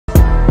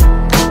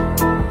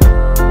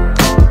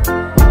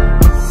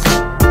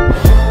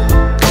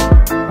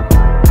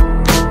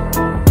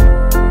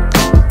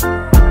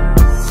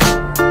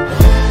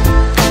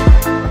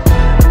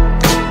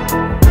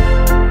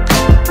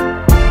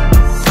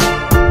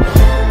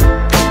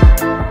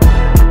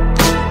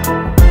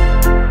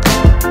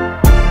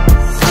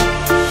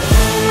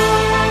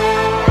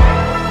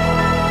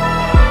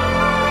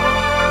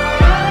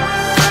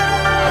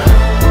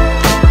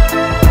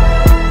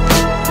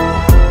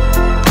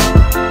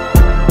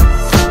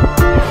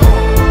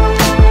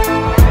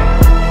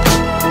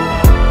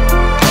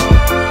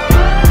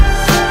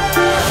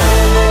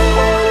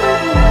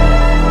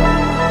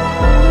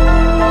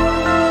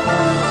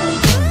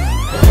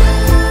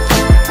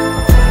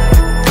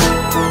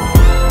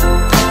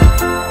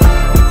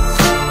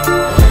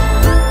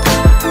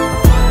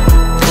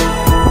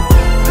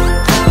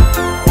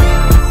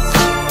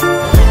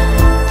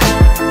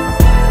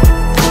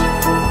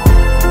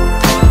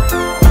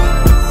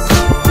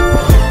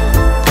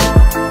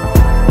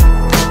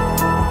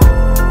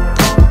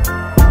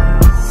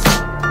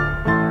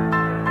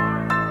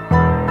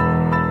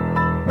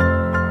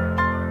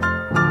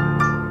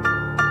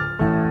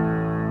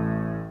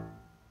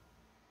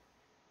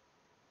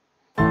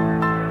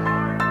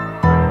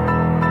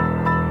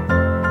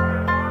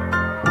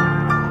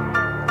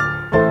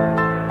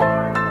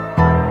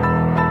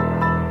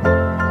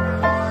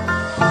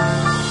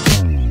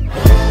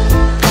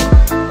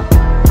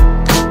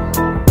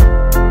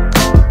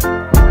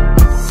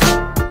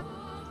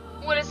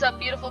What's up,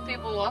 beautiful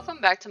people?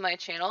 Welcome back to my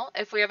channel.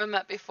 If we haven't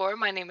met before,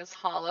 my name is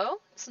Hollow.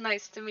 It's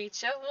nice to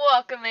meet you.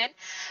 Welcome in.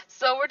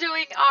 So we're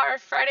doing our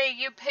Friday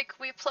You Pick,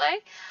 We Play.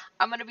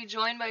 I'm going to be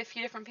joined by a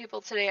few different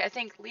people today. I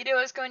think Lido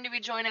is going to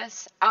be joining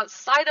us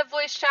outside of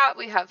voice chat.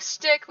 We have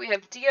Stick, we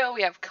have Dio,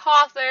 we have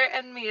Cawther,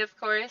 and me, of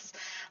course.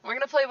 We're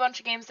going to play a bunch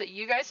of games that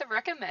you guys have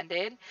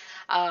recommended.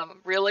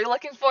 Really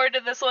looking forward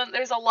to this one.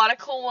 There's a lot of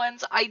cool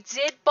ones. I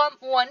did bump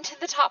one to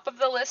the top of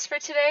the list for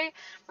today,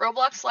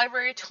 Roblox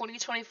Library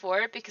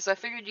 2024, because I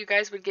figured you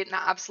guys would get an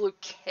absolute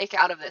kick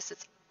out of this.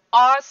 It's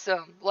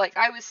awesome. Like,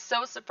 I was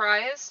so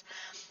surprised.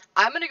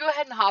 I'm going to go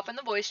ahead and hop in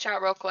the voice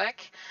chat real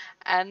quick,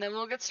 and then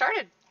we'll get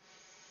started.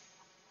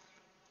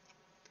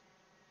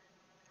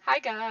 Hi,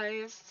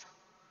 guys.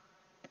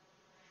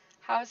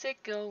 How's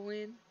it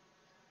going?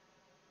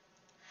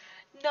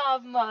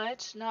 Not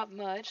much, not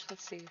much.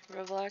 Let's see,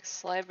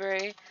 Roblox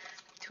Library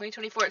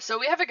 2024. So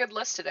we have a good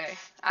list today,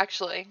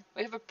 actually.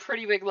 We have a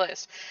pretty big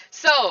list.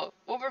 So,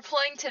 what we're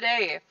playing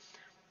today,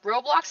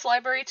 Roblox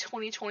Library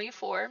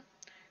 2024,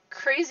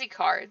 Crazy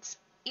Cards,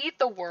 Eat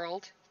the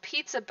World,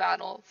 Pizza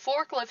Battle,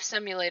 Forklift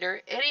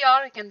Simulator,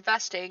 Idiotic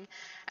Investing,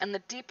 and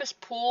the Deepest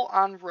Pool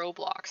on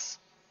Roblox.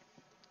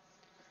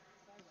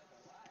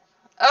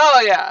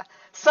 Oh yeah.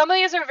 Some of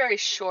these are very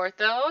short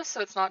though,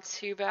 so it's not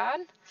too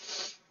bad.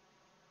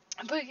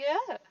 But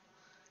yeah.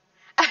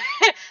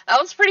 That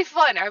one's pretty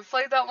fun. I've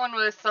played that one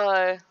with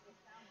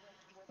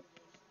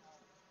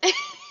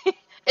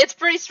It's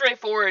pretty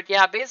straightforward.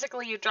 Yeah,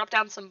 basically you drop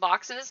down some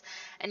boxes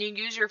and you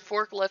use your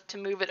forklift to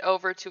move it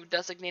over to a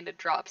designated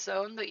drop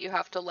zone that you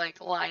have to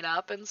like line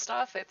up and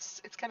stuff.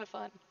 It's kind of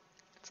fun.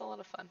 It's a lot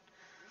of fun.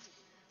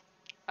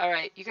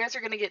 Alright, you guys are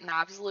going to get an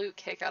absolute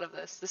kick out of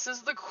this. This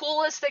is the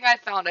coolest thing I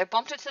found. I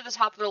bumped it to the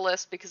top of the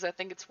list because I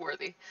think it's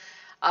worthy.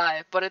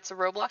 But it's a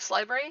Roblox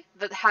library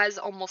that has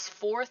almost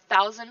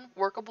 4,000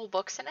 workable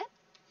books in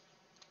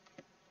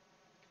it.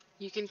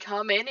 You can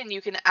come in and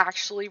you can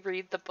actually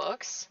read the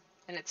books,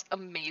 and it's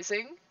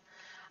amazing.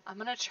 I'm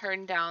going to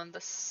turn down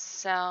the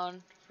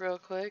sound real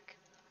quick.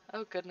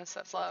 Oh goodness,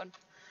 that's loud.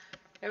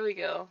 There we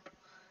go.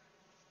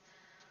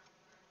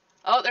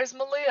 Oh, there's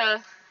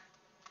Malia.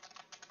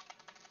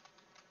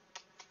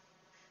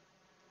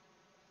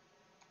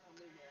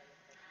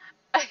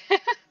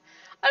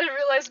 I didn't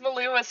realize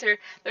Malia was here.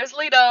 There's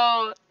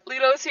Lido.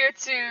 Lido's here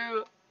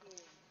too.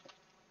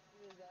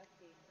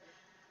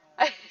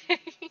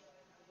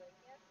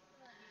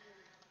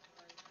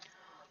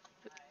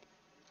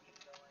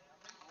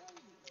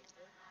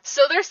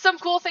 So there's some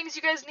cool things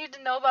you guys need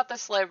to know about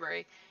this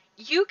library.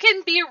 You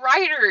can be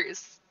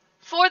writers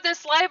for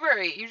this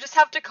library. You just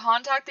have to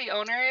contact the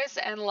owners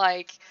and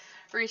like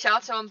reach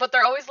out to them, but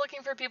they're always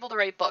looking for people to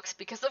write books.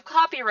 Because of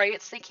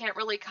copyrights, they can't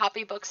really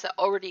copy books that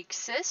already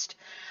exist.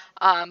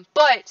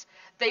 But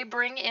they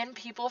bring in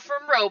people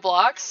from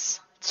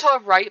Roblox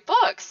to write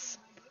books.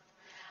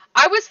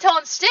 I was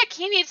telling Stick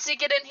he needs to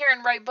get in here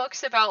and write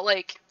books about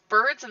like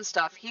birds and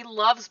stuff. He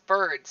loves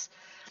birds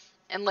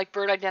and like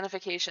bird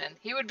identification.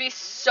 He would be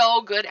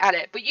so good at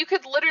it. But you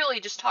could literally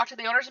just talk to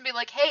the owners and be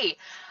like, hey,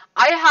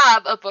 I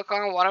have a book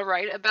I want to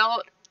write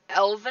about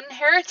elven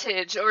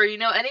heritage, or you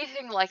know,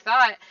 anything like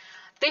that.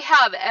 They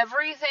have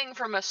everything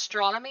from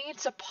astronomy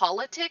to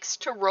politics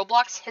to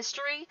Roblox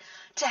history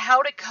to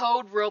how to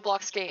code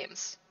Roblox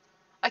games.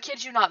 I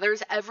kid you not,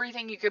 there's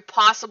everything you could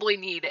possibly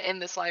need in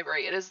this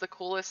library. It is the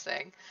coolest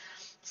thing.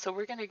 So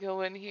we're gonna go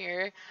in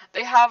here.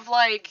 They have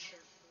like,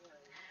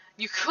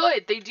 you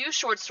could, they do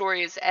short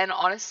stories, and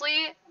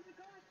honestly,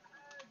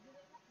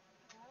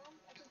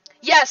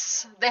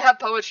 yes, they have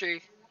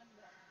poetry.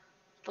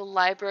 The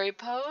Library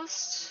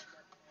Post,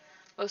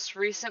 most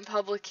recent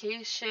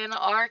publication,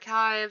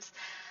 archives.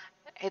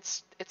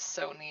 It's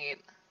so neat.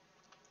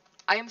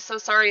 I am so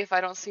sorry if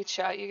I don't see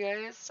chat, you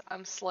guys.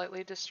 I'm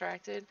slightly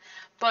distracted.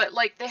 But,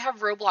 like, they have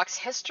Roblox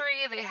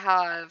history, they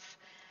have...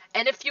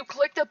 And if you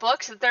click the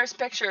books, there's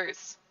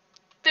pictures.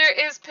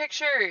 There is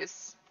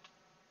pictures.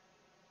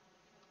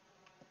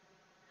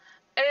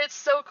 And it's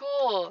so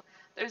cool.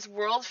 There's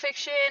world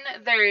fiction,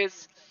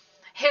 there's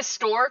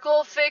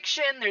historical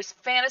fiction, there's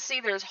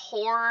fantasy, there's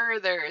horror,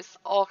 there's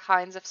all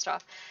kinds of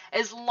stuff.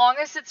 As long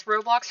as it's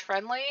Roblox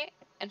friendly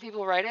and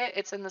people write it,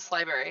 it's in this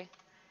library.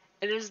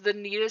 It is the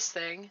neatest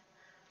thing.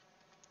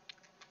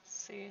 Let's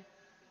see.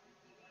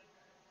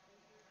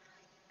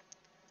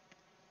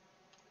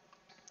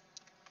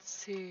 Let's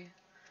see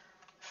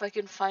if I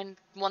can find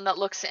one that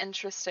looks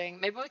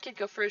interesting. Maybe we could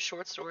go for a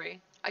short story.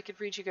 I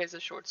could read you guys a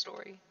short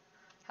story.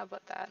 How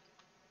about that?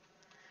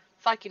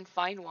 If I can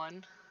find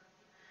one.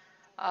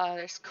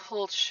 There's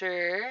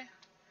culture,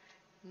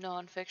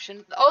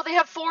 nonfiction. Oh, they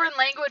have foreign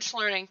language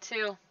learning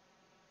too.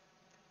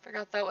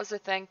 Forgot that was a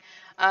thing.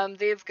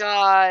 They've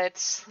got,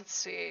 let's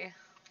see,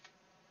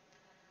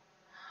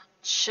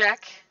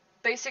 Czech,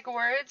 basic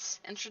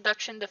words,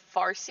 introduction to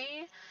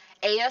Farsi,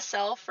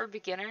 ASL for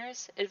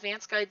beginners,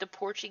 advanced guide to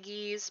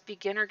Portuguese,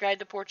 beginner guide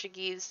to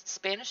Portuguese,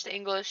 Spanish to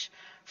English,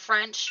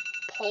 French,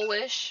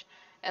 Polish,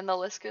 and the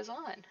list goes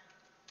on.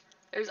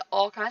 There's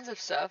all kinds of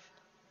stuff.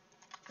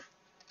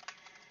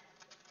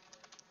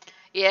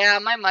 Yeah,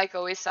 my mic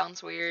always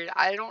sounds weird.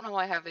 I don't know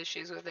why I have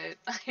issues with it.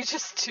 I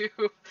just do.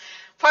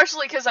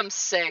 Partially because I'm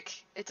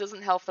sick. It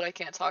doesn't help that I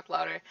can't talk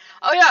louder.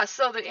 Oh yeah,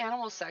 so the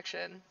animal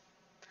section.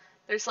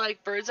 There's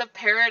like Birds of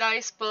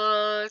Paradise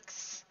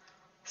books,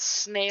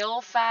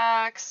 snail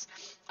facts.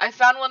 I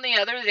found one the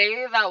other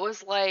day that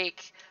was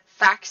like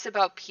facts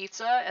about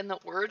pizza and the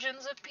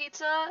origins of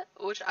pizza,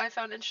 which I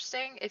found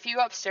interesting. If you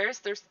go upstairs,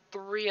 there's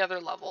 3 other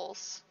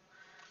levels.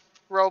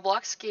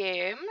 Roblox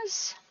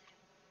games,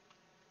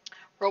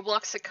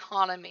 Roblox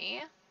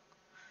economy.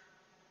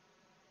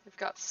 We've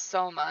got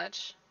so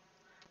much.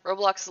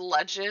 Roblox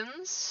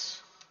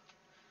legends.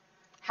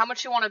 How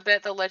much you want to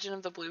bet the Legend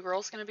of the Blue Girl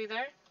is going to be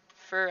there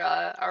for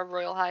our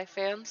Royal High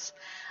fans?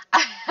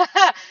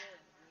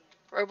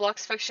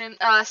 Roblox fiction.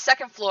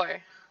 Second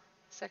floor.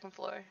 Second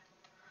floor.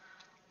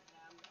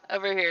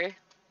 Over here.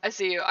 I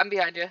see you. I'm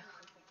behind you.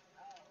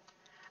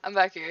 I'm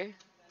back here.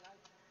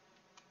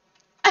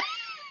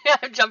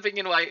 I'm jumping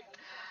in white.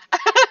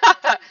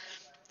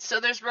 So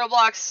there's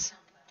Roblox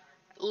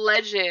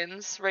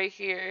legends right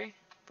here.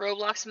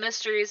 Roblox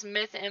mysteries,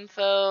 myth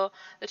info,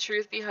 the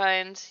truth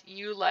behind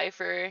You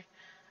Lifer,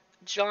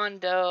 John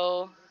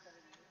Doe,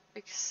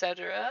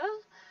 etc.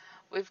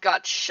 We've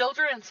got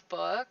children's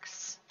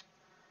books,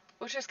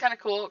 which is kind of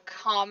cool.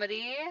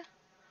 Comedy,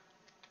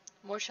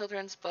 more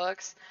children's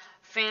books.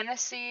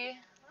 Fantasy,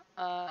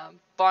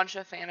 bunch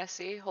of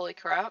fantasy. Holy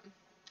crap.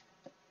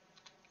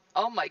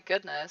 Oh my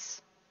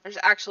goodness. There's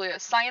actually a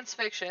science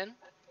fiction.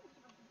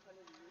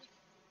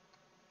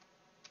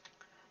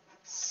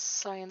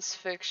 Science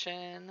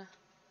fiction.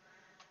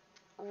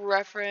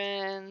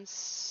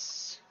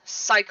 Reference.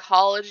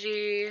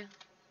 Psychology.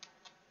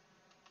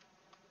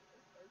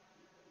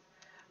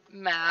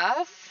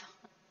 Math.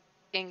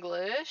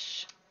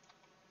 English.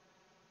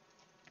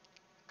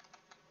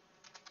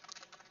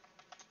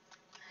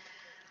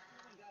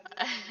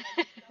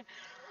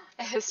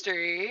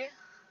 History.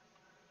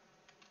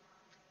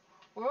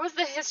 Where was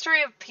the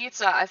history of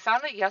pizza? I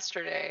found it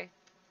yesterday.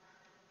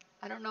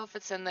 I don't know if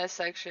it's in this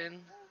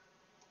section.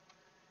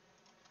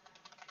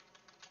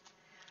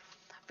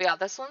 But yeah,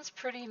 this one's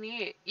pretty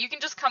neat. You can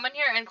just come in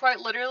here and quite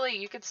literally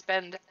you could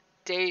spend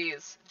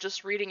days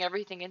just reading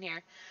everything in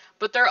here.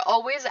 But they're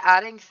always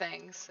adding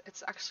things.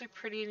 It's actually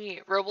pretty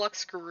neat.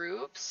 Roblox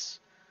groups.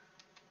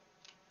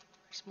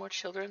 There's more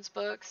children's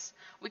books.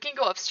 We can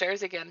go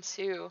upstairs again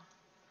too.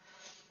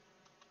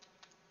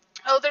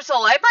 Oh, there's a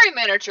library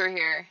manager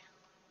here.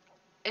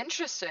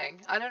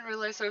 Interesting. I didn't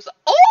realize there was.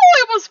 Oh,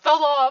 I almost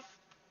fell off.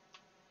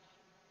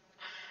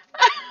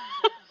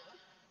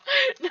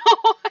 No,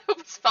 I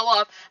almost fell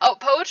off. Oh,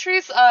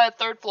 poetry's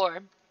 3rd floor.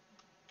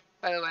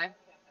 By the way.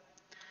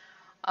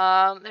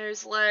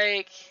 There's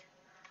like,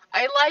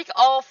 I like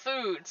all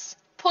foods.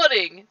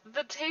 Pudding,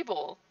 the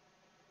table.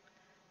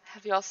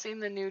 Have y'all seen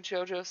the new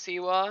JoJo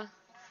Siwa?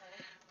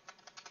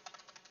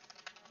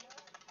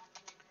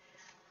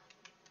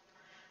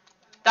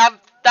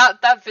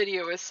 That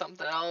video is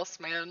something else,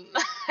 man.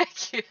 I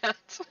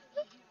can't.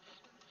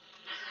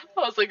 I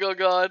was like, oh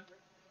god.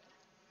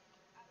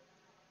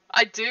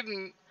 I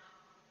didn't.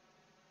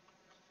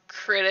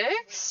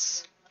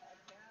 Critics.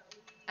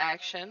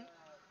 Action.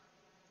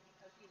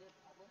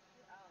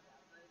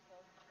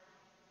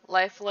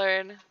 Life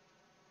learn.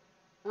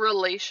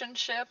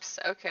 Relationships.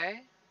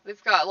 Okay.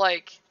 They've got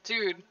like,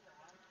 dude.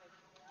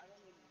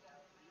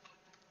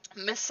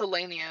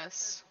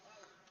 Miscellaneous.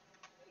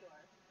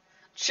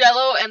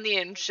 Jello and the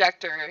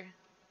Injector.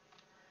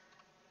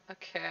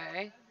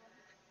 Okay.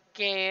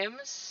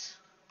 Games.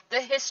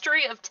 The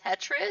history of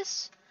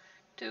Tetris?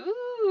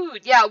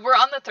 Dude. Yeah, we're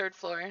on the 3rd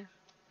floor.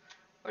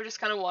 We're just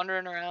kind of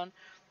wandering around.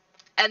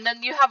 And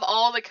then you have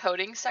all the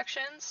coding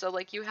sections. So,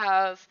 like, you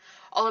have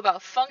all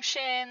about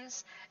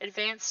functions,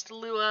 advanced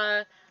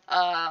Lua,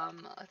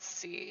 let's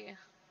see,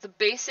 the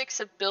basics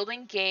of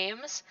building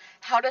games,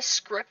 how to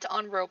script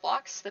on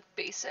Roblox, the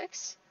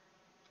basics.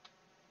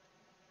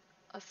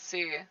 Let's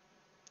see.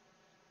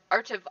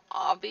 Art of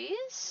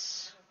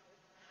Obbies,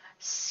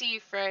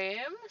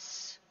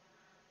 C-frames,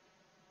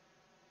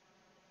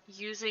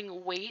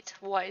 using weight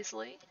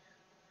wisely,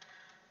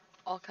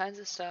 all kinds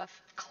of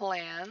stuff.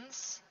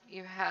 Clans.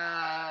 You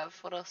have,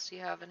 what else do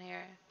you have in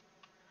here?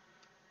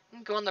 You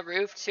can go on the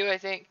roof too, I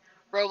think.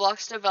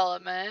 Roblox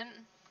development.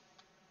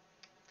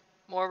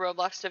 More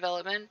Roblox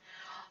development.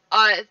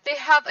 They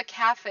have a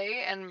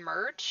cafe and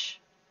merch.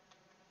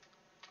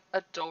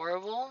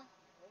 Adorable.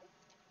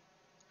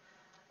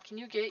 Can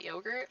you get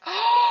yogurt?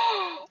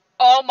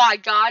 Oh my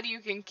god, you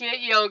can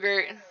get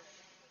yogurt.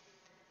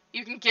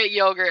 You can get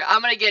yogurt.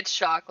 I'm gonna get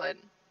chocolate.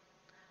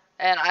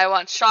 And I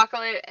want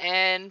chocolate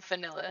and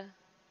vanilla.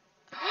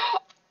 Ah!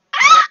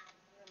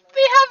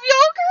 They have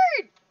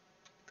yogurt!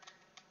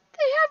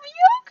 They have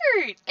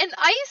yogurt! And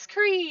ice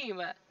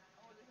cream!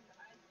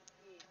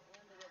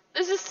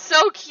 This is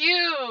so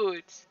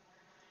cute!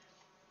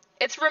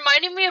 It's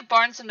reminding me of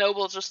Barnes &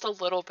 Noble just a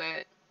little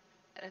bit.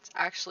 And it's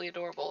actually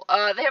adorable.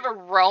 They have a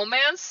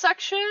romance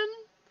section.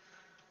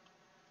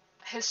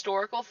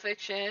 Historical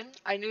fiction.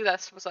 I knew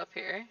that was up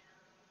here.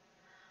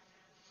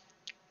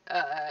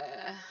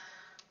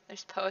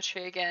 There's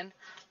poetry again.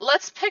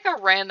 Let's pick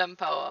a random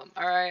poem.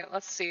 Alright,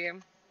 let's see.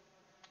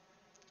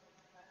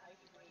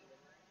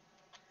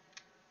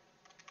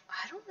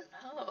 I don't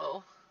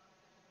know.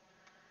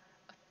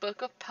 A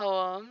book of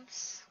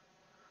poems.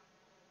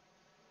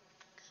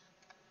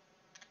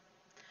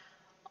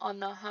 On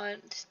the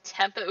hunt.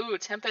 Ooh,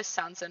 Tempest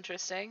sounds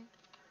interesting.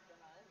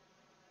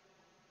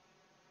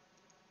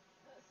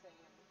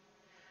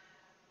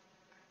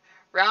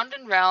 Round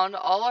and round,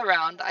 all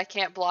around, I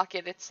can't block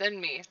it, it's in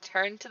me.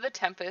 Turn to the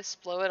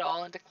tempest, blow it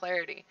all into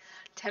clarity.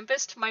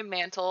 Tempest my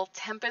mantle,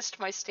 tempest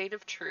my state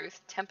of truth,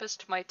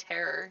 tempest my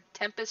terror,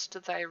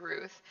 tempest thy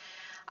ruth.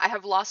 I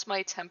have lost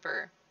my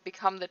temper,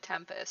 become the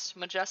tempest,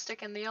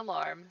 majestic in the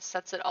alarm,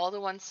 sets it all to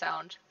one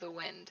sound, the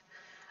wind.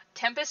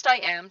 Tempest I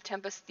am,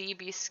 tempest thee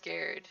be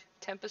scared,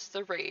 tempest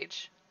the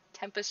rage,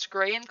 tempest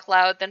gray and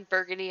cloud, then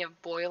burgundy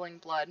of boiling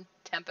blood,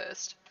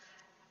 tempest.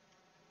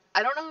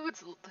 I don't know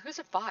who's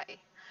it by.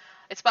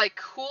 It's by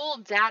Cool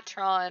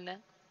Datron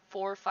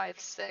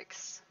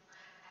 456,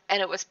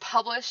 and it was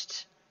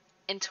published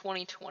in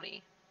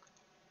 2020.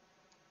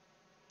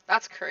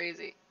 That's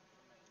crazy.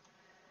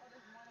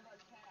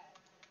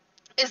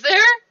 Is there?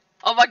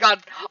 Oh my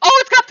god. Oh,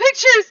 it's got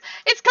pictures!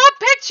 It's got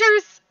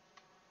pictures!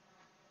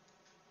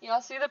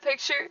 Y'all see the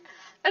picture?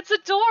 That's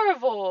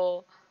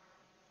adorable.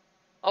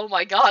 Oh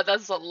my god,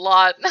 that's a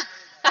lot.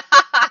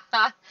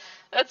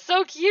 That's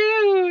so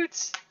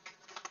cute.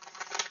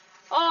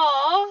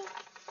 Aww.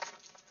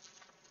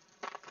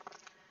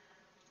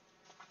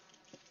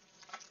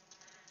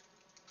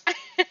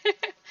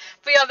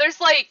 But yeah, there's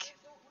like...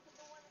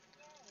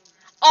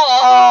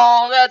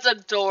 Oh, that's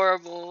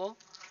adorable.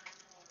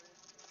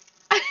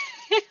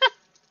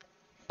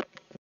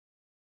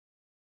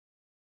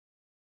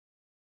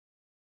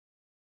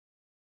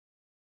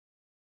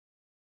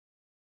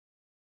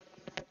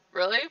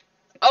 Really?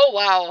 Oh,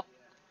 wow.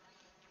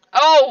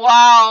 Oh,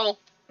 wow.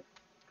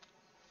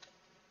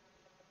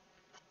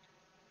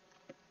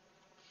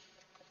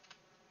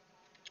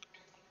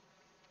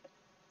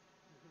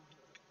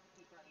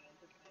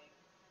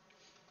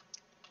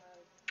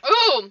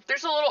 Ooh,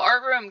 there's a little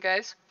art room,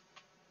 guys.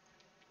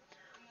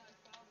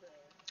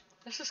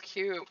 This is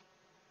cute.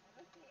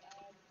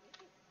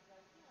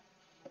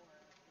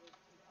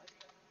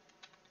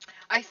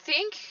 I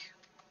think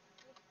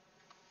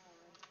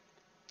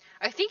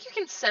you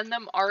can send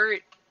them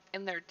art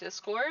in their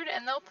Discord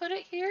and they'll put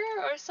it here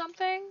or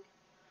something.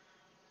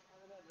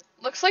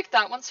 Looks like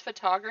that one's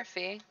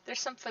photography.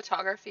 There's some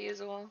photography as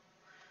well.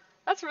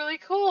 That's really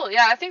cool.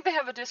 Yeah, I think they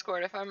have a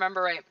Discord if I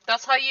remember right.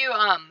 That's how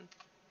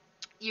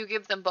you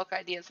give them book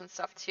ideas and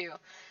stuff too.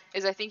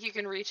 Is I think you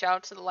can reach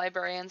out to the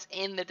librarians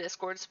in the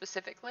Discord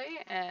specifically,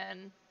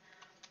 and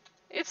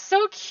it's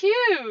so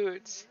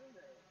cute.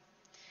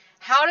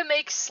 How to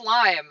make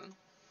slime.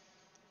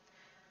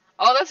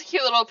 Oh, that's a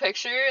cute little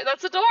picture.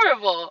 That's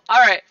adorable.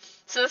 Alright,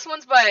 so this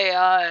one's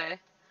by,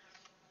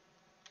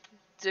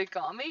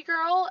 Degami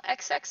Girl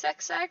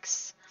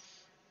XXXX.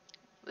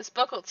 This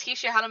book will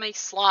teach you how to make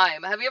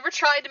slime. Have you ever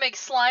tried to make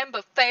slime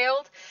but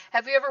failed?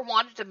 Have you ever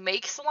wanted to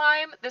make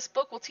slime? This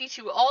book will teach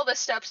you all the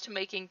steps to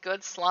making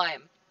good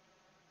slime.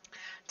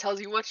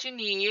 Tells you what you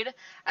need,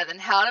 and then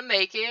how to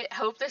make it.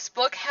 Hope this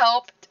book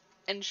helped.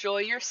 Enjoy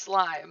your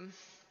slime.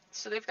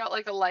 So they've got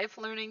like a life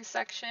learning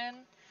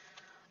section.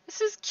 This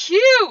is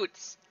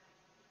cute!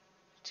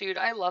 Dude,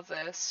 I love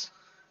this.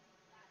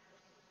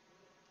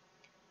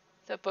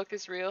 That book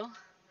is real.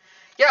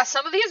 Yeah,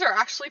 some of these are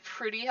actually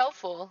pretty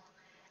helpful.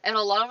 And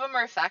a lot of them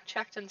are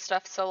fact-checked and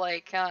stuff, so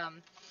like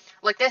the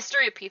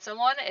History of Pizza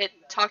one, it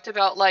talked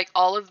about, like,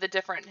 all of the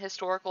different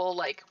historical,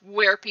 like,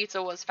 where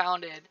pizza was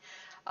founded.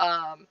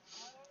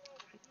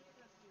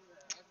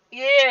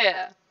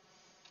 Yeah.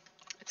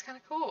 It's kind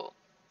of cool.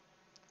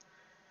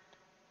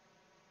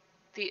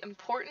 The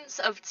importance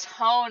of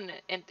tone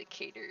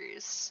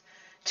indicators.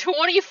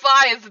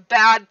 25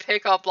 bad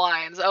pickup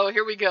lines. Oh,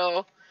 here we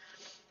go.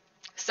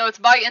 So it's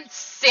by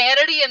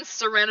Insanity and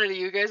Serenity.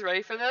 You guys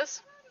ready for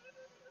this?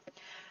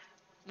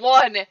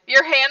 1.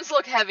 Your hands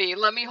look heavy.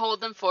 Let me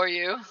hold them for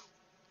you.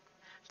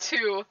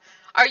 2.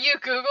 Are you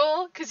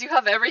Google? 'Cause you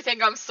have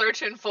everything I'm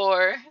searching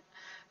for.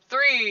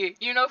 3.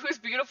 You know who's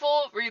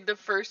beautiful? Read the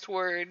first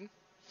word.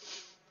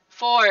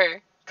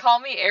 4. Call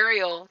me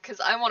Ariel,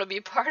 'cause I want to be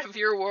part of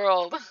your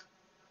world.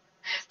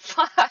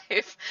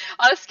 5.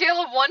 On a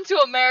scale of 1 to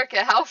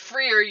America, how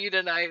free are you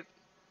tonight?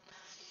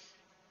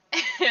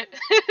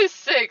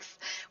 6.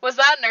 Was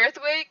that an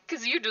earthquake?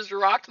 'Cause you just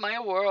rocked my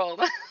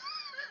world.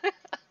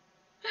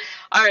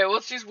 Alright,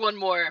 let's choose one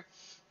more.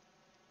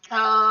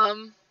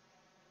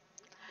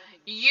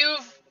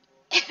 You've...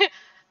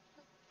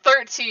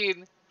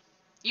 13.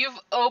 You've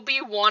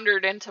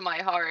wandered into my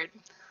heart.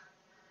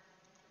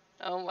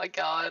 Oh my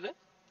god.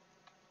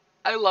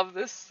 I love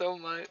this so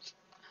much.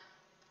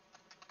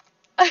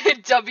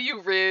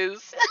 W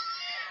Riz.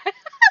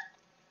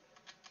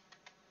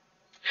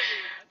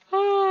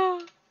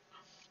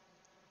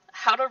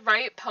 How to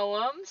write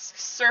poems,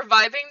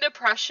 surviving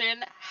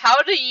depression, how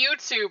to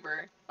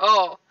YouTuber.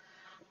 Oh,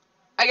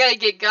 I gotta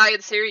get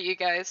guides here, you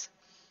guys.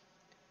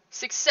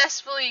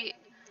 Successfully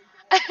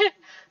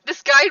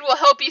This guide will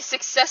help you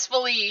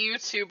successfully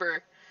YouTuber.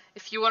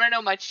 If you want to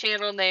know my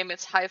channel name,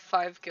 it's High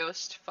Five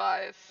Ghost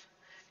 5.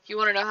 If you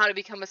want to know how to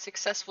become a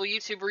successful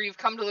YouTuber, you've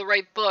come to the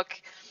right book.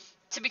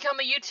 To become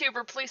a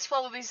YouTuber, please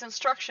follow these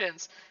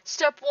instructions.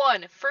 Step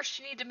 1, first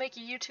you need to make a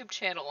YouTube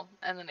channel,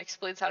 and then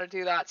explains how to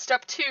do that.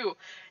 Step 2,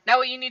 now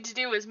what you need to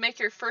do is make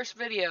your first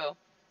video.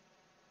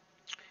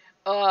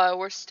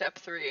 Where's step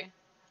 3?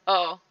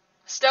 Oh.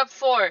 Step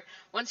 4,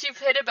 once you've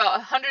hit about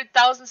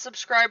 100,000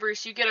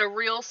 subscribers, you get a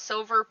real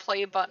silver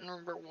play button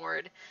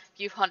reward. If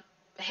you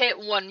hit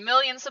 1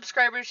 million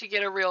subscribers, you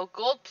get a real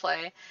gold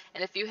play,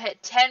 and if you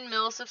hit 10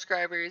 mil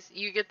subscribers,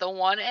 you get the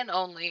one and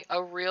only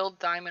a real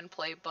diamond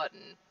play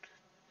button.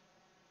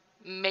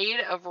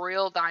 Made of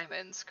real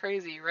diamonds.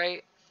 Crazy,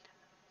 right?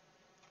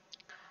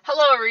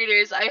 Hello,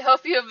 readers. I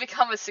hope you have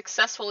become a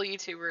successful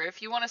YouTuber.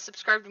 If you want to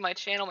subscribe to my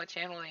channel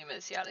name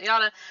is yada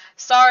yada.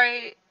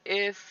 Sorry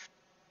if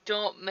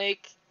don't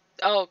make...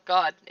 Oh,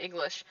 God,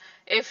 English.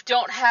 If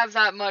don't have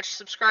that much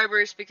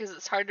subscribers because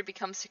it's hard to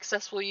become a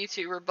successful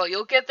YouTuber, but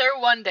you'll get there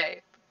one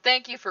day.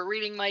 Thank you for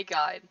reading my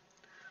guide.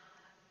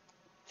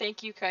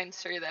 Thank you, kind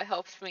sir. That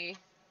helped me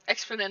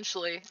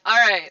exponentially.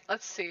 Alright,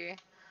 let's see.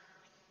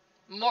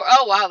 More.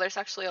 Oh, wow, there's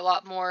actually a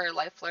lot more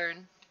life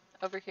learn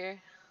over here.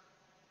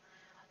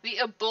 The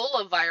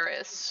Ebola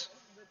virus.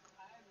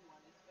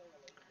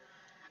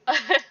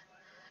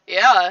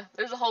 Yeah,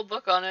 there's a whole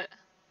book on it.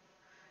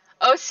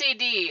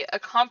 OCD, a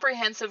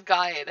comprehensive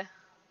guide.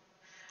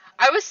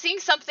 I was seeing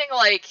something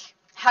like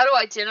how to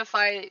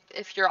identify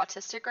if you're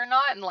autistic or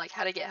not, and like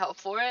how to get help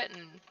for it,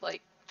 and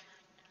like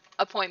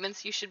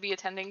appointments you should be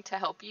attending to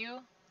help you.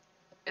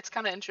 It's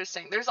kind of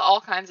interesting. There's all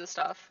kinds of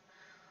stuff.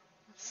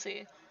 Let's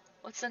see.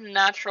 What's a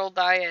natural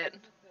diet?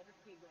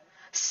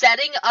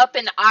 Setting up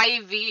an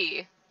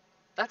IV.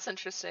 That's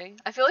interesting.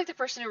 I feel like the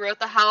person who wrote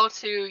the How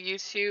to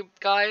YouTube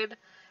guide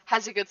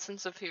has a good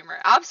sense of humor.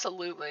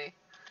 Absolutely.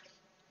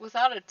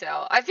 Without a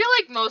doubt. I feel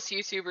like most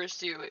YouTubers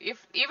do.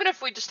 Even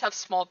if we just have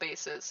small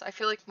bases, I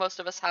feel like most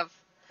of us have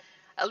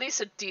at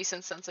least a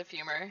decent sense of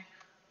humor.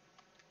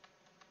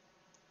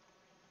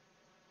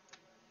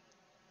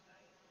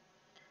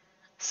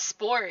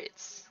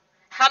 Sports.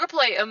 How to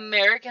play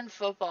American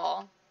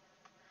football.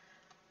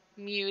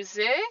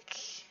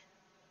 Music.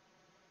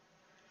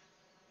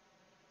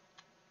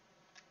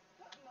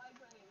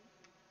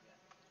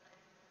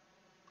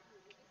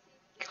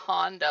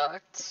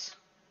 Conduct.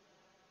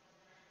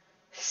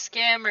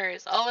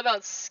 Scammers. All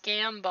about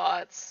scam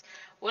bots.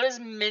 What is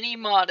mini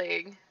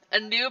modding? A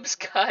noob's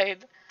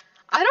guide.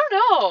 I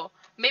don't know.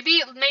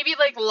 Maybe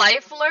like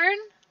life learn?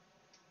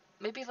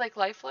 Maybe like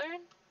life learn?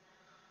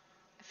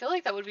 I feel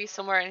like that would be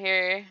somewhere in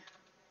here.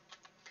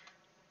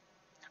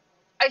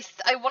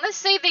 I want to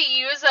say they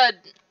use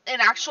an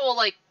actual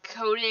like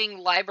coding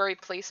library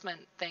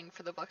placement thing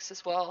for the books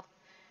as well.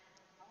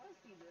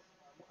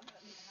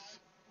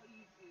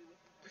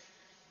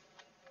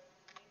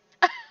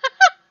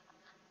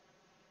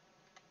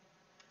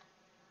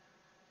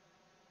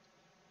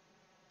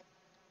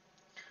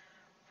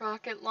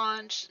 Rocket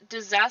launch,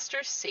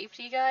 disaster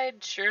safety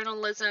guide,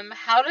 journalism,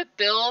 how to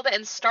build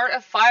and start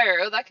a fire.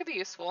 Oh, that could be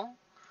useful.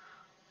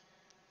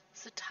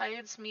 The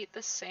tides meet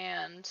the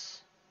sand.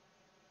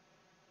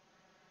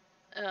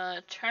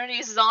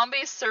 Eternity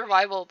zombie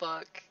survival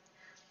book.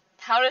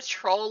 How to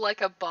troll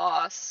like a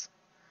boss.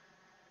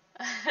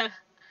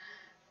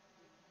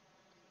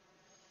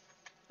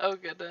 Oh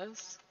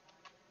goodness.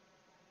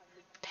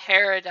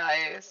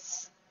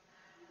 Paradise.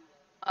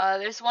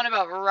 There's one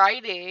about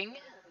writing.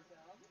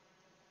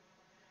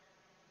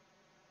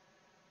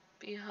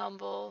 Be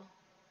humble.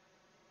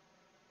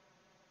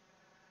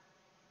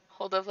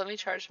 Hold up, let me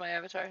charge my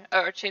avatar.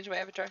 Or change my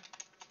avatar.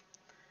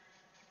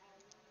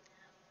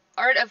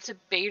 Art of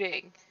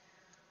debating.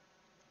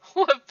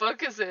 What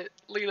book is it,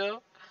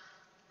 Lino?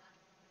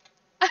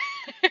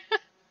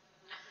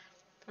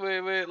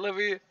 Wait, let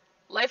me...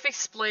 Life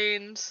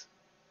Explained.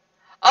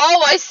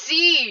 Oh, I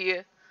see!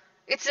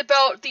 It's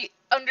about the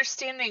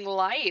understanding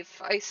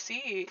life. I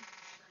see.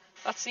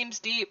 That seems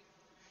deep.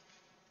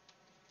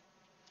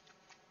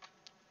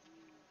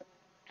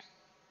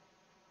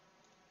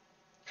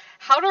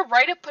 How to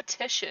write a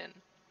petition.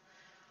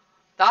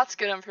 That's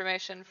good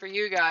information for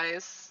you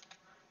guys.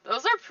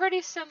 Those are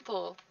pretty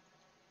simple.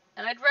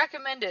 And I'd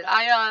recommend it.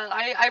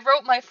 I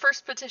wrote my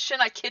first petition,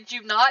 I kid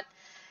you not,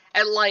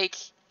 at like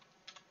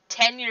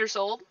 10 years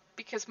old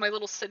because my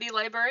little city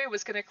library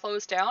was going to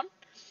close down.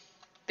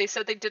 They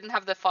said they didn't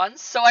have the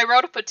funds, so I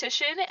wrote a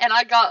petition and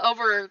I got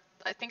over,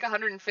 I think,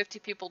 150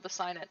 people to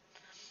sign it.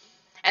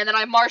 And then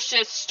I marched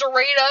it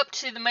straight up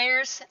to the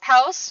mayor's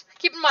house.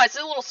 Keep in mind, it's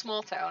a little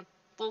small town.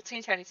 Little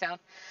teeny tiny town.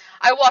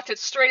 I walked it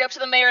straight up to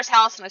the mayor's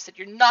house and I said,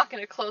 "You're not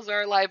going to close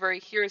our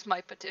library. Here's my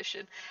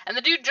petition." And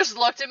the dude just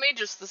looked at me,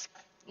 just this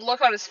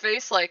look on his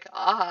face like,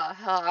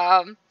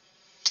 I'm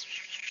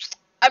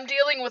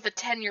dealing with a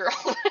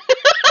 10-year-old.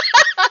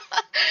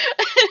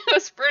 It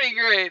was pretty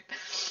great.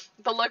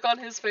 The look on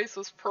his face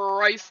was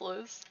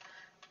priceless.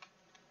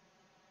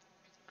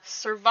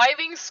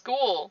 Surviving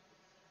school.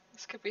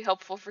 This could be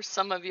helpful for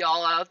some of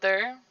y'all out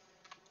there.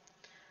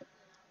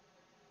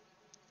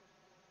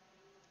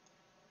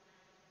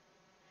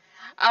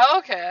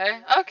 Okay,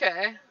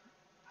 okay.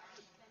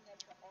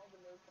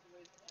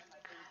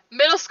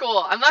 Middle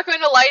school. I'm not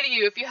going to lie to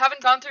you. If you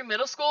haven't gone through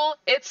middle school,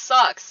 it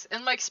sucks.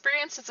 In my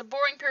experience, it's a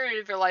boring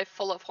period of your life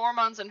full of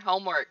hormones and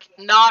homework.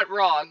 Not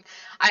wrong.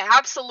 I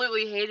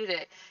absolutely hated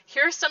it.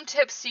 Here are some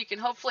tips so you can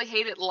hopefully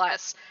hate it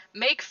less.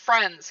 Make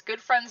friends. Good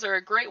friends are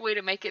a great way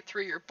to make it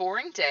through your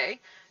boring day.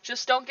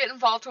 Just don't get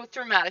involved with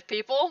dramatic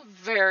people.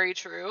 Very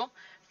true.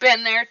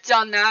 Been there,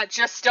 done that.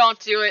 Just don't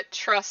do it.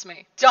 Trust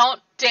me.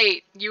 Don't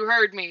date. You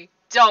heard me.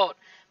 Don't.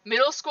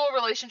 Middle school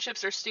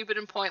relationships are stupid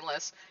and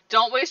pointless.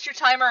 Don't waste your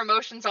time or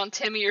emotions on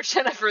Timmy or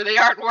Jennifer. They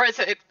aren't worth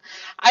it.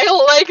 I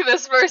like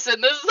this person.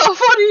 This is so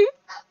funny.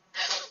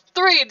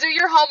 3, do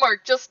your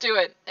homework. Just do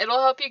it. It'll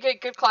help you get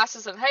good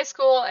classes in high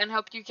school and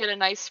help you get a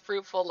nice,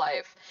 fruitful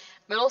life.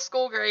 Middle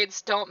school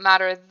grades don't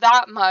matter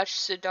that much,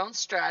 so don't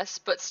stress,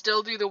 but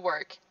still do the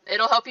work.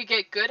 It'll help you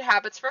get good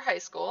habits for high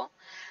school.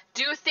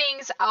 Do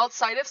things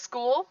outside of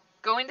school.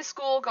 Going to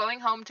school, going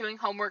home, doing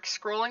homework,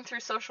 scrolling through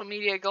social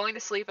media, going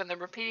to sleep, and then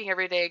repeating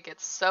every day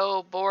gets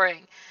so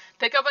boring.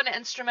 Pick up an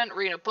instrument,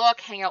 read a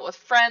book, hang out with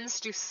friends,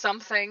 do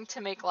something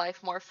to make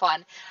life more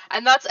fun.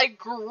 And that's a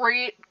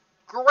great,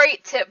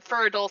 great tip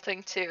for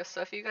adulting too.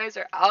 So if you guys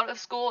are out of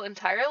school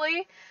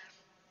entirely,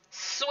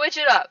 switch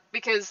it up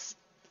because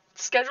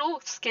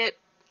schedules get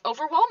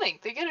overwhelming.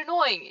 They get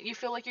annoying. You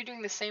feel like you're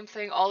doing the same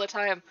thing all the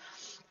time.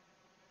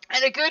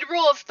 And a good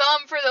rule of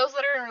thumb for those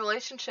that are in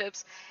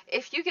relationships,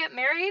 if you get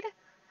married,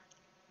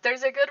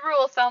 there's a good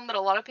rule of thumb that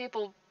a lot of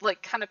people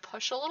like kind of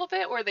push a little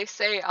bit where they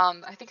say,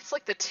 I think it's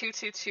like the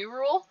 222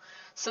 rule.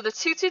 So the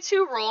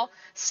 222 rule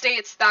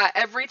states that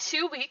every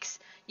 2 weeks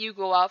you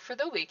go out for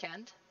the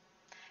weekend.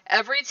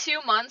 Every 2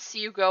 months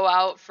you go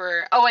out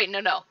for, oh wait,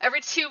 no. Every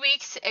 2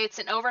 weeks it's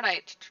an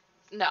overnight,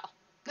 no.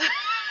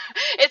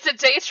 It's a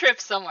day trip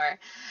somewhere.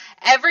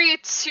 Every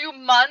 2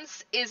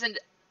 months is an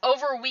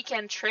over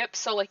weekend trip,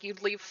 so like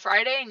you'd leave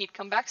Friday and you'd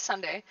come back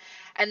Sunday,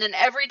 and then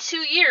every 2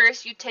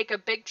 years you'd take a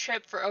big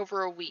trip for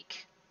over a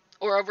week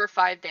or over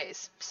 5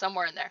 days,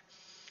 somewhere in there.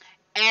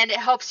 And it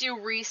helps you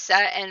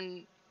reset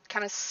and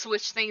kind of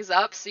switch things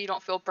up so you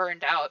don't feel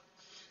burned out.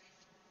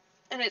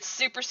 And it's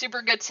super,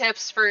 super good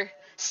tips for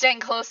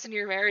staying close in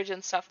your marriage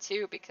and stuff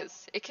too,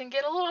 because it can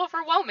get a little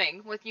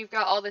overwhelming when you've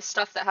got all this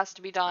stuff that has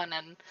to be done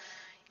and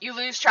you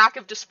lose track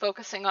of just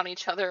focusing on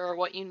each other or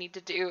what you need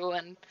to do.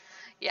 And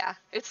yeah,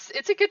 it's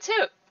a good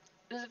tip.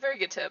 It's a very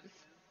good tip.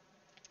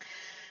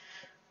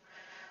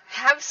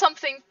 Have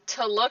something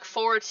to look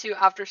forward to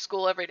after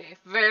school every day.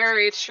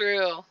 Very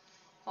true.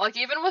 Like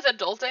even with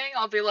adulting,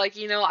 I'll be like,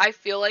 I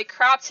feel like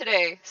crap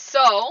today.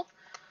 So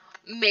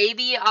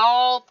maybe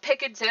I'll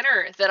pick a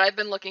dinner that I've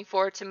been looking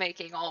forward to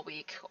making all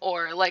week.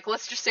 Or like,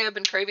 let's just say I've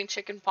been craving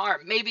chicken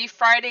parm. Maybe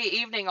Friday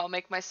evening I'll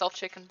make myself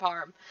chicken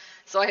parm.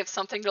 So I have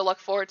something to look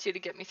forward to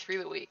get me through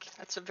the week.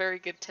 That's a very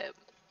good tip.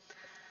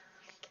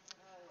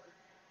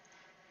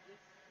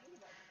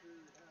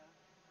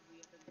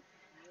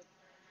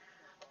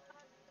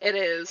 It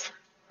is.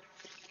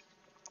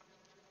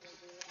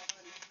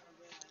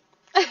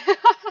 But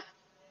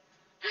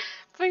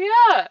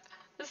yeah,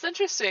 it's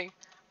interesting.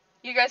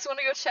 You guys want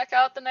to go check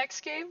out the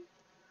next game?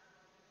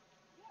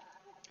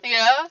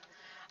 Yeah?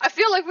 I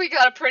feel like we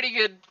got a pretty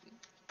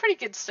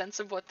good sense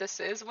of what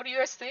this is. What do you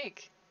guys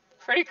think?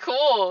 Pretty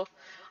cool.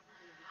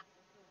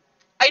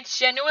 I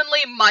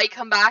genuinely might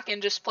come back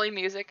and just play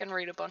music and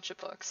read a bunch of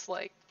books,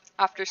 like,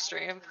 after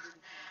stream.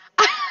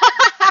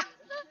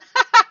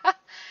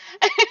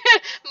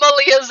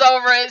 Malia's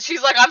over it.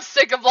 She's like, I'm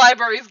sick of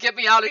libraries. Get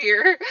me out of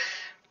here.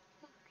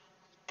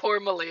 Poor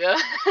Malia.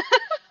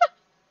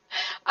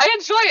 I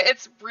enjoy it.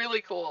 It's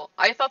really cool.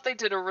 I thought they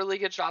did a really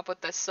good job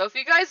with this. So if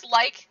you guys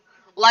like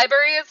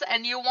libraries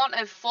and you want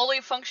a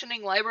fully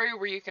functioning library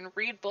where you can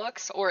read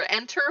books or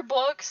enter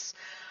books,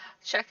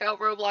 check out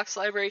Roblox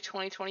Library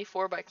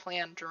 2024 by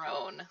Clan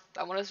Drone.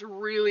 That one is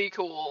really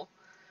cool.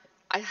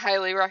 I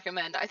highly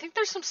recommend. I think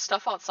there's some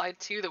stuff outside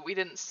too that we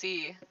didn't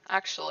see,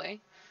 actually.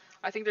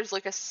 I think there's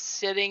like a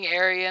sitting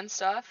area and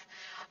stuff.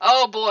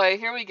 Oh boy,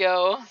 here we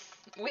go.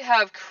 We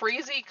have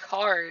crazy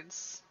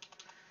cards.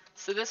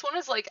 So this one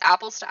is like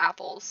apples to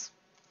apples.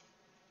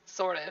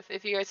 Sort of,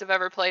 if you guys have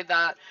ever played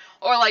that.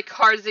 Or like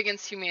Cards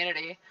Against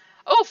Humanity.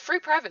 Oh, free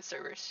private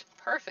servers.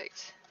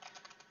 Perfect.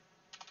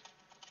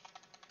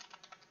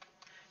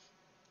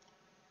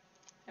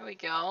 There we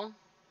go.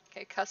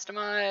 Okay,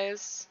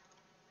 customize.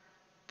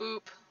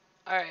 Boop.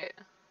 Alright.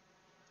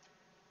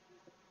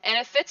 And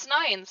it fits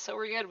 9, so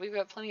we're good. We've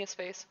got plenty of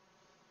space.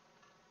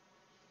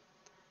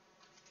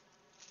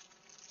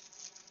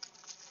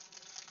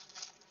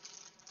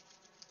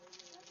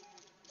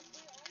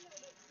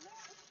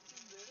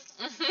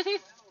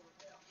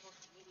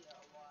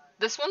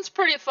 This one's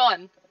pretty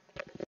fun.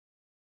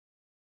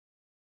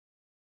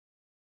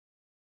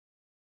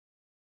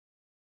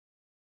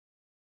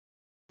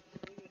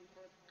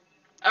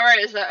 Alright,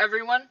 is that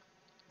everyone?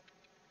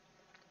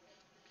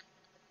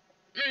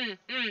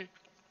 Mm.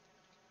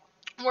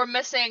 We're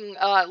missing,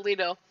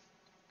 Lido.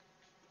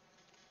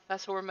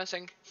 That's what we're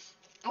missing.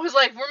 I was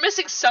like, we're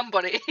missing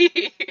somebody.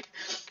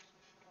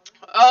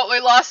 Oh,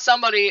 we lost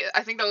somebody.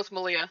 I think that was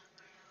Malia.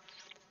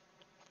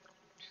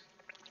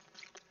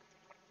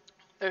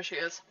 There she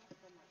is.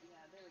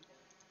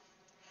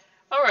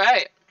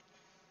 Alright.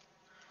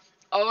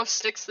 Oh,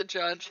 Sticks the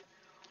judge.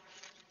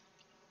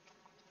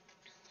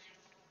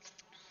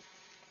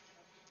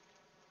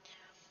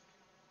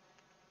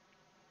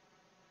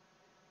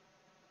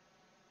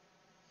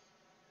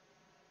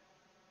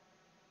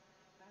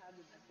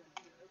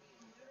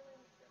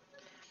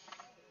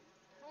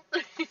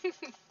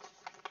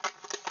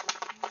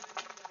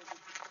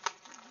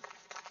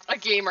 A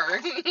gamer.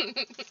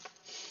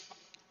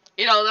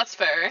 You know, that's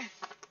fair.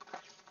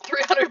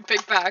 300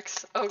 Big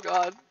Macs. Oh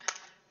god.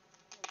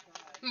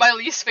 My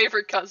least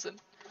favorite cousin.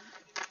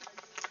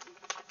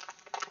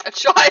 A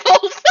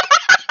child?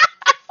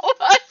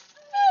 What?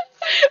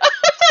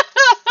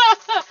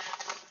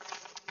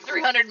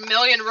 300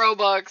 million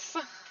Robux.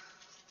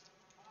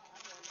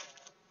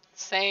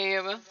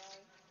 Same.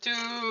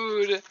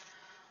 Dude.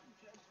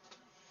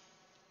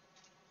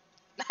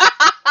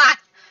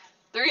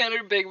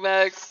 300 Big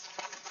Macs.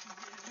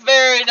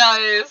 Very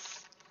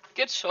nice.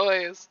 Good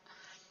choice.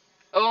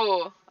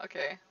 Oh,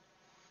 okay.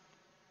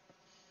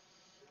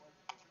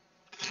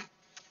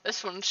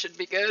 This one should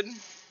be good.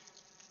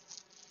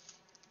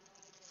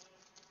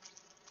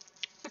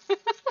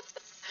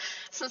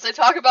 Since they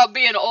talk about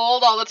being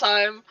old all the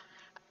time.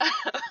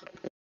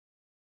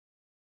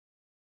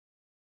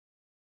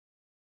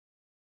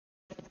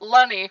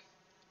 Lenny.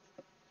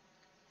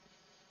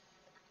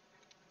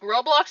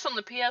 Roblox on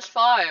the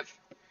PS5.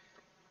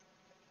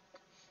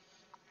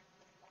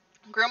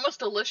 Grandma's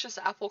delicious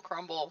apple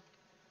crumble.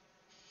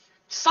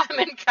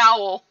 Simon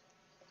Cowell.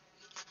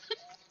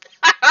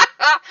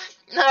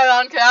 Not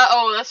on cat.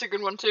 Oh, that's a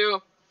good one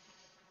too.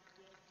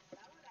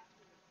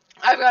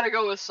 I've got to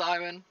go with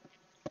Simon.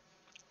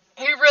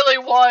 He really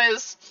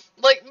was.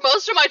 Like,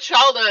 most of my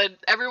childhood,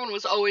 everyone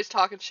was always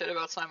talking shit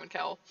about Simon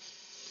Cowell.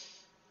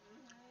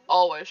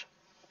 Always.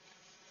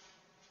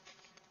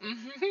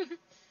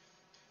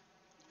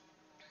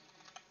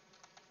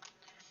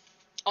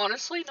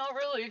 Honestly, not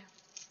really.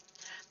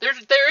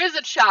 There is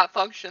a chat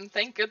function,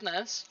 thank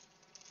goodness.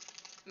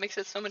 Makes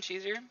it so much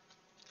easier.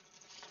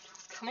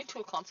 Coming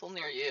to a console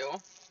near you.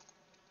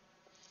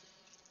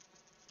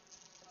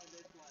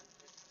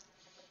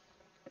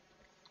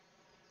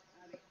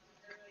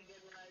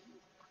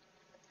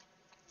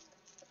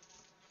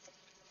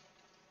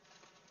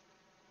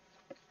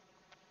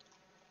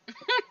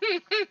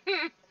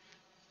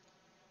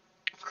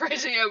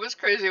 Crazy, I was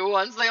crazy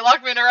once. They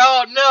locked me in a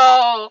row.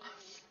 No!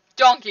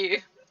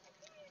 Donkey.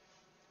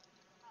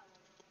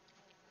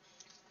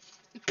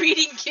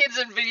 Beating kids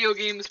in video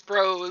games,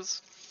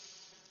 bros.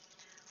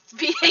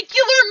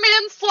 Vehicular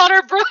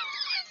manslaughter, bro.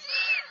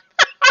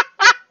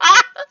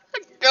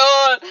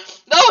 God.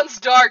 That one's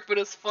dark, but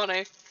it's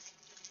funny.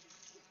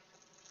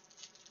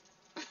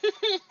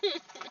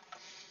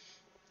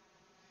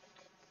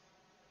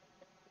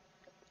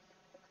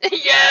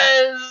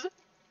 Yes!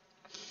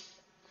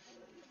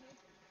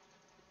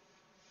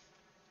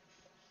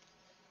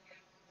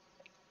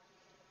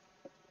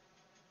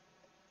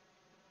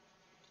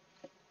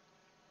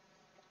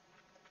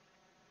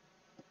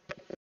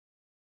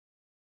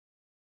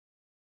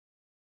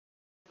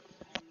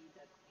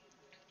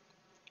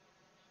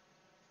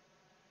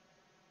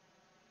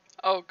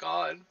 Oh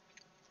god.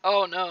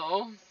 Oh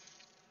no.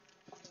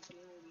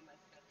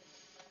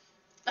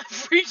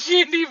 Free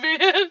candy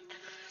man.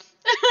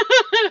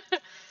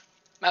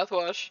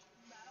 Mouthwash.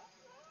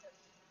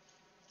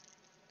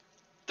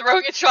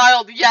 Throwing a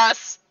child,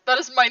 yes. That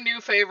is my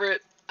new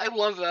favorite. I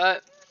love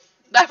that.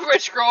 That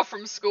rich girl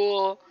from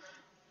school.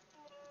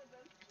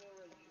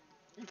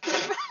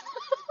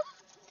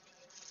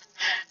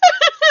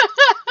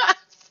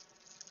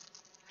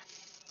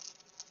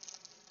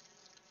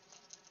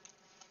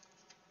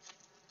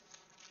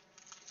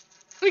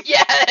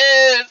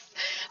 Yes!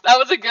 That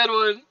was a good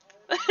one.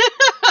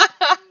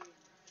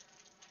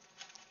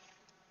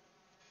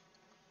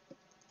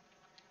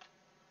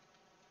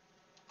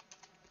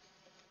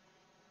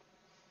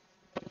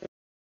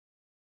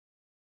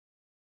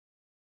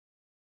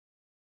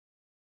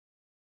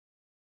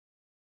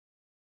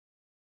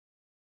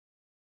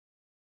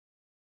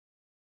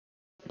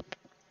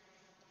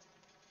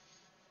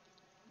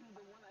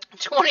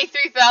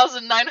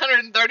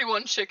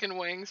 23,931 chicken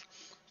wings.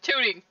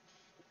 Tooting.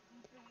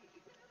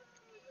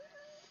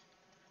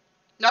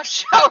 Not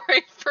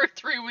showering for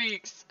 3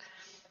 weeks.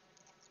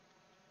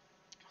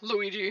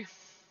 Luigi.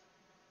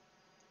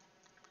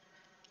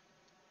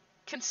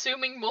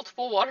 Consuming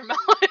multiple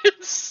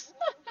watermelons.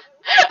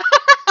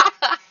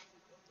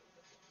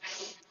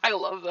 I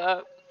love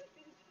that.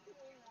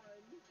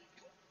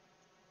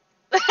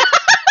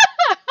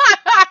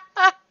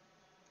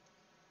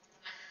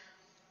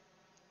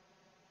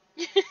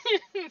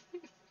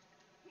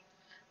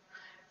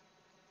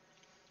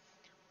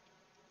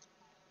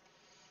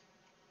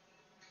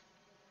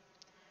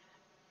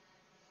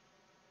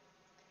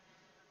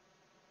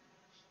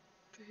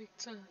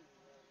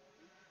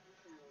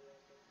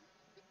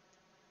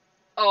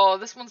 Oh,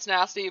 this one's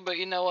nasty, but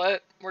you know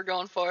what? We're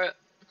going for it.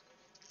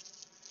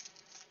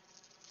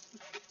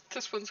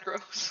 This one's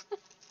gross.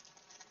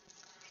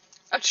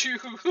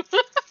 Achoo.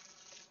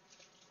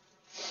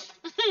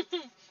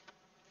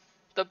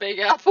 The Big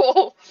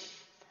Apple.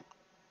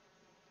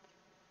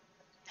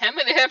 Ham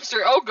and the Hamster.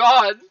 Oh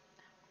God.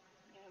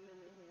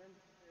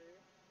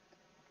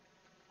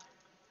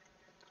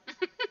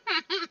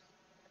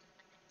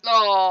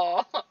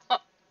 Oh.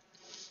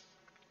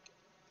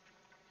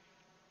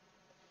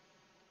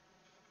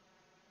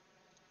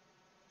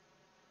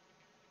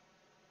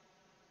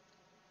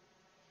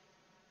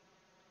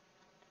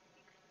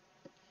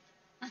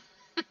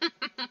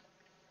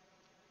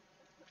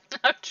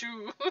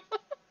 Achoo.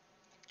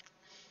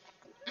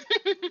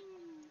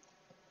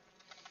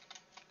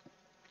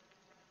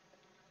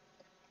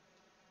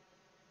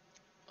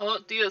 Oh,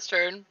 Dia's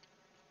turn.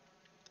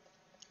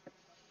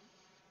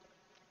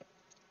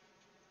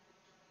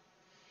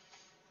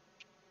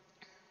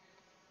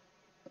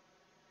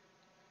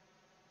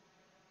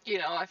 You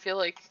know, I feel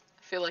like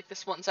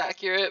this one's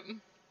accurate.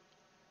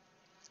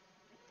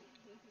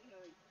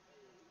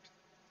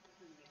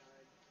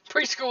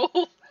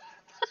 Preschool.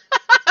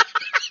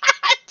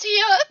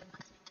 Dia.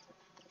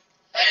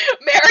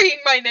 Marrying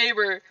my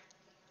neighbor.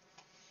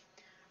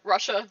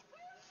 Russia.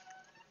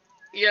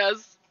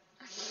 Yes.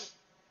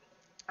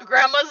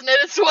 Grandma's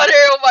knitted sweater.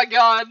 Oh my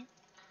God.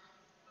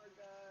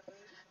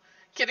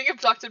 Getting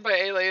abducted by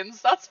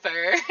aliens. That's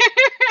fair.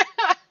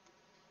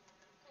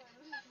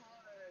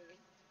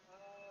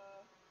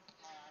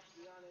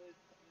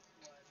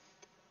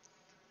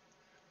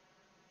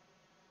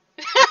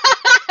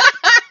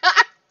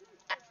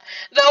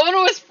 That one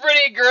was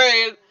pretty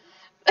great.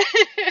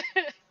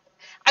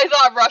 I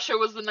thought Russia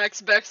was the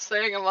next best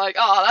thing. I'm like,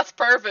 oh, that's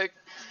perfect.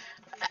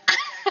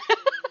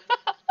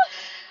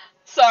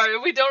 Sorry,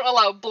 we don't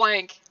allow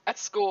blank at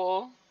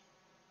school.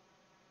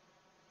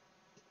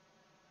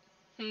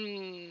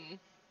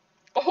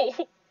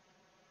 Oh.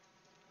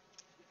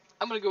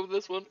 I'm gonna go with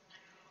this one.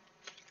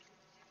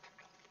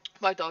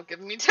 My dog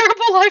giving me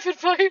terrible life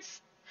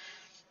advice.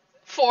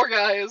 4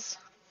 guys.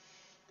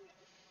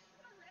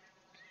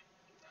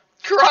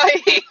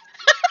 Crying.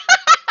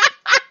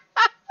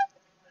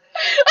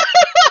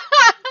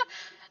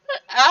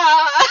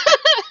 Ah.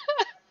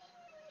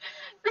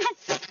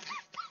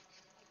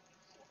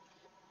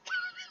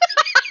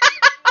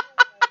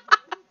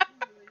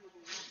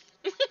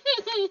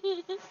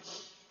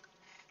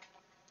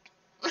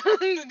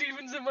 The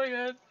demons in my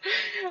head.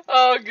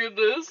 Oh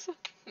goodness.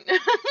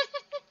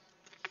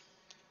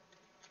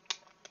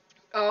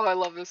 Oh, I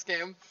love this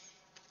game.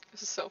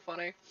 This is so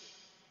funny.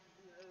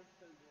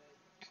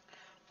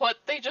 What?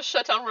 They just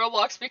shut down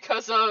Roblox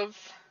because of...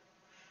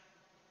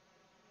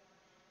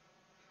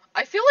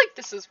 I feel like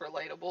this is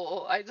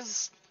relatable. I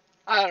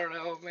don't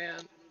know,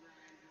 man.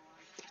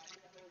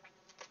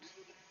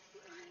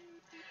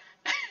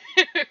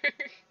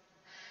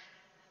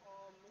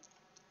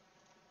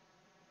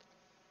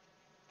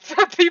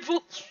 Fat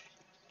people.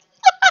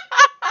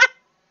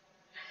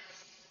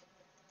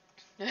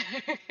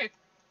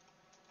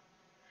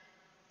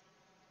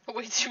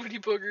 Way too many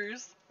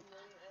boogers.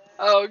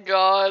 Oh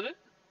God.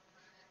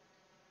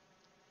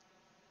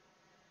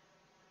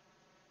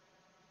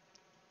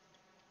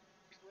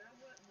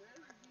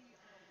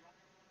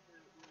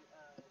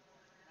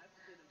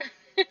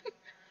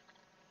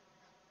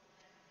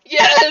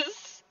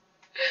 Yes.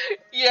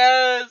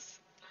 Yes.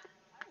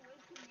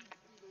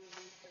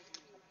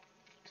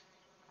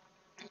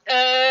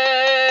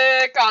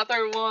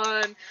 Cawthor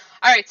won.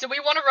 Alright, so we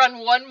want to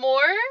run one more,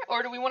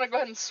 or do we want to go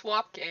ahead and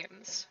swap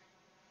games?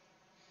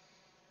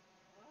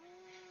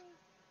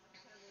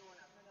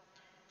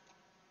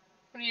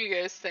 What do you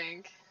guys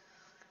think?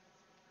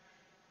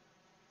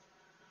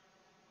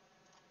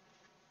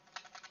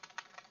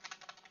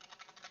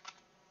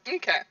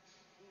 Okay.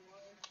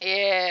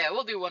 Yeah,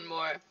 we'll do one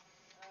more.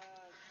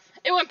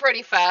 It went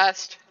pretty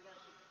fast.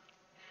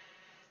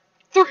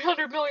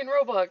 300 million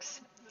Robux.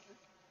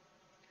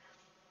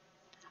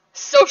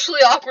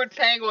 Socially awkward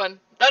penguin.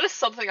 That is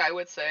something I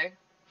would say.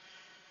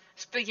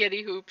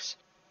 Spaghetti hoops.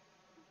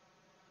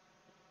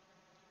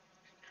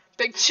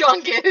 Big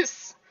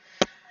Chungus.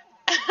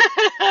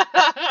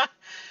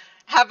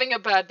 Having a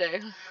bad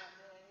day.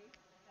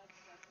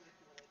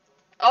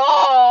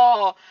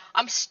 Oh,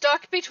 I'm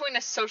stuck between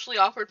a socially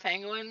awkward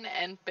penguin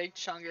and Big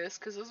Chungus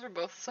because those are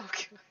both so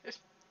good.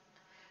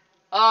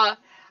 I'm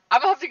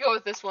gonna have to go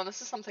with this one.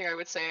 This is something I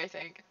would say, I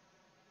think.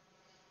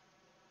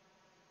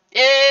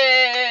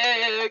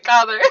 Yeah,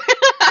 Connor.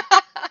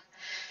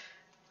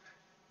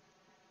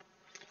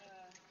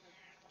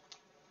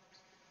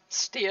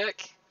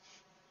 Stick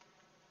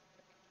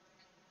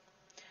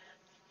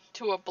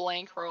to a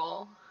blank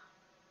roll.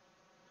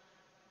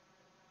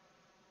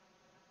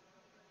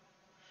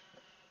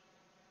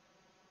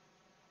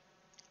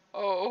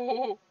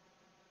 Oh.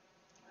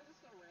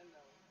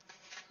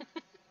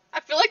 I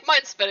feel like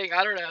mine's spitting.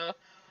 I don't know.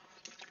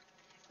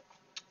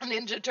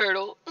 Ninja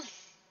Turtle.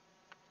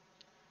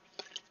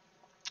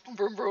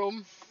 Vroom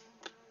vroom.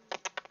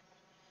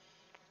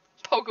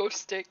 Pogo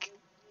stick.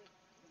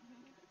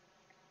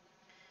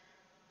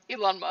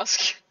 Elon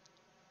Musk.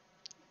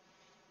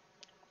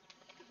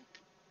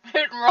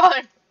 Hit and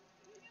run.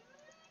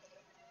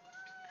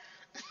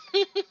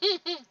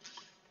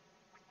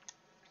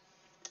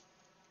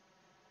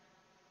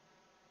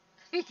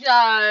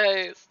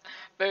 Nice.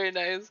 Very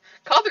nice.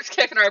 Connor's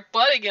kicking our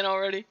butt again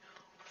already.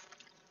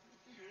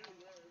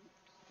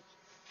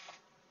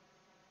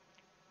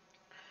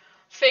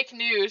 Fake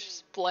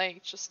news,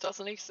 blank, just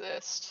doesn't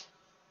exist.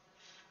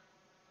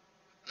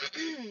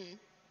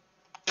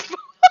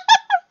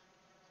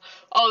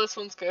 Oh, this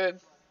one's good.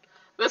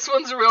 This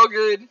one's real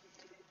good.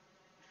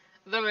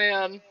 The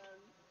man.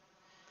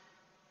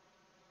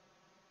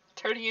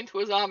 Turning into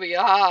a zombie.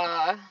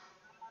 Ah.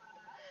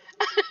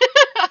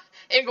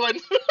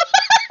 England.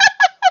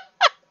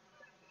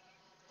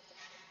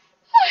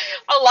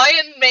 A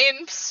lion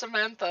named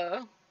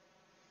Samantha.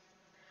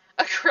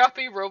 A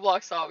crappy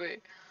Roblox hobby.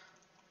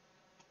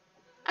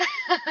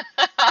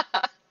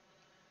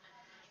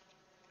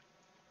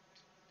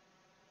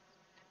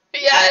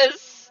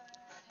 Yes!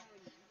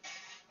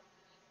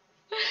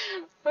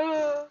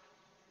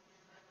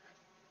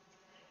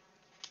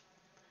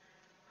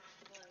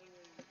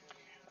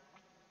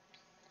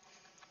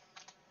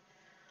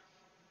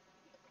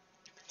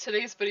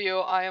 Today's video,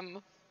 I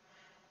am...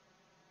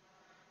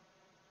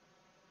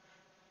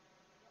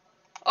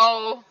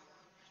 Oh,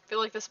 I feel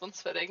like this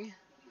one's fitting.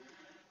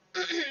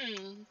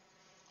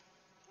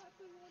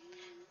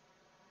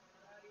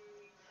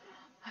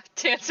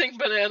 Dancing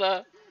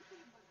banana.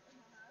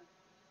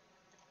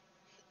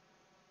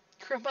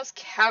 Grandma's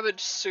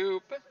cabbage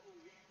soup.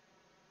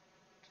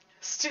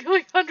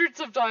 Stealing hundreds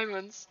of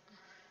diamonds.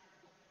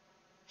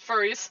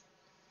 Furries.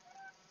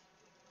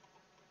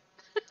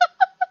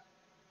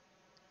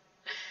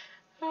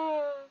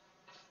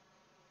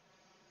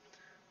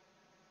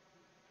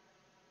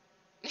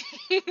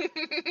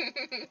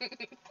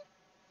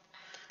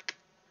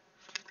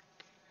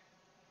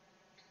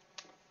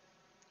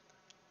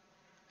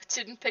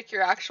 Didn't pick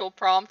your actual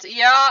prompt.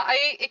 Yeah,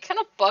 it kind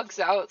of bugs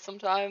out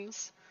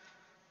sometimes.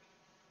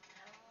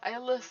 I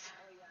live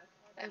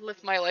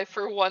my life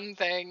for one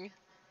thing.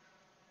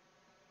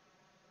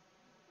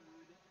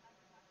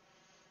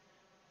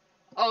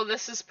 Oh,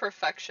 this is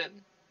perfection.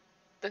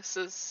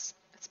 It's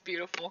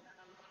beautiful.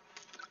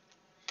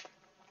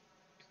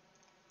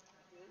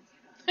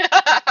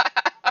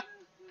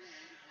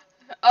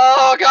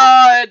 Oh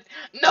god!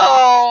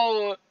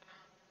 No!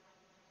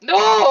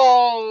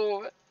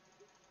 No!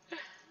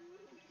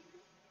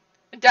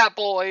 Dat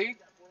boy.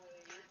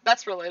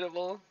 That's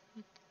relatable.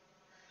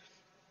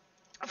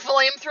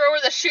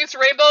 Flamethrower that shoots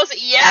rainbows?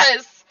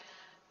 Yes!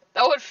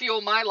 That would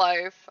fuel my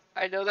life.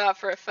 I know that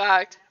for a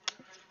fact.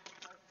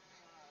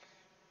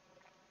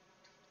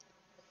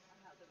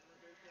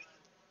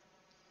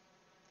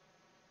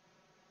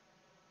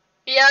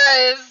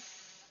 Yes!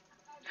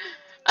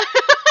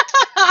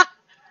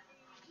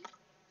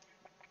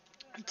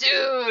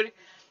 Dude,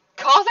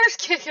 Cawthor's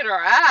kicking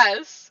our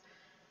ass.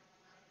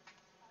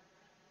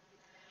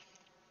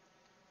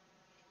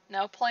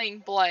 Now playing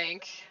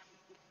blank.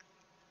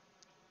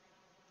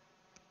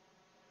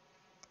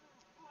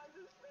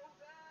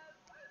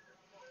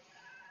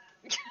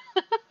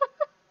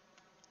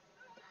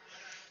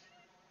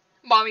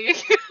 Mommy.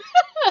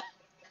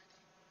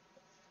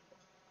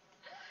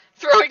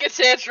 Throwing a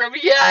tantrum.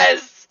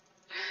 Yes!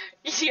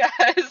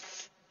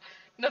 Yes!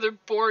 Another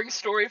boring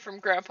story from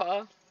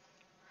Grandpa.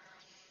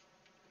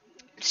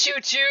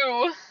 Choo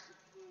choo.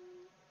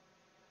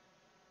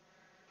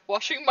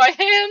 Washing my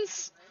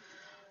hands.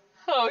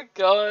 Oh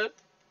god.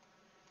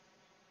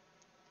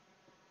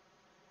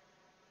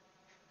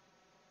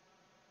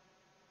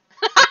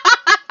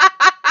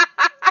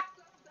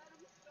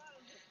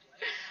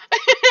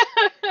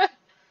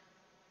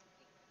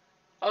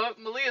 Oh,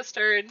 Malia's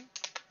turn.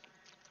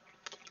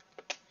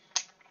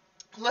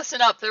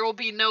 Listen up, there will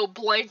be no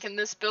blank in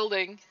this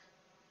building.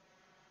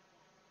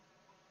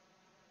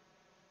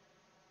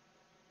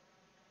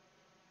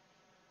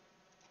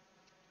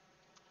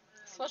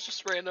 So that's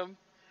just random.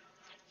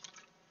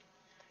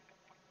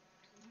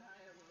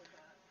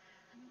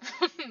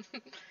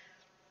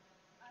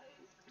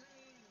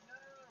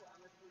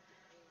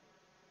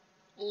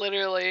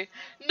 Literally.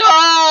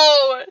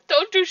 No!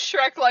 Don't do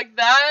Shrek like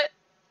that!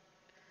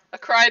 A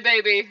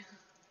crybaby.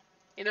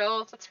 You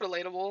know, that's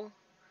relatable.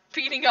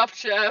 Beating up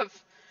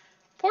Jeff.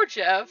 Poor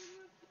Jeff.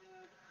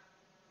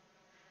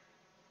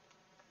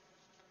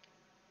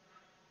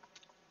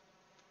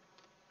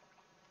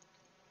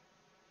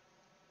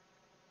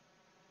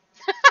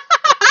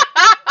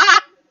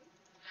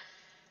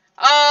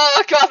 Oh,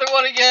 I got the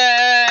one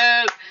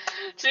again!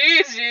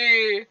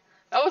 GG!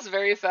 That was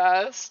very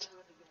fast.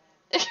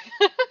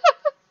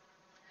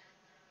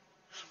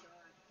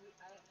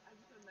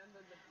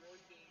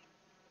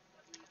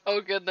 Oh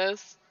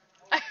goodness.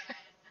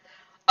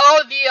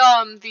 Oh,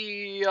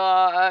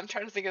 I'm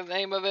trying to think of the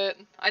name of it.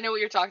 I know what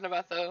you're talking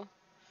about though.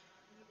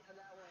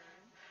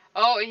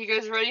 Oh, are you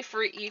guys ready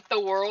for Eat the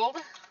World?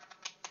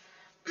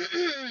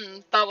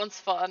 That one's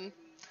fun.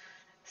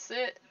 Is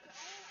it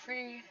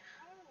free?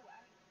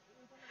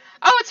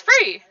 Oh, it's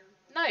free!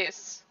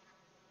 Nice.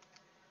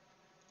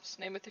 Just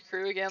name it the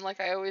crew again like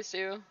I always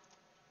do.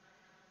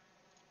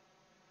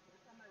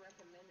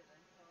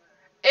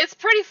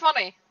 pretty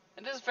funny.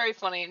 It is very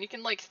funny, and you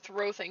can, like,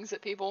 throw things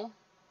at people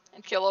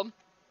and kill them.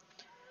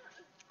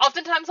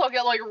 Oftentimes I'll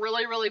get, like,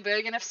 really, really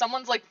big, and if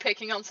someone's, like,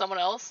 picking on someone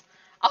else,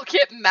 I'll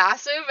get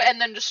massive and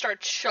then just start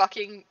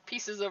chucking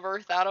pieces of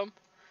earth at them.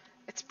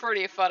 It's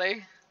pretty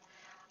funny.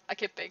 I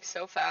get big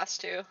so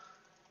fast, too.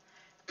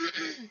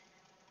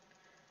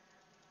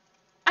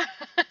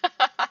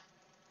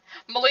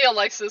 Malia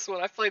likes this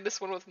one. I've played this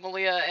one with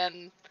Malia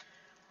and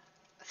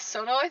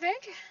Sono, I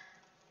think?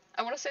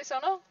 I want to say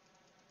Sono?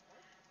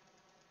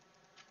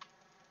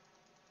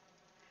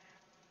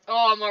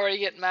 Oh, I'm already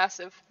getting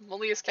massive.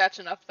 Malia's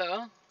catching up,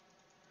 though.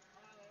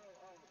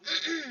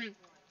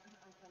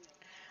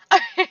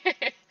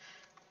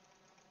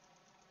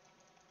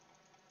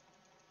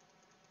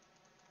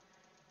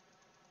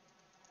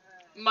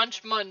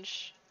 Munch,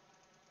 munch.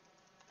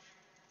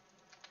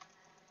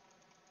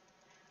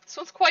 This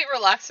one's quite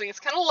relaxing.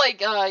 It's kind of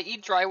like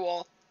eat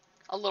drywall,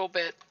 a little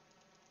bit.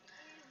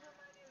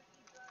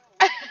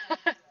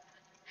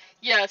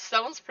 Yes,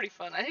 that one's pretty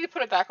fun. I need to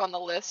put it back on the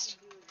list.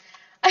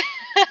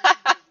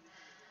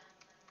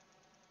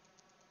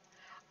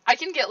 I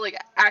can get, like,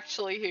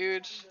 actually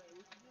huge.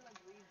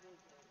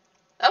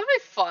 That would be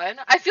fun.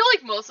 I feel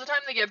like most of the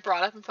time they get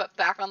brought up and put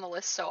back on the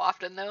list so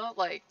often, though.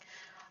 Like,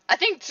 I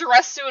think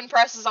Dress to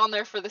Impress is on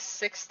there for the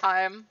 6th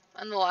time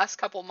in the last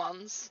couple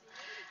months.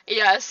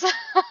 Yes.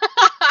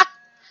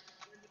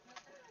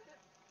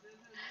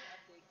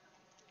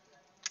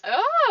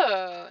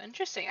 Oh,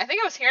 interesting. I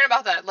think I was hearing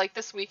about that, like,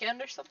 this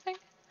weekend or something.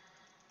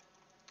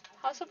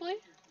 Possibly.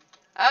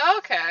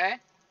 Okay.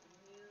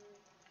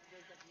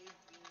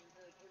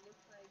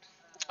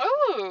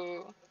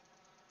 Oh.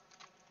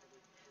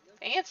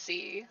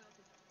 Fancy.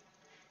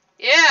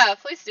 Yeah,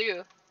 please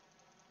do.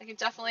 I can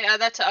definitely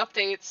add that to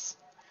updates.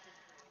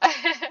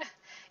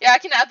 Yeah, I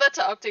can add that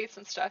to updates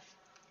and stuff.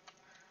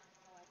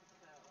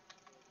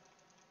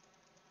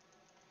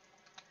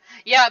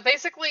 Yeah,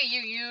 basically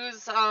you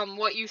use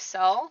what you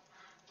sell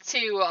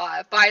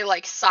to buy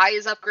like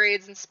size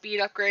upgrades and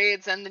speed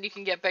upgrades, and then you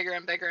can get bigger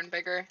and bigger and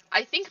bigger.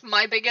 I think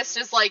my biggest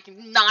is like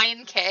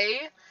 9K.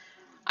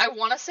 I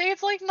want to say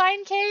it's like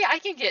 9K. I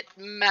can get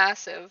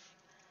massive.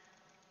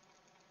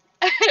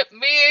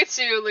 Me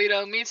too,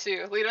 Lito. Me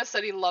too. Lito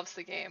said he loves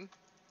the game.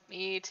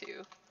 Me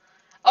too.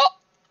 Oh,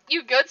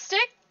 you good,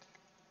 Stick?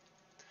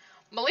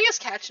 Malia's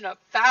catching up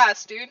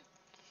fast, dude.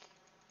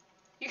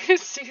 You can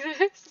see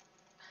this?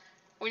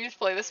 When you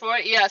play this more?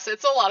 Yes,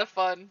 it's a lot of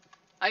fun.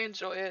 I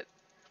enjoy it.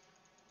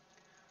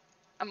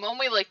 I'm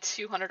only like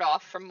 200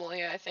 off from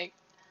Malia, I think.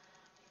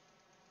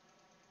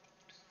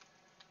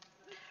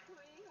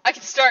 I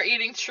can start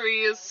eating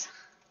trees.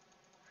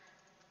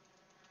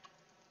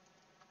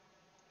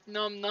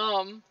 Num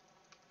num.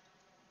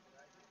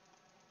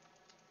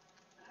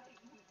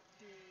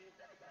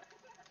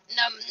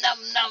 Num num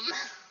num.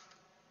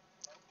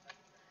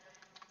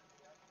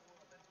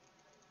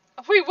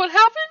 Wait, what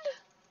happened?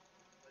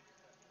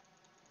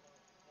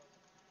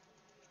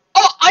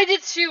 Oh, I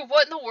did too.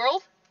 What in the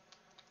world?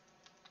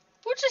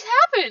 What just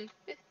happened?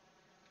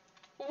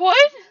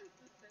 What?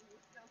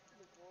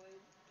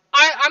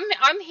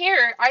 I'm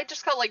here. I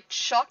just got like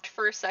shocked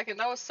for a second.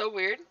 That was so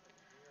weird.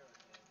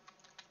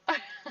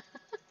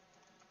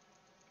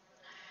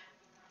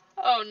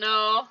 Oh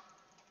no.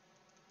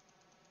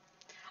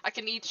 I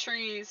can eat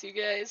trees, you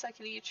guys. I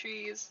can eat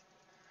trees.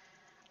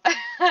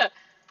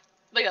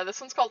 But yeah,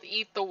 this one's called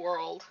Eat the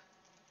World.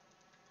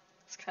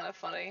 It's kind of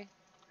funny.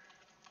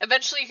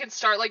 Eventually you can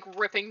start like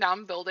ripping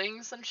down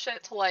buildings and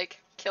shit to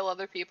like kill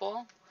other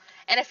people.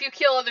 And if you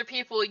kill other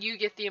people, you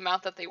get the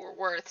amount that they were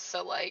worth.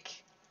 So like,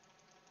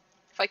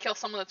 if I kill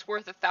someone that's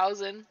worth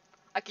 1,000,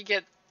 I could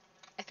get,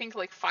 I think,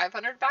 like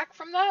 500 back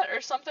from that or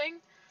something.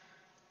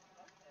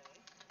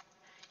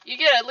 You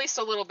get at least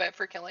a little bit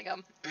for killing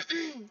them.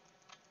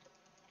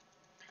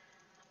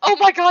 Oh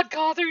my god,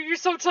 Cawther, you're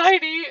so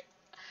tiny!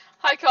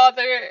 Hi,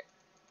 Cawther.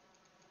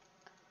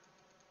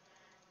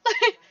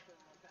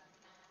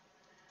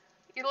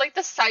 You're like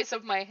the size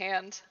of my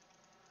hand.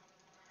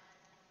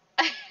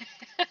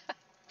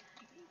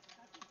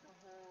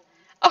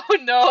 Oh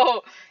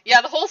no!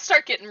 Yeah, the holes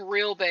start getting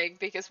real big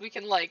because we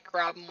can like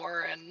grab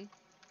more and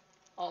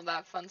all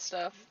that fun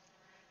stuff.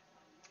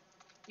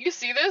 You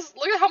see this?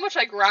 Look at how much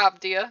I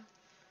grabbed, Dia.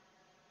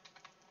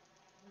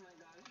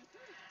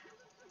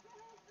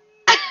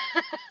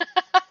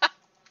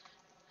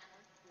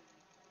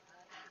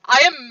 I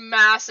am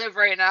massive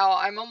right now.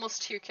 I'm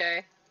almost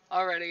 2K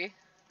already.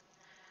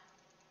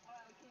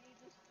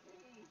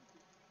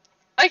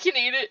 I can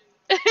eat it.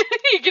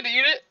 You can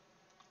eat it.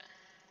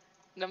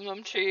 Num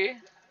num tree.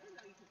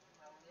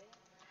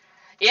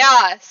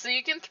 Yeah, so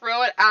you can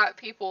throw it at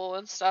people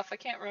and stuff. I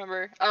can't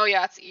remember. Oh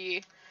yeah, it's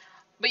E.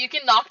 But you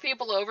can knock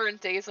people over and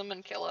daze them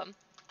and kill them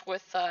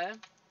with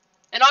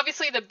and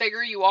obviously the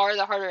bigger you are,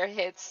 the harder it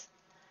hits.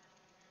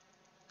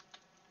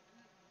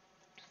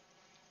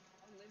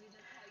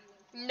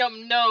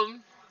 Num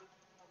num.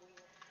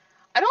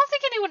 I don't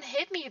think anyone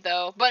hit me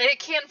though, but it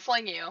can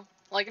fling you.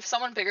 Like if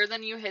someone bigger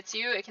than you hits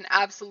you, it can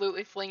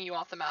absolutely fling you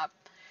off the map.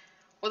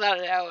 Without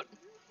a doubt.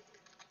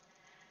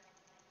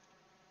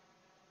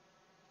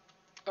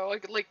 Oh, I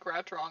like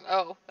grabbed wrong.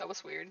 Oh, that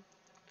was weird.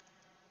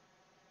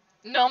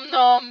 Num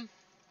num.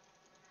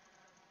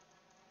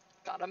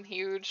 God, I'm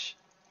huge.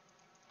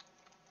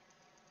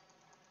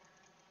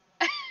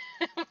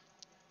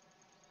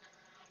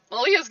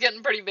 Malia's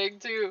getting pretty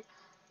big too.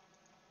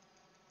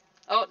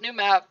 Oh, new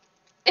map.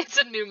 It's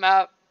a new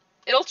map.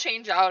 It'll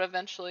change out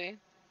eventually.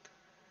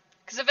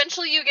 Because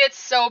eventually you get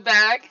so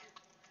big.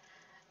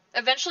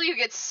 Eventually you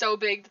get so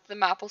big that the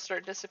map will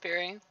start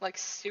disappearing. Like,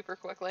 super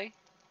quickly.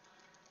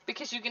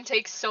 Because you can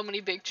take so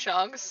many big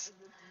chunks.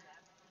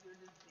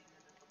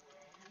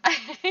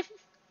 I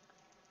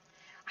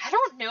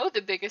don't know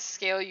the biggest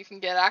scale you can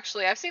get,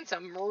 actually. I've seen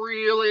some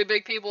really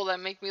big people that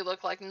make me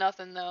look like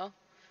nothing, though.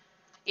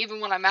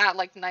 Even when I'm at,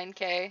 like,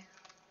 9K.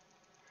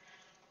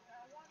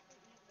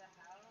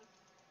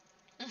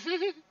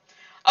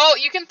 Oh,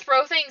 you can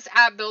throw things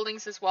at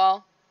buildings as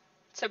well.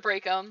 To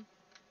break them.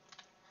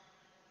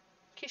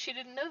 In case you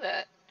didn't know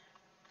that.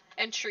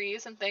 And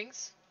trees and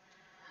things.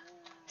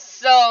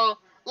 So,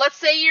 let's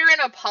say you're in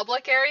a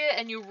public area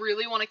and you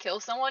really want to kill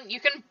someone. You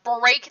can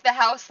break the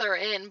house they're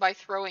in by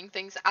throwing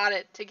things at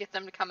it to get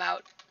them to come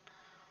out.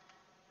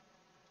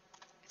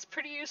 It's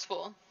pretty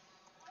useful.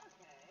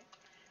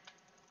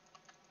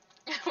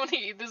 I want to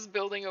eat this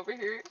building over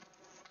here.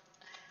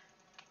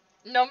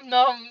 Num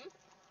num.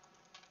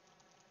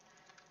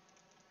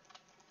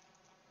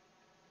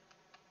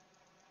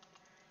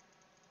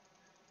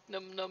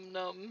 Num num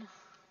num.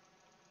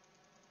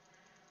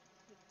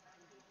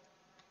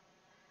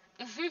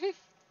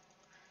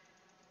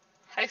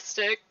 Hi,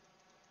 Stick.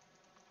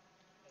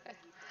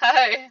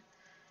 Hi.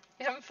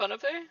 You having fun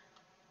up there?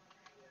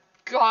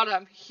 God,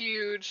 I'm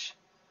huge.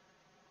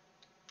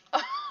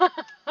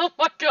 Oh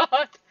my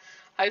god.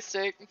 Hi,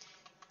 Stick.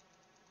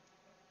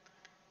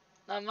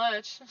 Not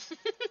much.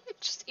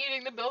 Just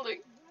eating the building.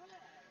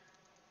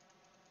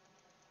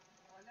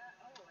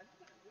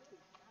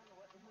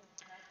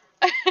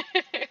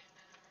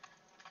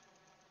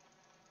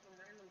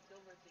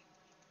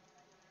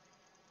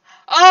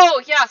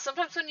 Oh, yeah,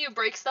 sometimes when you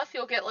break stuff,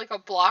 you'll get like a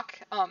block,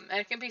 and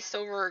it can be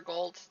silver or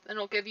gold, and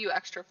it'll give you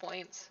extra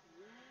points.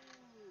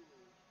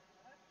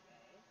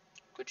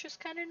 Which is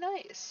kind of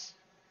nice.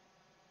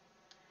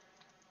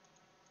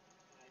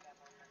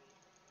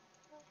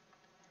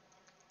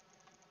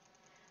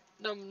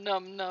 Num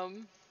num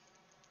num.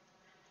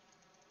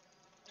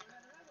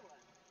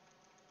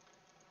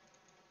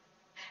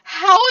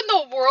 How in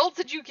the world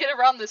did you get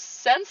around the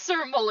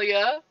sensor,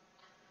 Malia?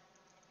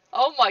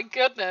 Oh my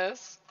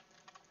goodness.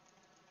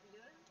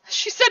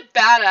 She said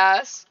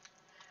badass.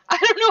 I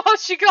don't know how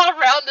she got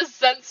around the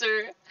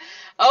sensor.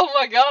 Oh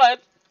my god.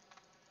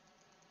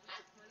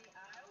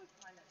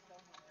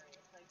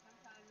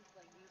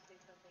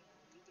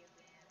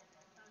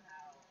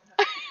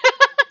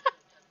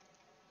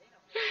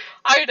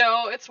 I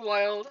know, it's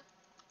wild.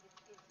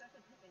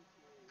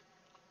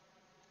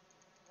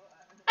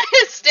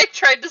 Stick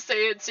tried to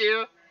say it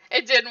too.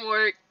 It didn't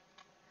work.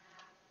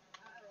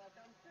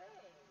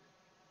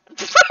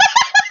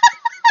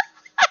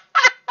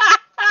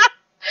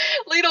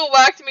 Lito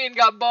whacked me and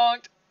got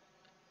bonked.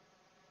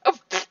 Oh,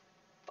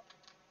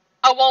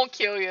 I won't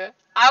kill you.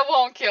 I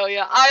won't kill you.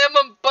 I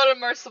am but a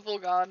merciful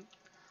god.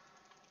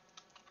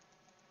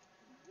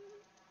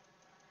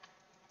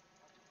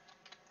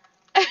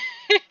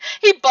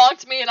 He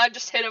bonked me and I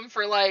just hit him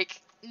for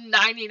like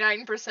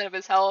 99% of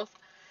his health.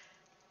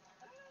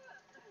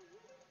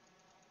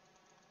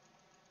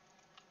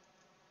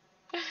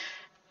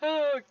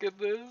 Oh,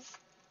 goodness.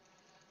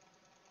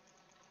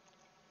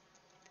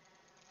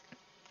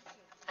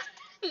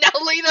 Now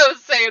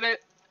Lito's saying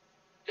it.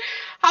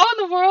 How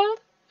in the world?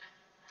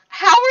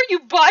 How are you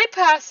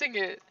bypassing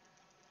it?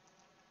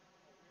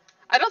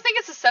 I don't think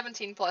it's a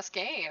 17 plus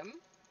game.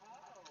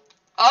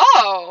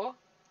 Oh.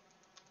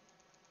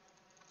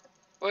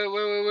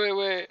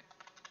 Wait.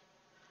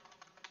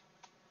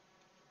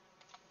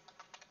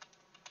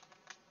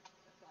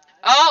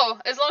 Oh,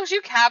 as long as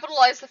you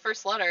capitalize the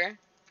first letter.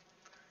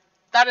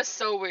 That is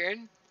so weird.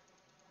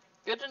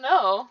 Good to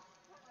know.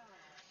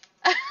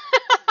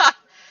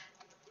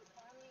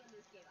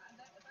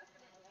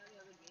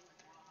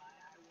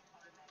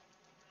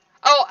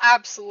 Oh,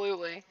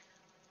 absolutely.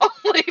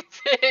 Only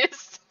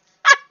pissed.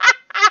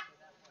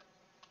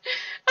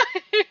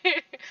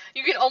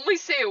 You can only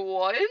say it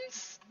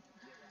once?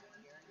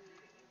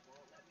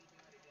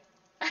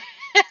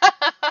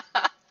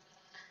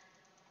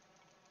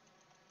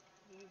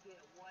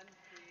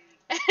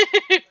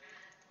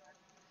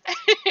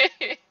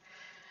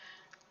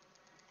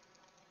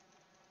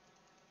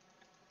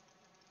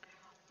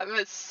 I'm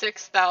at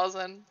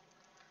 6,000.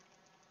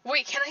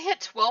 Wait, can I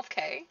hit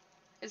 12K?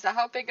 Is that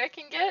how big I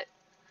can get?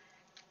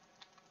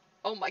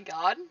 Oh my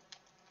god.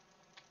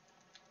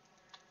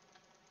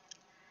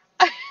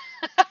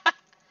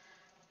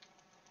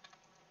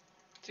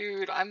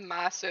 Dude, I'm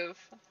massive.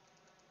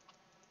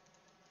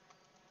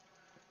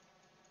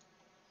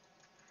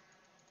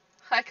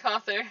 Hi,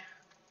 Cawther.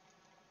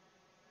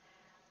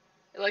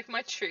 You like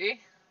my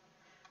tree?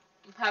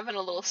 I'm having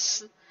a little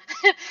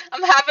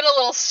I'm having a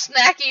little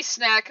snacky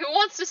snack. Who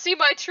wants to see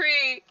my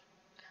tree?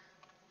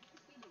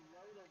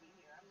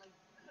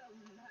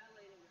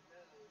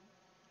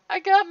 I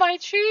got my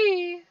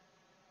tree.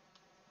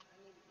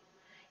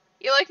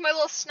 You like my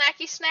little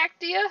snacky snack,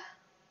 do you?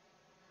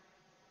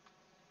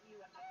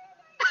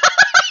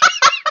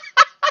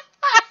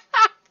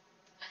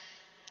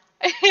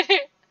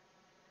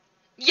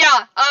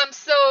 Yeah,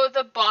 so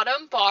the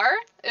bottom bar,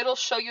 it'll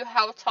show you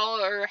how tall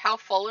or how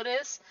full it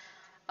is.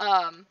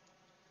 And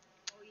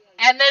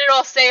then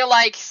it'll say,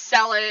 like,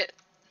 sell it,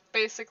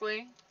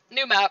 basically.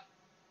 New map.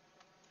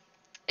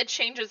 It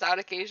changes out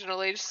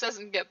occasionally, it just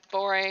doesn't get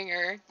boring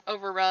or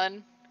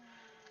overrun.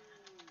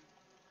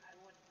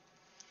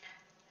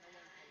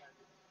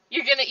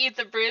 You're gonna eat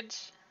the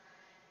bridge?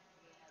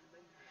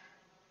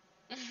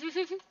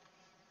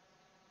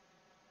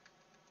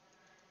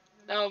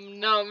 Nom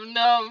nom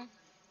nom.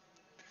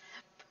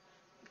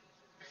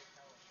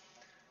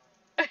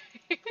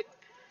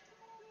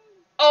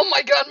 Oh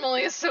my god,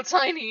 Molly is so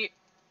tiny.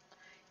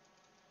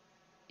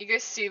 You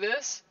guys see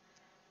this?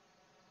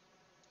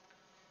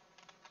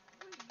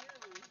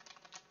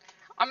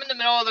 I'm in the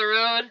middle of the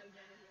road.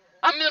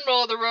 I'm in the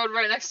middle of the road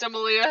right next to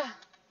Malia.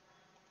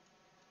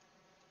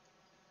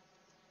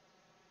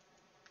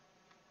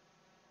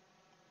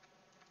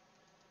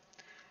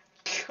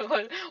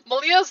 God.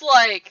 Malia's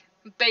like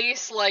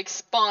base like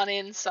spawn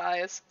in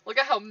size. Look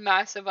at how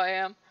massive I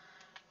am.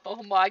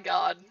 Oh my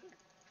god.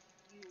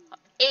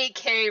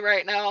 8K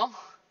right now.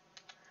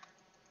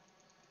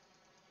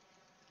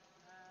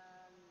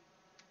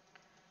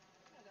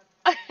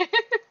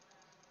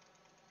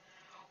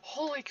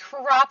 Holy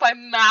crap,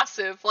 I'm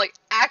massive. Like,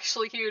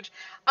 actually huge.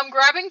 I'm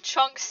grabbing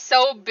chunks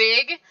so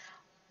big,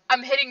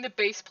 I'm hitting the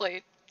base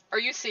plate. Are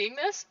you seeing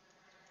this?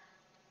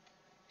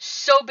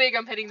 So big,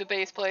 I'm hitting the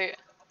base plate.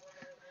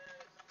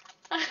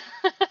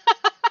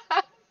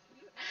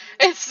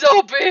 It's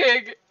so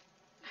big.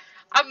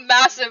 I'm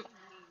massive.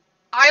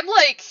 I'm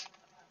like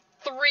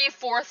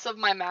 3/4 of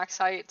my max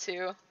height,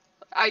 too.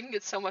 I can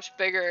get so much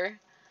bigger.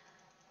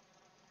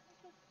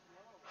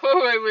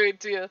 Wait,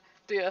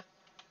 Dia.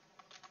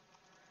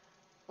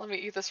 Let me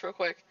eat this real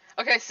quick.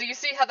 Okay, so you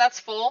see how that's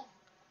full?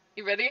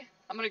 You ready?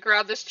 I'm gonna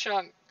grab this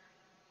chunk.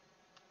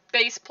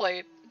 Base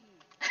plate.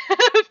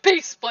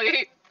 Base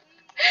plate.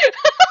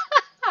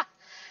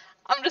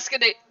 I'm just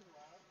gonna...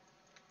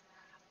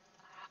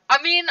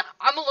 I mean,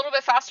 I'm a little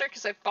bit faster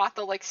because I bought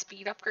the, like,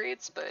 speed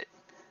upgrades, but...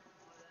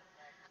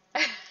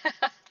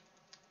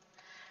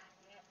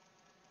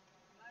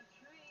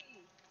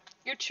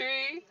 Your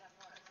tree?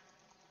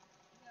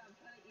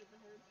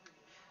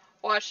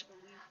 Watch.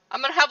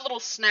 I'm gonna have a little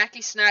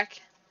snacky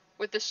snack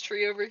with this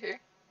tree over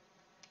here.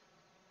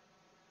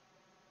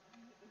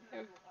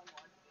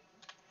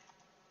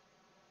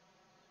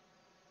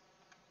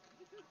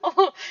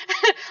 Oh,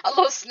 a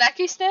little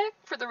snacky snack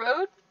for the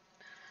road?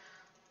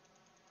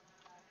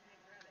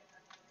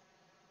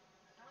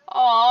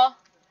 Aw.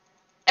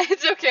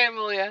 It's okay,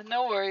 Amelia.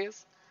 No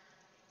worries.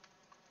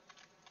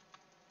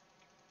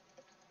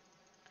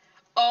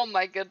 Oh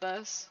my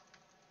goodness.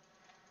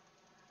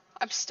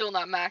 I'm still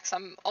not max.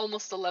 I'm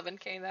almost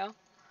 11K now.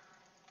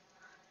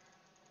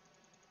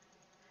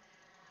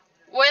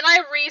 When I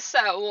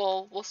reset,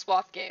 we'll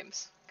swap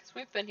games. Because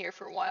we've been here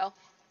for a while.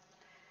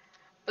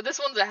 But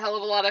this one's a hell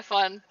of a lot of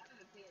fun.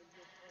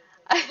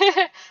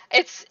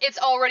 It's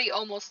already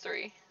almost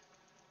 3-ish.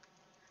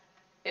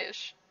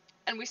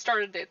 And we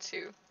started it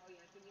too.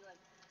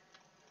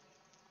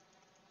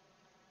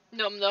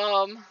 Num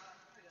num.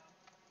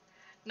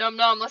 Num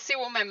num. Let's see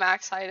what my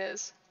max height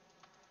is.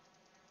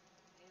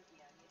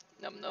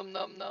 Num num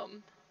num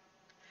num.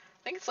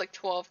 I think it's like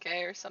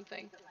 12K or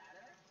something.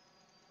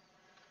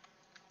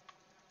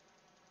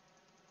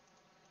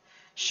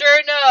 Sure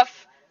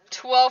enough,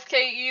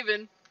 12K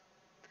even.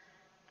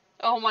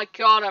 Oh my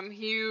god, I'm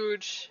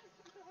huge.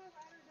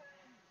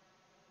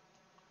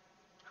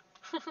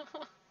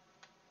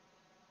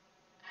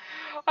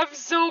 I'm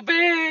so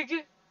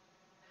big.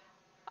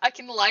 I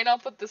can line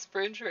up with this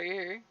bridge right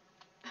here.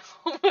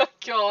 Oh my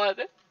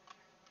god.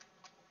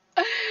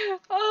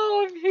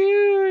 Oh, I'm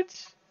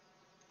huge.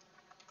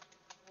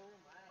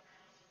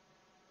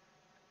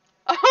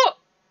 Oh,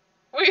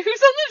 wait,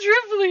 who's on the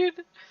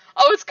trampoline?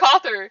 Oh, it's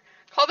Cawthor.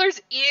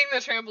 Cawthor's eating the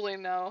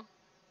trampoline now.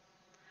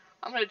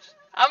 I'm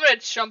gonna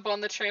jump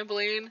on the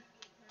trampoline.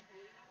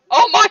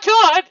 Oh my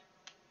god!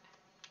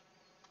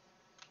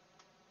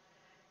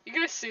 You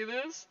guys see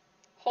this?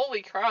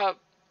 Holy crap.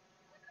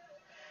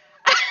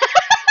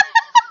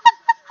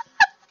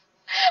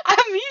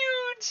 I'm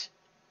huge!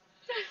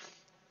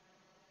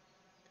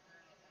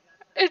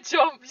 It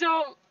jump.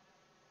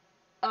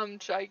 I'm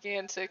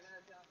gigantic.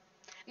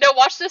 No,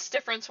 watch this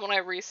difference when I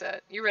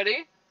reset. You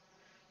ready?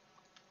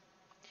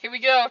 Here we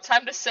go.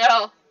 Time to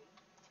sell.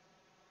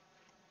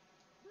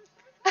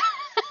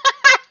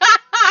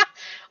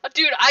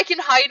 Dude, I can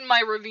hide in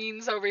my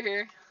ravines over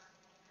here.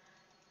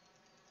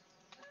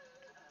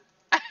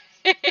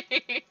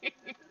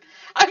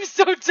 I'm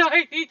so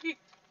tiny.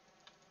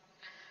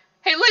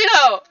 Hey,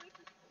 Lito!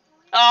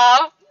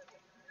 Aw.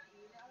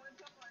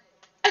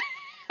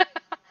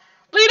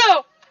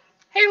 Lito!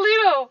 Hey,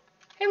 Lito!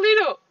 Hey,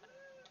 Lito!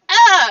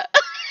 Ah!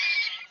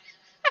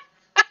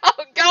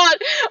 Oh god!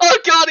 Oh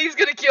god, he's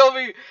gonna kill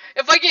me!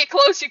 get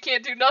close, you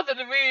can't do nothing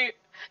to me.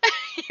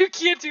 You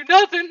can't do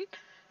nothing.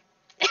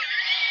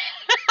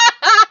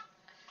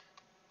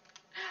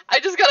 I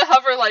just gotta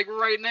hover like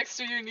right next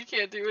to you and you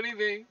can't do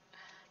anything.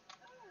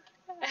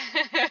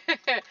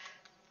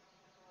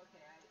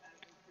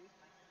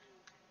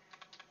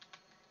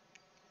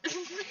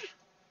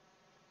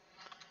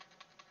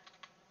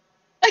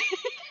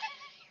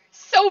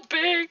 So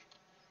big.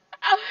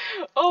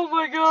 Oh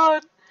my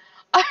god.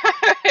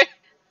 Alright.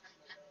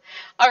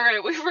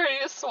 Alright, we ready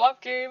to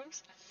swap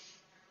games?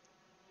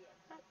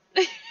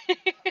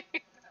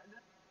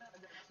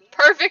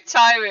 Perfect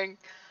timing.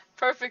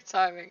 Perfect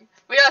timing.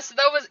 But yeah, so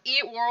that was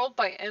Eat World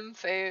by M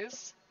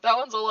Phase. That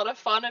one's a lot of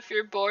fun if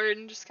you're bored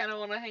and just kind of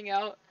want to hang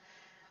out.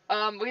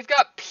 We've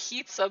got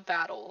Pizza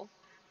Battle.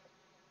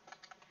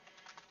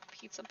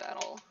 Pizza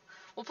Battle.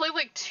 We'll play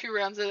like 2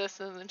 rounds of this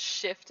and then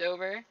shift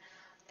over.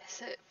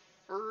 Is it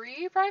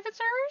free private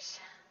servers?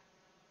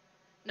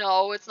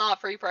 No, it's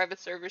not free private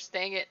servers.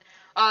 Dang it.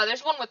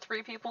 There's one with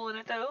 3 people in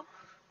it though.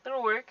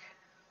 It'll work.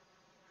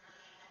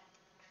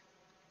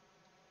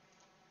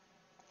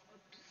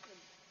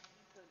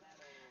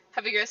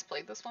 Have you guys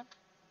played this one?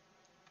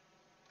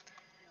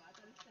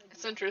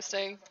 It's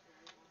interesting.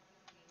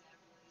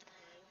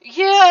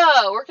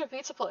 Yeah, work at a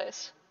pizza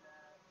place.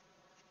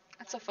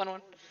 That's a fun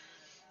one.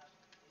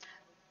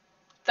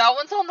 That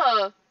one's on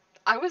the...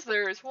 I was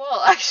there as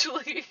well,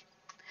 actually.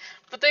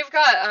 But they've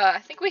got, I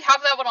think we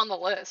have that one on the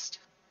list.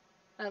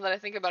 Now that I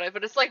think about it.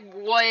 But it's like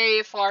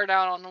way far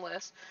down on the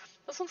list.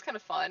 This one's kind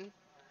of fun.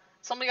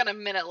 It's only got a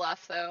minute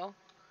left, though.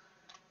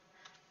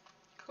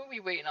 Who are we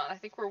waiting on? I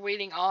think we're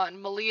waiting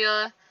on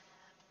Malia,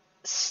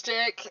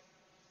 Stick,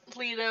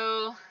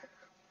 Lido.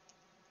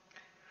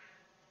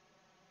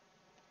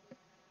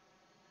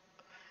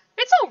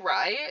 It's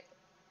alright.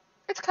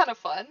 It's kind of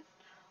fun.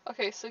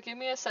 Okay, so give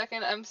me a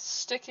second. I'm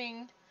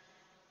sticking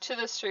to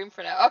the stream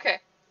for now. Okay,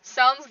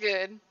 sounds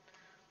good.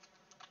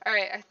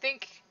 Alright, I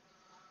think...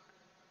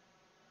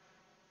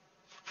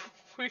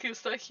 Wait,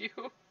 is that you?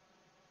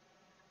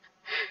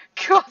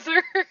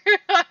 Cother!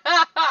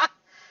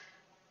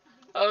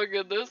 Oh,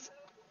 goodness.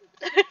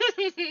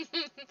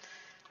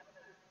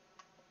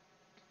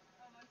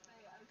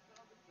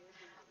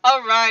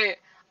 Alright,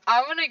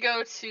 I'm gonna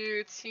go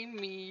to Team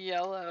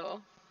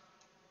Yellow.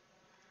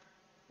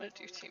 I'm gonna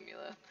do Team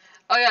Yellow.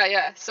 Oh,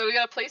 yeah. So we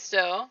gotta place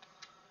dough.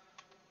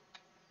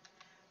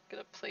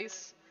 Gotta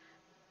place,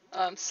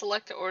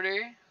 select order.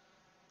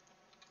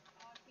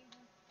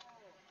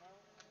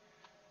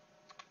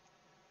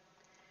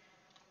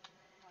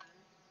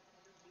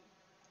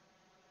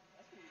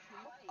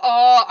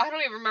 Oh, I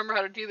don't even remember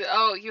how to do that.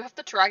 Oh, you have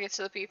to drag it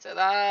to the pizza.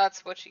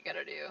 That's what you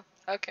gotta do.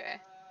 Okay.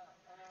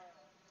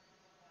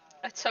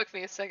 It took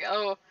me a second.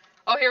 Oh,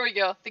 here we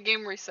go. The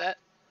game reset.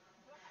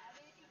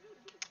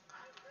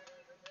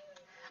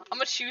 I'm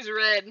gonna choose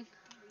red.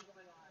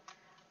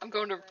 I'm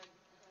going to...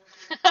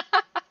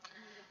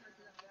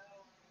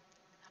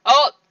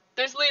 Oh,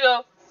 there's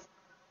Lido.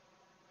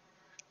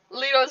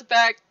 Lido's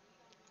back.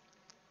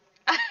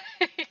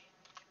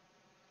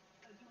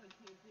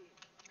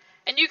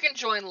 And you can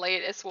join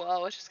late as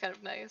well, which is kind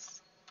of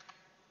nice.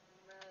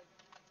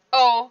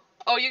 Oh,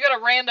 you got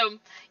a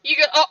random. You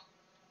got...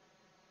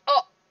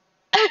 Oh.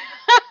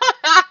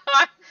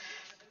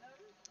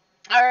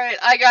 Alright,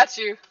 I got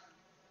you.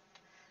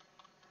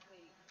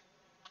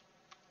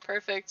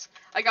 Perfect.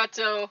 I got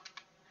dough.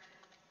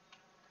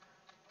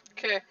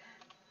 Okay.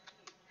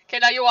 Okay,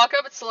 now you walk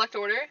up and select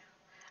order.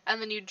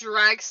 And then you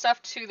drag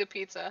stuff to the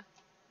pizza.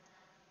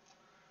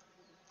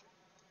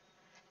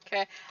 Okay,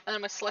 and then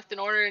I'm gonna select an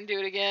order and do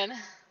it again.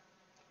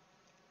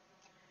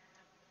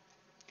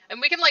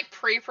 And we can like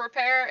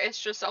pre-prepare, it's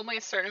just only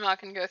a certain amount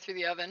can go through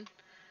the oven.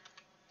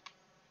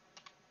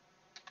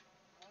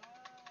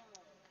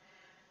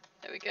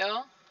 There we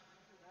go.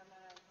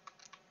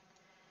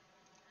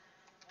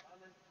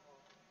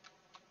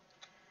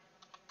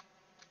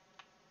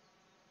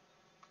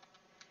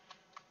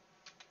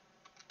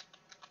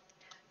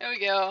 There we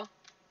go.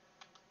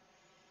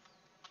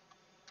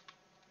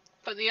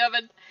 Put in the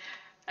oven.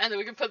 And then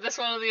we can put this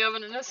one in the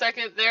oven in a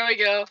second. There we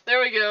go. There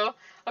we go.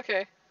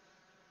 Okay.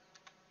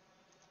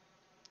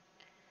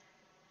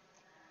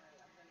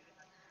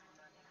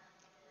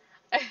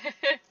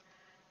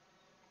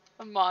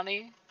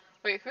 Amani.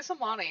 Wait, who's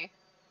Amani?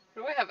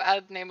 Who do I have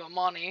added name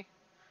Amani?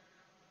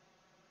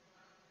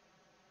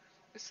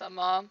 Who's that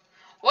mom?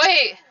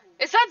 Wait!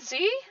 Is that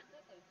Z?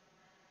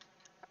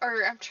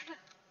 Or I'm trying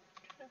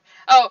to...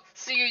 Oh,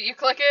 so you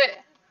click it,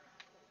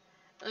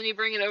 and then you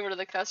bring it over to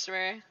the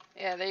customer.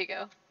 Yeah, there you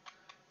go.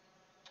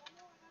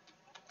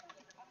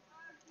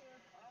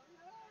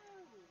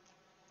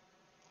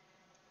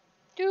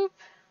 Doop.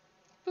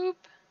 Boop.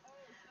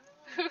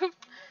 Boop.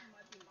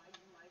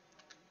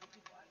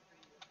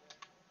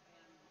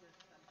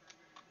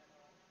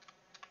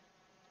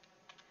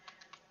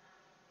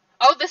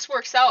 Oh, this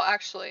works out,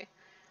 actually.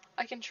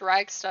 I can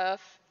drag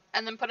stuff,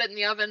 and then put it in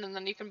the oven, and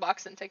then you can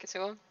box it and take it to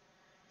them.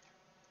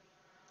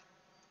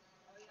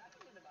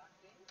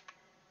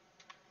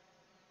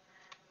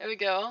 There we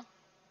go.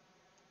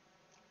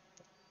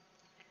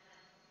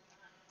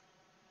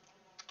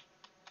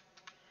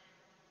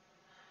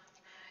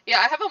 Yeah,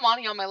 I have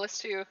Amani on my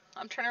list too.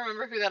 I'm trying to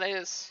remember who that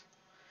is.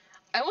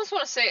 I almost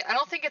want to say, I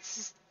don't think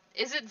it's...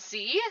 Is it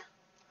Z?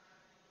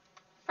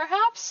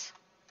 Perhaps?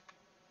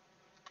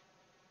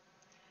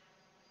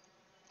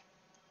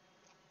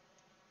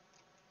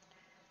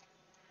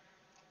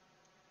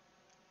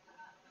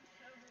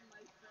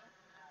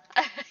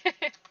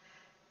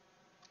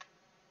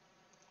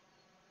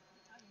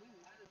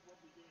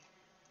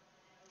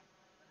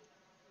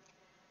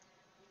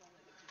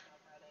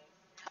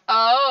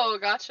 Oh,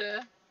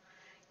 gotcha.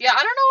 Yeah,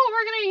 I don't know what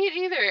we're gonna eat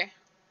either.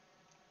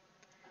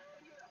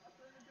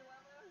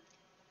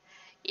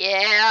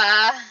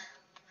 Yeah.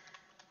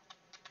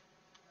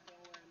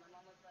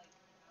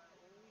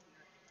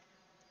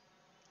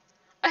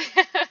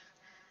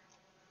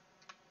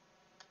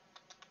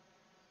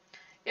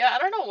 Yeah, I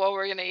don't know what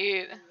we're gonna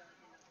eat.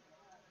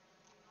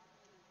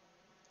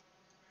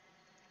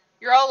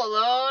 You're all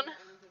alone?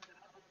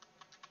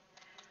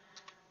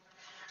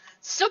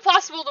 Still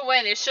possible to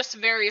win, it's just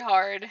very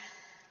hard.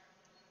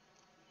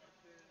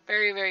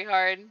 Very, very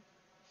hard.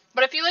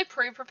 But if you like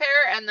pre-prepare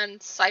and then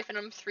siphon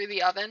them through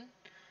the oven,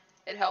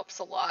 it helps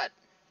a lot.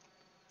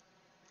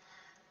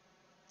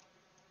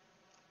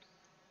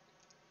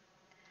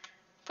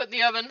 Put in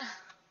the oven.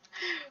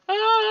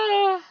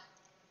 Ah.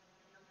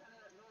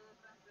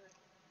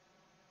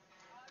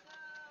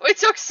 We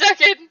took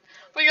second.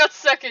 We got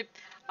second.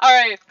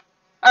 Alright.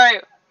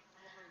 Alright.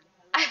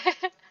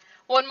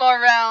 One more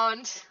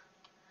round.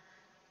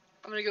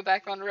 I'm gonna go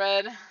back on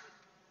red.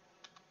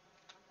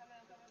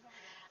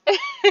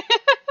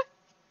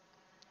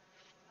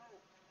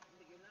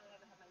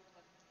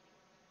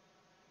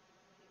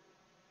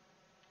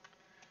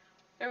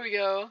 There we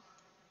go.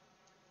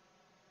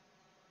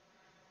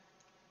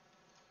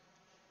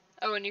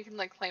 Oh, and you can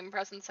like claim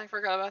presents. I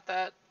forgot about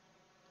that.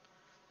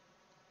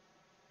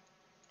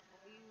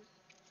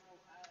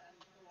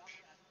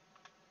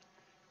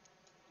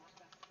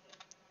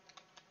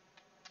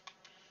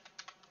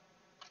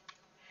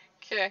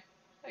 Okay,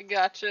 I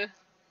gotcha.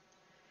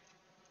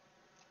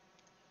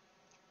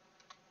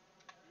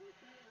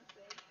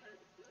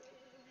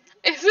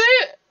 Is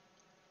it?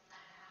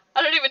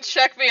 I don't even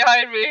check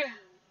behind me.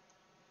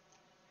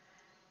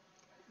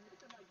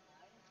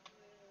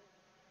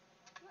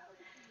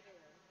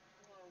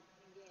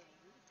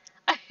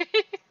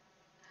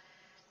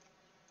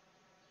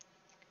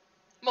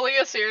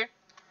 Malia's here.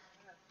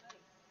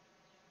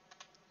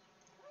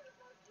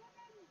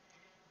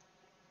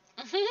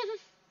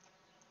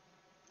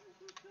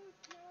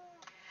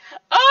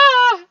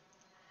 Ah!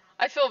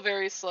 I feel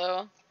very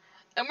slow.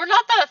 And we're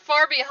not that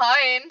far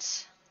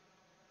behind.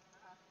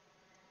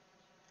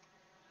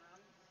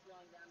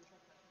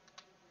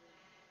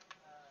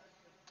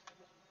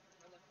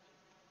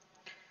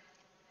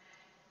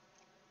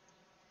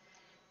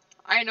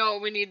 I know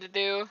what we need to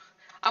do.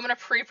 I'm gonna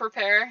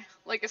pre-prepare,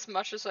 like, as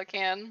much as I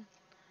can.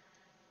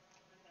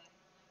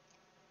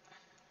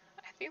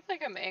 I think,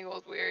 like, I'm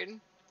angled weird.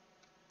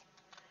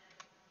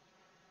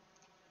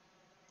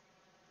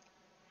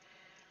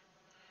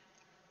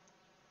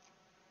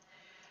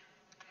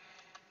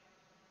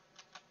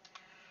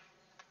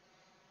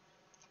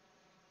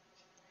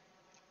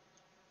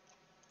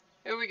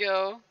 Here we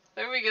go.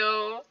 There we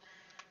go.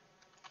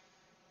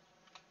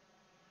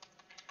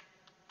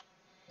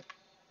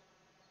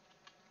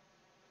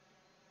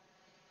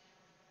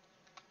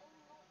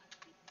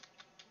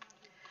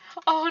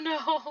 Oh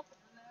no.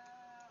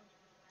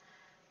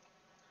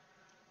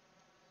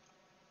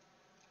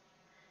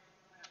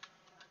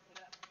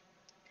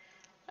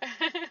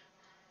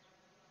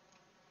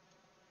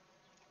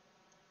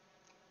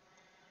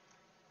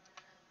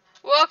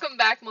 Welcome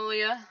back,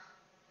 Malia.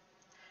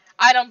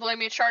 I don't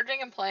blame you.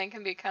 Charging and playing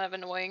can be kind of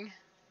annoying.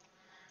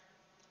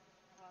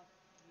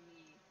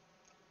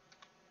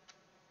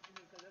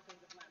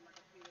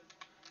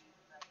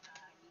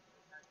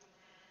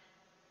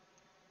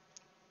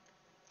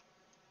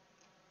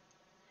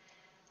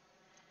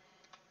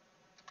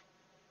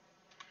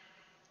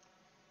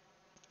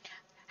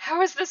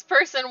 How is this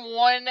person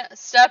one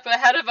step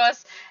ahead of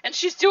us and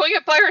she's doing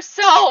it by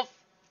herself?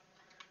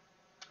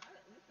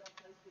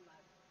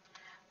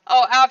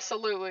 Oh,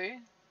 absolutely.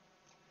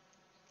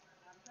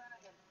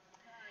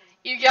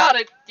 You got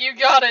it. You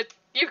got it.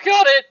 You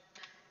got it.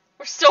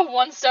 We're still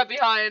one step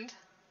behind.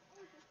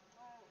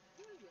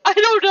 I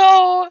don't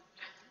know.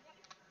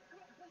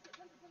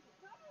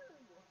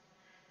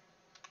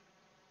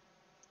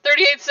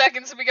 38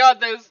 seconds. We got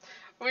this.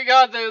 We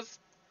got this.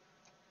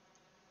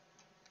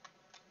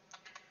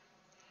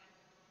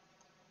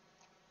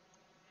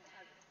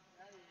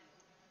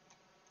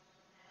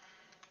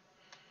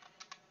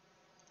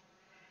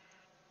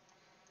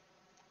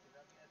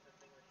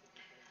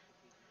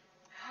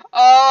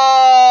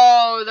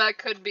 Oh, that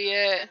could be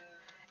it.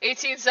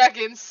 18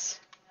 seconds.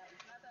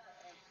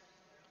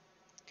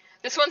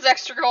 This one's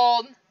extra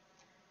gold.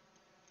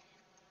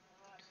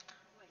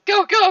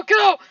 Go, go,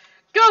 go!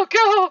 Go,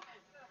 go!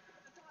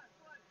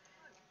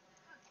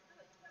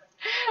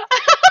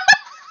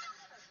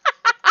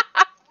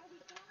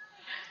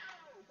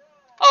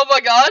 Oh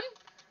my god.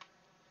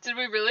 Did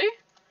we really?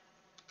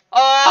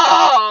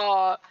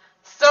 Oh,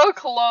 so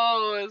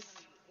close.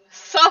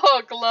 So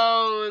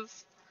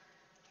close.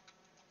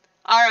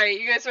 Alright,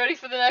 you guys ready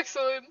for the next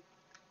one?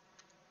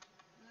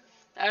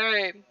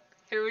 Alright,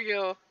 here we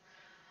go.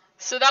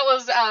 So that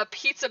was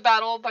Pizza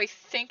Battle by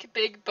Think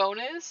Big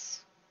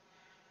Bonus.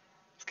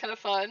 It's kind of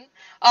fun.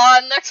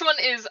 Next one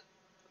is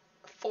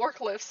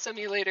Forklift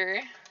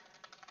Simulator.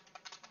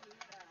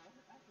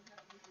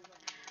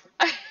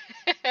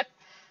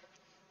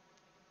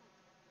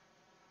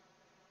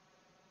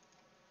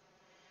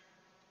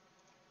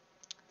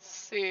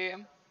 See.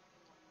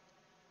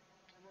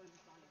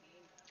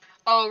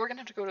 Oh, we're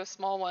gonna have to go to a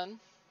small one.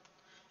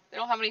 They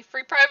don't have any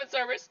free private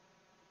servers.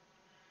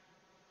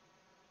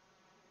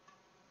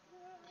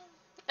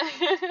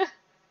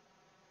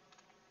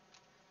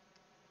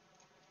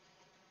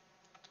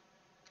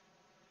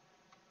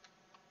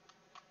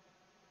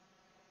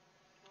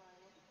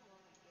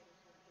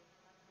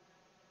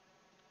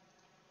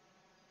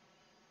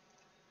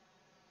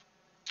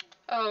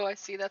 Oh, I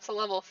see. That's a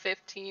level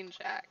 15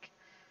 jack.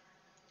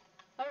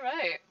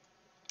 Alright.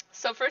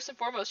 So first and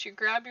foremost, you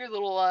grab your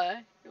little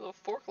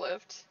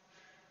forklift.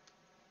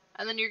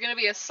 And then you're gonna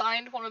be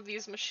assigned one of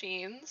these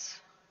machines.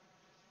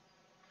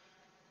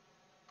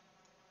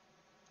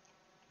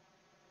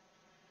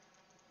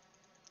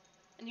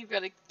 And you've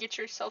got to get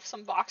yourself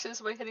some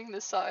boxes by hitting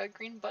this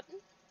green button.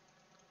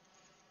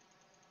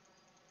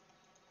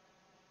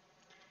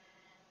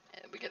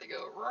 And we gotta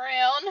go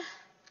around.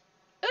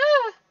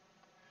 Ah!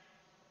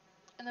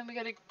 And then we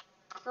gotta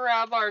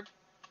grab our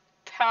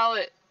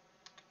pallet.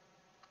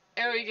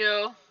 There we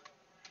go.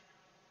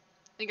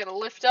 You gotta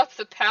lift up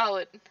the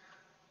pallet.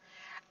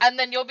 And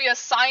then you'll be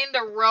assigned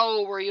a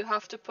row where you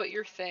have to put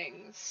your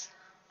things.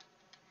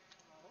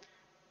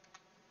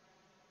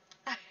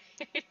 Ah!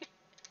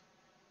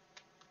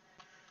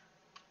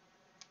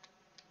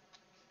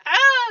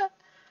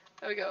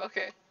 There we go,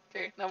 okay.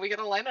 Okay, now we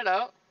gotta line it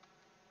out.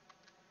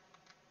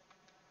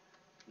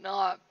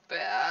 Not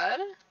bad.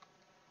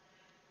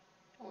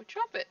 And we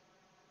drop it.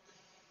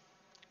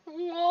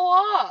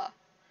 Voila!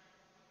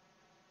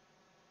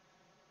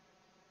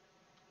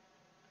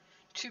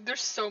 Dude,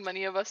 there's so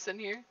many of us in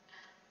here.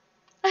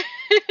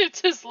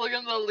 Just look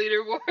at the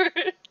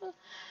leaderboard.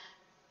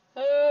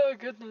 Oh,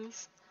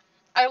 goodness.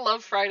 I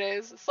love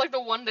Fridays. It's like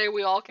the one day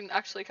we all can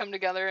actually come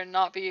together and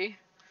not be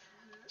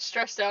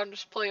stressed out and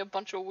just play a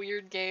bunch of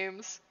weird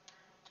games.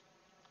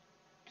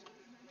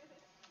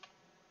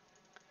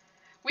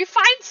 We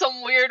find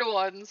some weird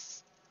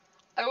ones.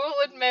 I will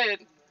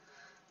admit.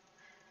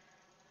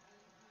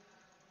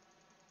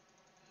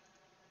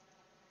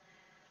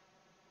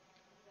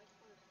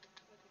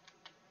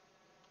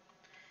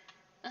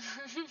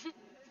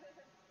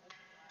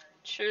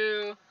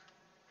 True.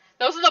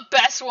 Those are the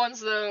best ones,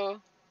 though.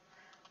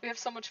 We have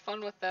so much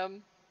fun with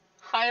them.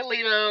 Hi,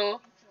 Lito.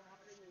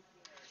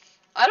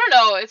 I don't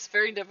know. It's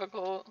very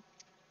difficult.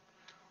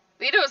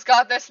 Lito's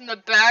got this in the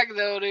bag,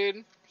 though,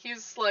 dude.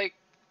 He's like,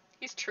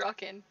 he's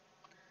trucking.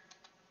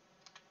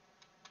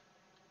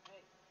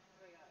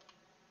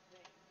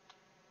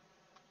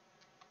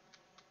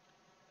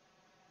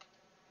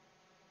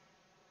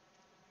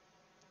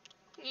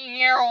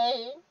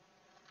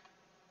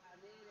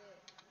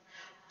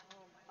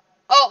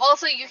 Oh,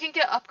 also, you can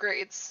get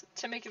upgrades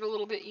to make it a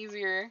little bit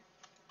easier.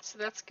 So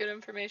that's good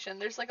information.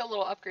 There's like a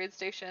little upgrade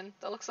station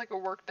that looks like a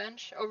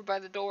workbench over by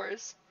the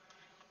doors.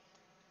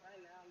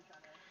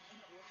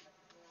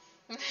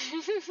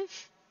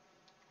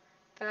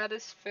 That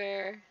is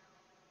fair.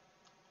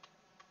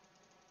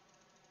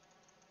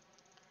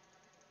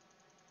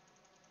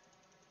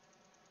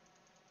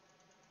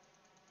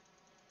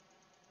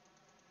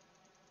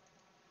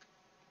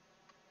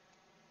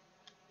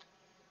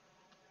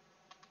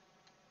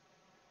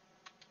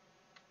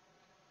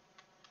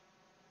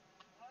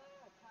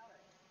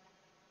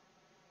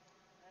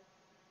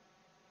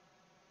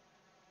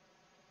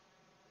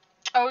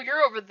 Oh,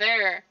 you're over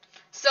there.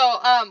 So,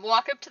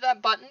 walk up to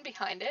that button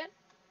behind it.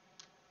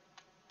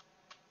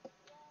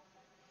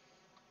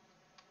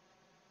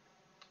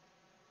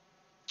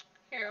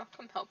 Here, I'll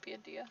come help you,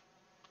 Dia.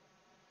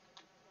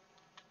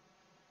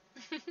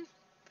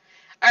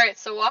 Alright,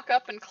 so walk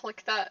up and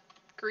click that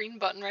green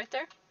button right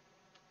there.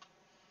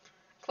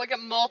 Click it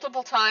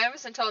multiple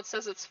times until it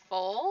says it's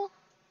full.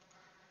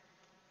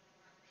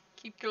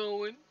 Keep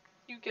going.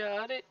 You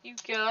got it, you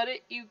got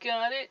it, you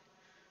got it.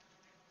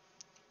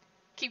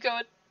 Keep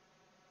going.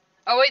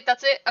 Oh wait,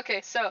 that's it?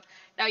 Okay, so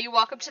now you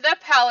walk up to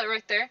that pallet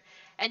right there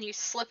and you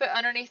slip it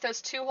underneath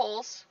those two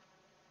holes.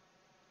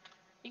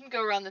 You can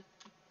go around the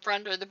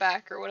front or the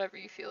back or whatever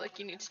you feel like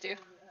you need to do.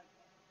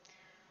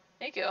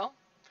 There you go.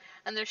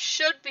 And there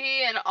should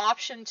be an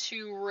option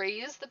to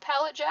raise the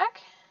pallet jack.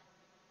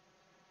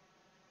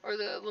 Or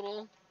the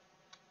little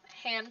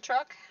hand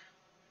truck.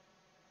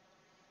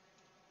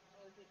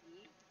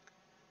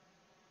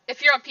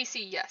 If you're on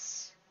PC,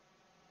 yes.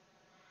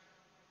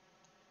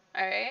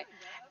 Alright.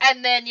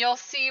 And then you'll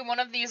see one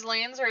of these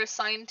lanes are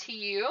assigned to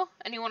you,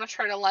 and you want to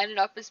try to line it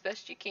up as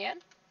best you can.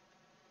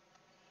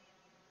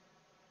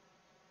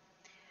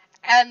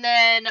 And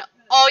then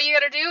All you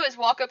gotta do is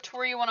walk up to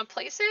where you want to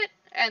place it,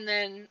 and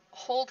then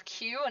hold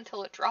Q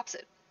until it drops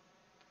it.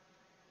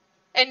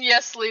 And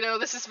yes, Lito,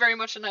 this is very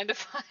much a 9 to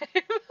 5.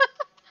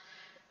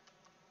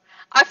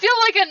 I feel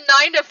like a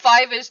 9 to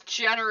 5 is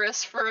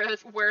generous for a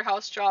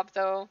warehouse job,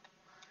 though.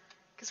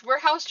 Because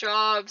warehouse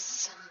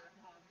jobs...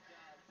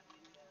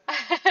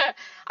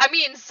 I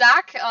mean,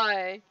 Zach,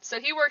 so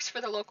he works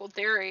for the local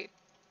dairy.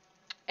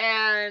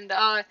 And,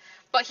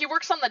 but he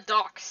works on the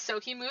docks, so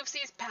he moves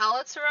these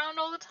pallets around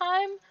all the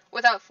time,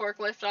 without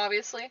forklift,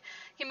 obviously.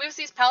 He moves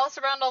these pallets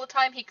around all the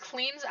time, he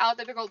cleans out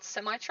the big old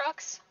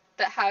semi-trucks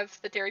that have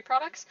the dairy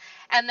products,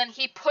 and then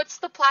he puts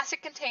the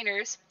plastic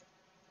containers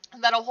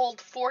that'll hold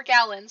 4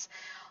 gallons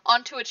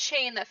onto a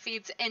chain that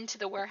feeds into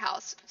the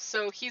warehouse.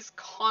 So he's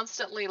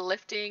constantly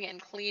lifting and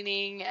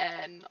cleaning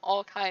and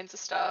all kinds of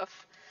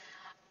stuff.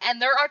 And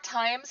there are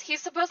times,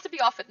 he's supposed to be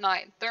off at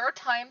 9. There are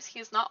times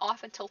he's not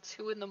off until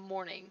 2 in the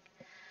morning.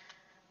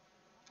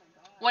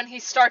 When he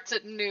starts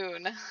at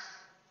noon.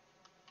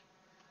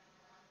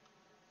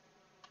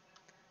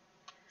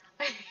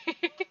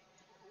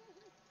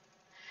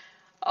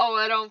 Oh,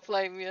 I don't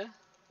blame you.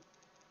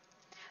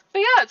 But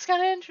yeah, it's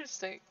kind of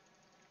interesting.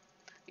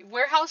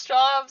 Warehouse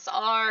jobs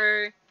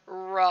are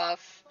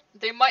rough.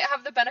 They might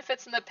have the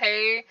benefits and the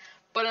pay,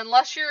 but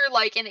unless you're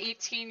like an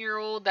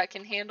 18-year-old that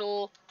can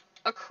handle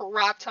a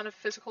crap ton of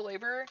physical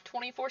labor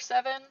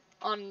 24/7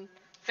 on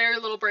very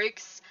little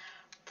breaks,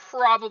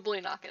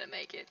 probably not gonna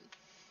make it.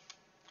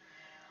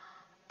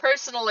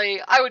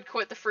 Personally, I would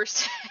quit the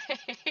first day.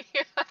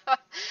 Here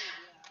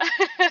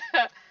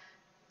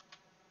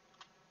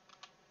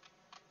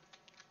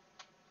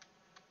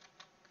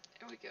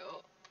we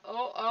go.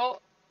 Oh.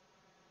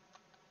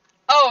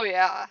 Oh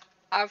yeah,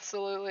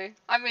 absolutely.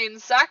 I mean,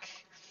 Zach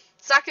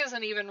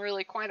isn't even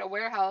really quite a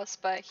warehouse,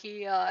 but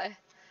he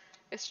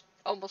is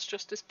almost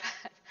just as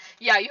bad.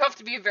 Yeah, you have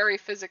to be very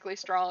physically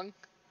strong.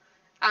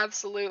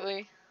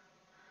 Absolutely.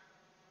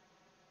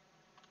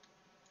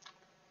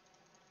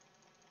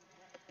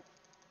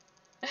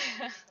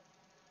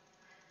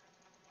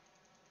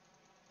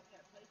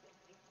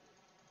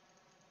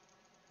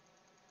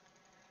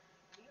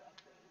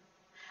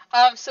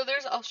 So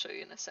I'll show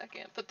you in a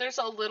second, but there's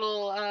a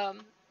little,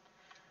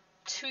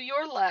 to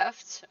your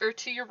left, or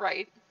to your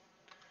right,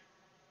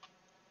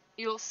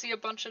 you'll see a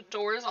bunch of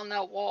doors on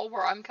that wall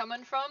where I'm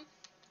coming from.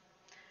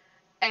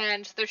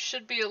 And there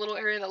should be a little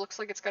area that looks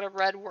like it's got a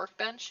red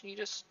workbench, and you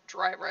just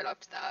drive right up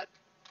to that,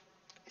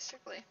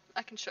 basically.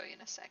 I can show you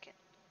in a second.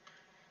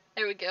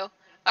 There we go.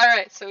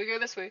 Alright, so we go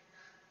this way.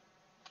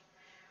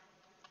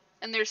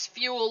 And there's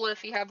fuel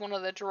if you have one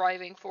of the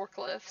driving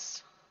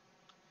forklifts,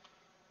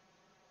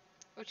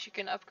 which you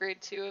can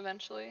upgrade to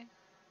eventually.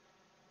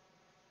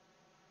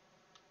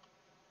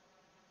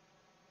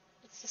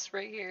 It's this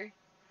right here.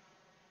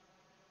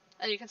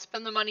 And you can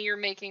spend the money you're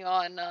making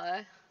on,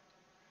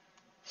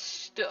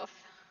 stuff.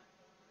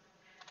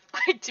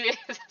 I did.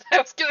 I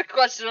was gonna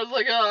question, I was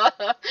like,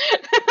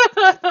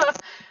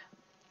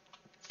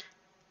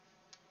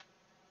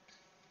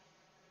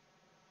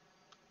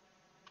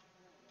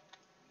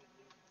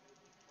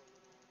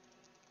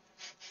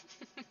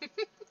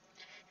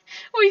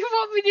 What do you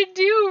want me to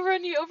do?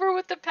 Run you over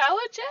with the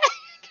pallet jack?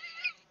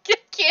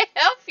 Can't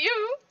help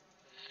you.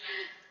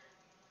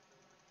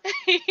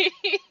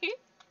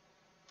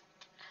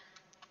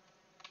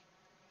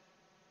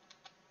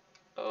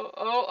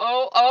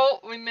 Oh,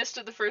 we missed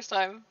it the first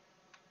time.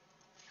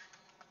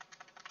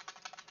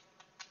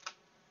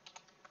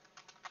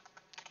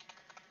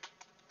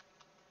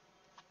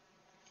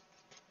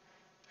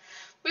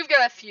 We've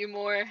got a few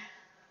more.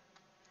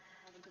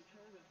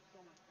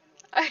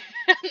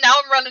 Now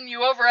I'm running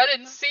you over, I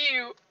didn't see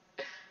you.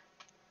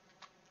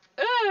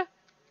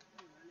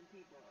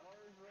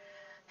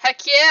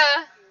 Heck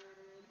yeah.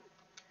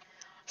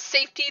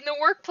 Safety in the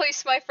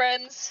workplace, my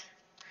friends.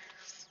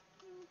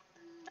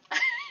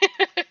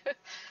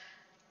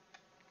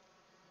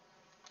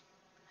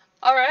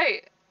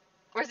 Alright.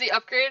 Where's the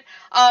upgrade?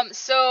 Come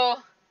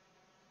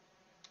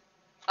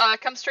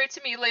straight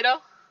to me,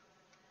 Leto.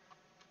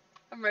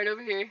 I'm right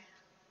over here.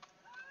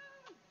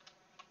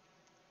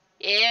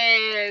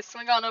 Yeah,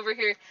 swing on over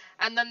here.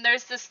 And then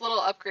there's this little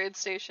upgrade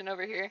station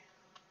over here.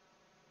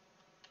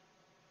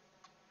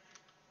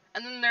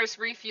 And then there's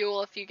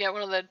refuel if you get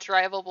one of the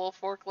drivable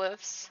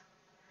forklifts.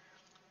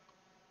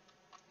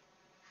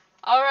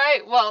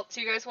 Alright, well, do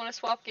you guys want to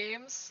swap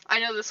games? I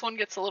know this one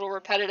gets a little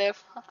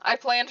repetitive. I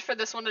planned for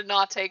this one to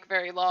not take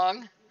very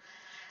long.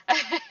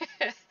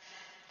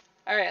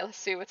 Alright, let's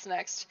see what's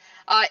next.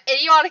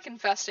 Idiotic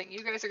infesting.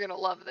 You guys are gonna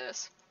love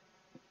this.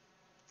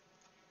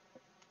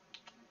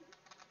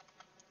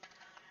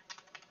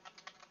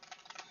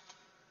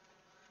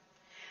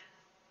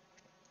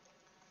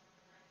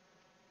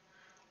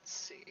 Let's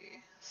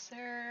see. Is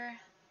there...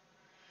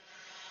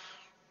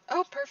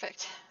 Oh,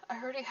 perfect.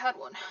 I already had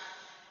one.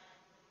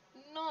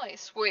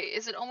 Nice. Wait,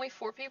 is it only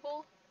 4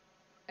 people?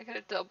 I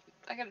gotta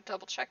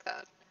double check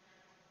that.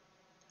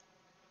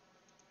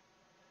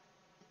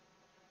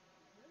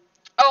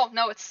 Oh,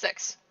 no, it's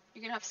 6.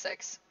 You can have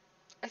 6.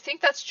 I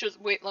think that's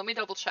just. Wait, let me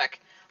double check.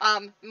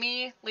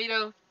 Me,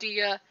 Lido,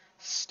 Dia,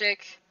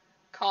 Stick,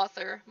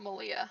 Cawther,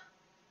 Malia.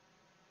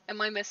 Am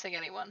I missing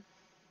anyone?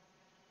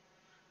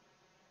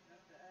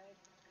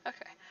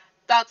 Okay.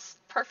 That's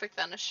perfect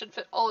then. It should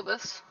fit all of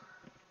us.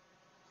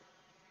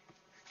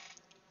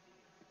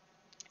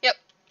 Yep.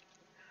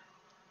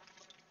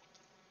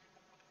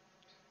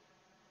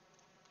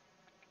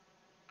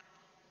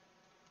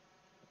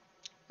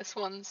 This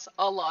one's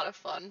a lot of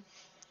fun.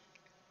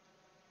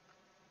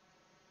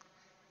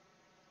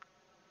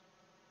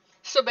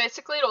 So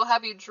basically, it'll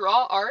have you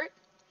draw art,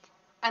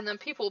 and then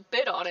people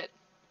bid on it.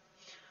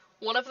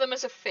 One of them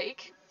is a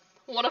fake.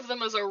 One of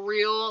them is a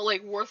real,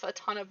 like, worth a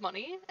ton of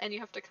money, and you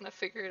have to kind of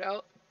figure it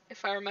out,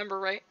 if I remember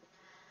right.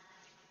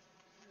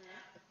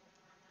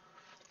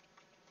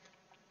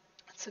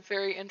 It's a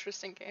very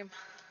interesting game.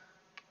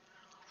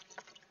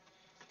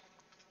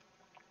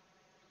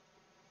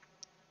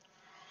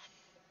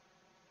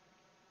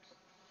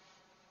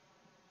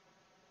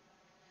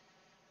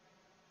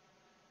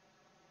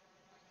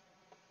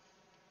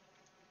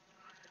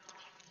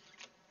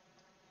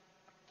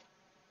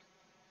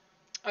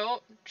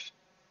 Oh,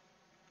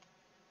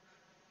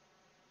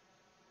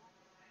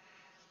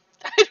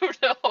 I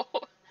don't know.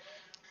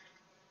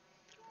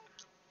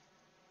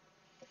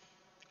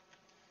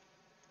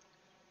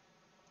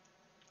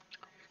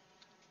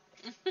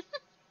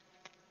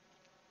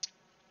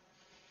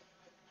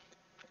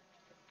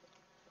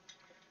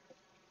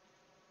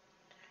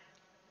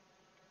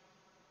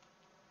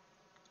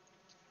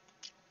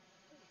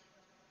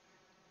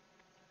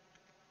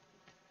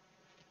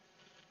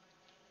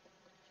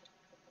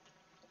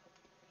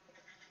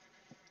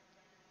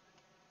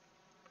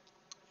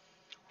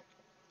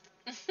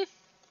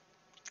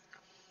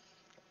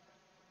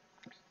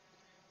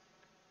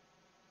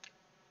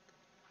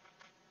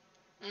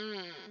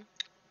 Mm.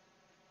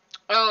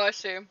 Oh, I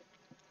see.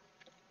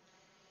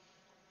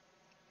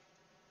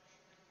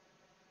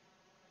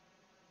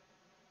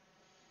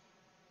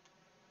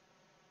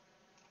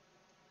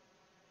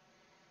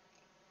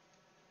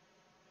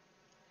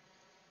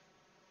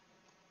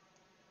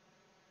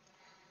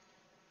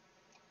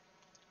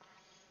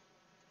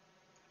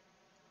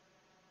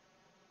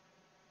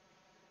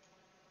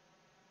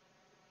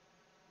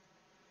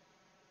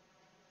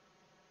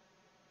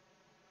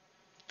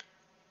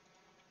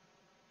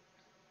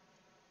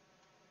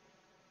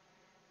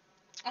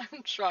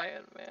 I'm trying,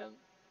 man.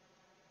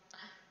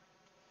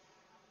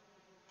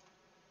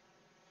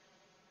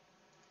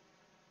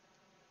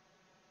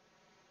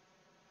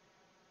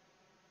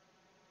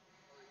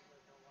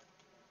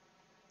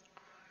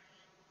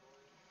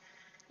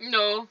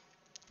 No.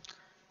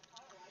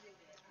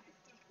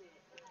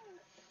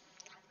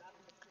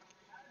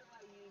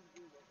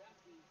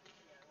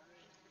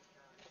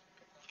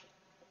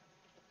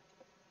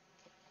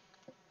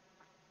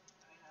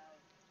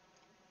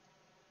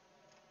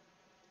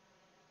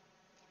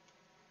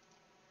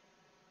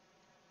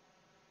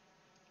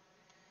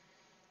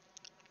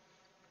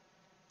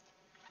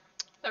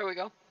 There we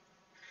go.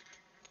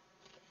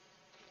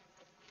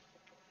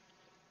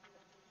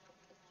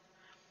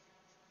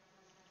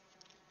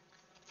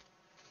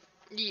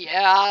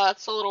 Yeah,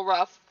 that's a little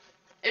rough.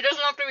 It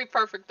doesn't have to be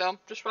perfect, though.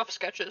 Just rough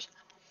sketches.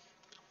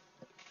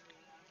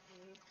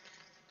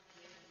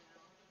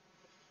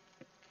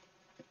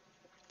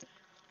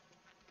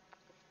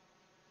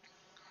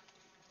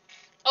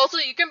 Also,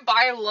 you can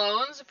buy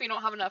loans if you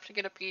don't have enough to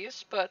get a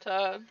piece, but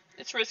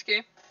it's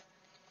risky.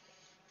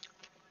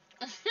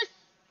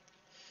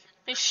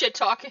 He's shit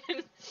talking.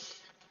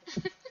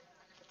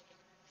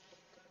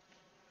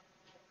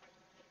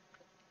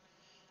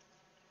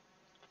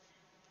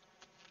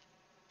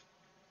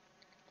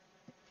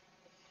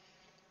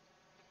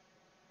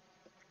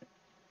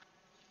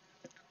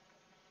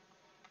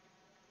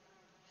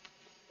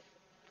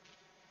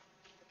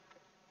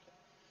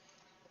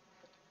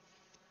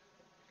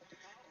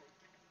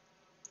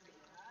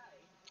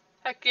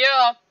 Heck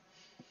yeah.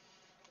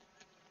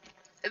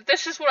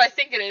 This is what I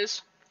think it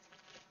is.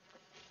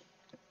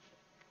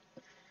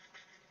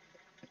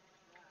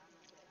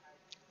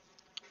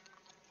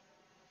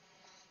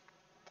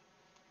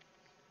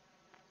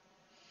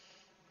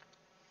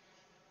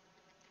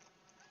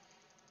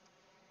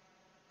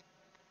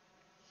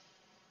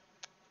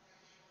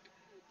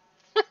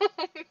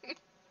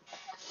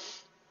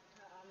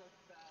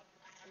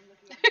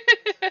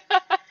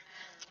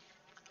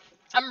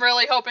 I'm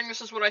really hoping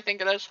this is what I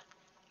think it is.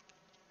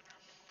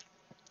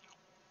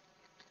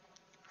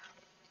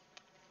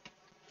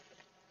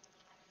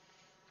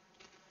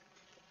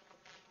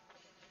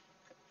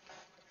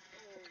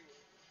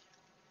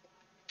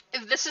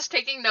 If this is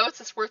taking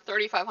notes, it's worth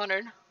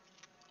 3,500.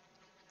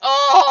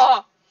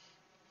 Oh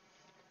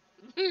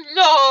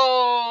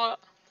no!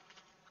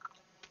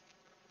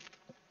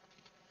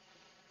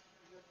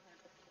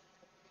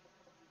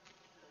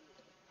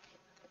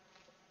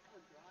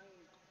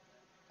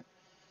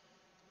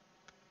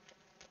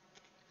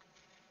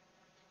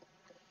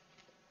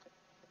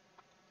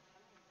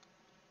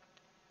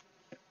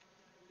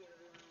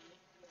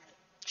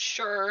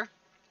 Sure,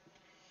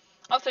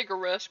 I'll take a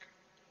risk.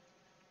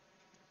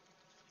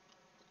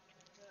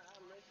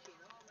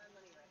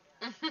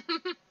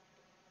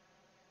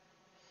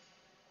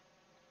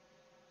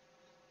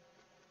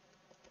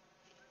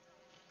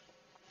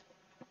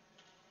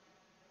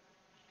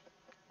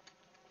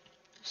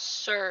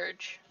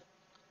 surge.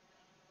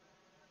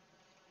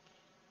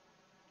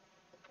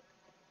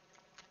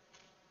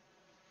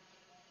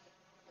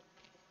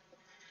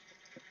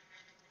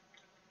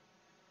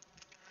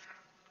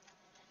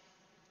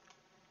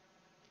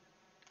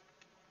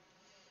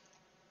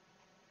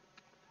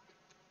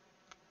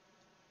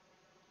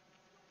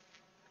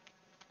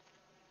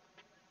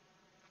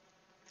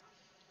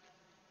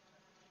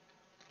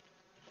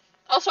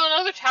 Also,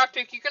 another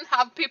tactic, you can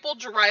have people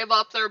drive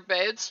up their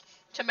bids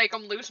to make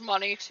them lose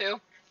money, too.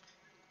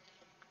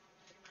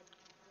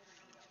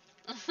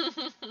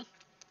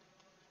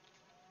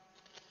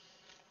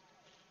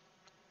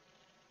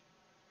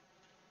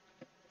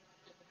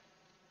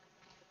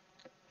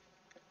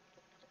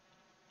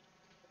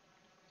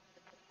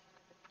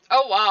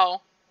 Oh,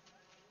 wow.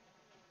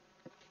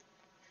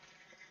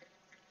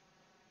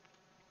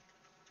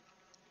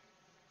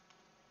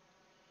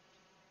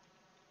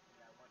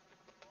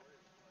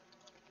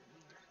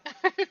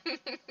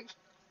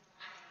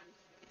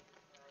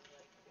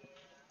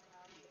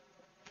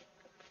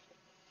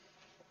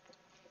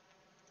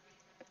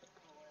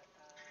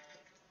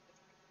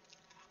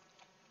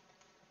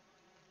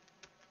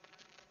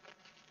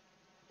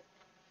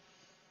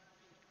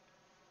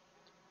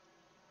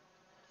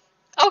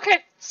 Okay,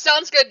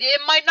 sounds good.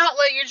 It might not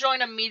let you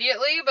join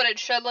immediately, but it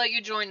should let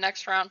you join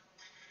next round.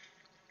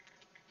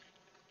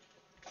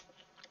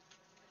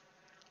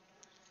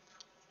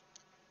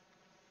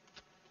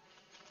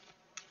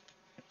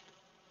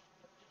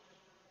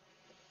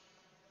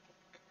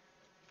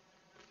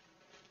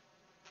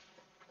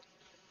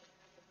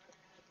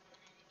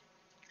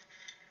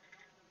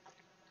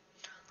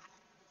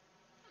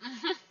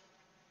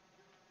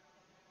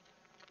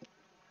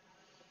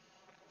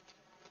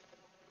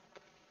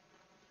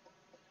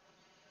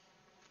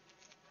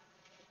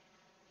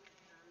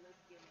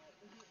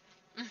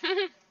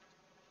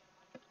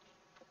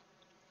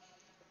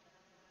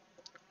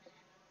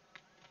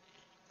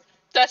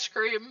 That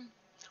scream.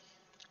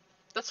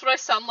 That's what I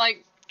sound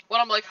like when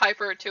I'm like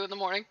hyper at 2 in the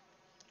morning.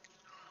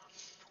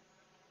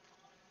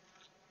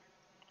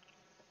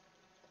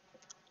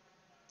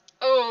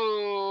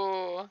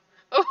 Oh.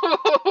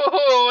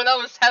 Oh, that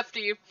was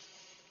hefty.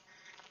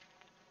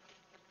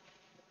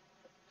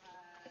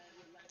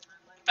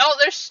 Oh,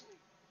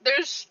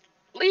 there's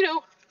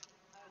Lido.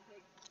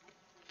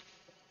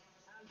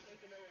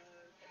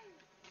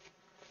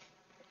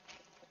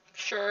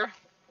 Sure.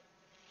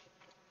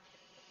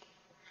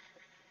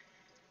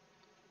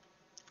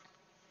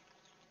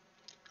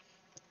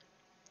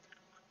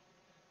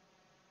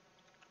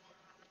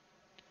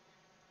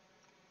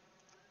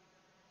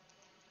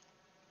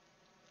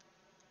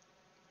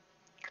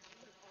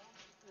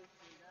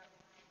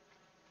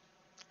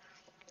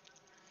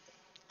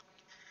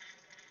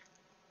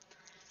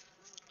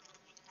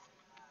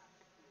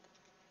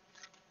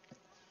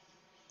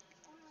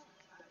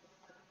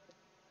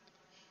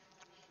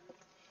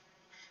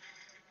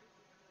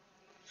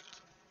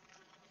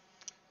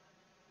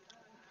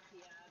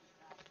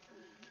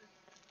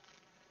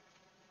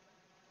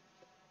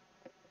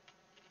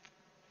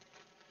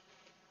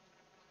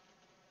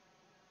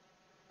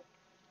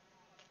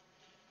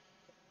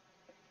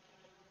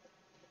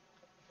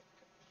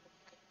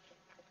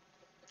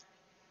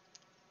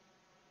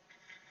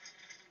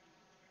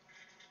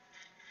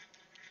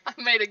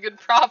 I made a good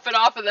profit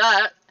off of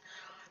that.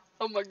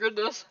 Oh my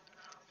goodness.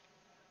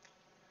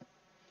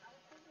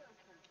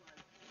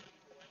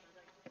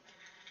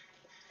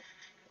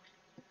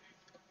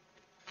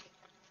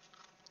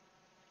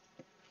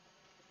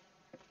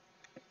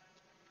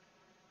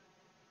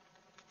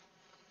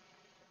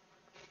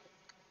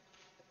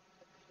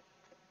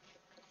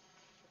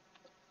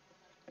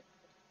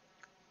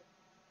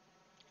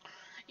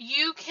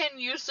 You can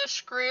use the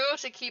screw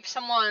to keep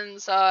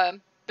someone's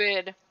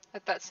bid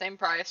at that same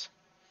price.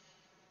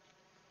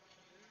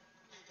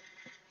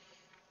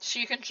 So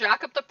you can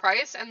jack up the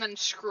price and then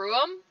screw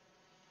them,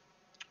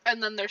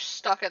 and then they're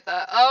stuck at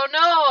that. Oh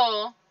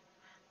no!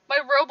 My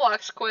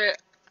Roblox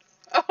quit.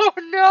 Oh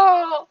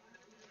no!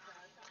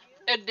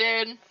 It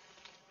did.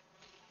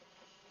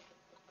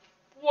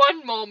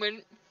 One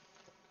moment.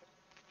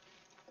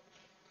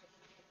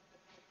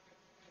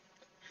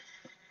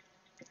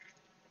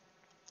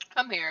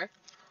 I'm here.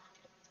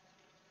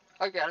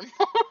 Again.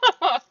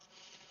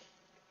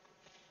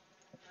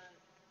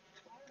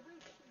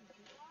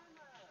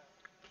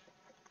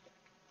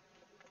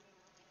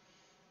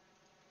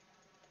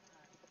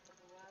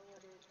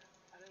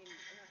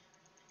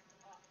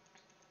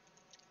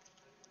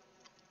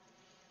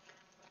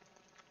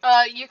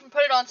 You can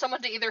put it on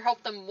someone to either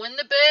help them win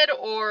the bid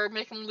or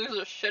make them lose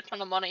a shit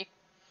ton of money.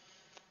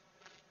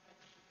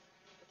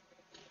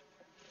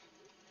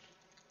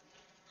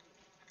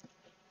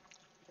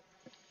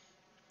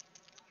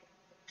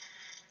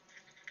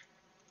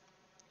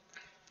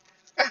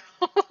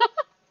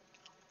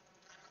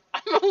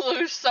 I'm gonna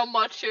lose so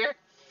much here.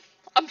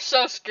 I'm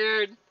so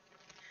scared.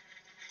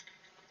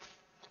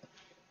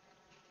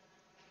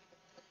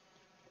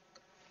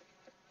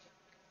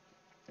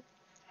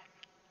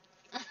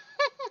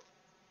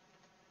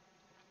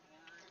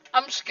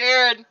 I'm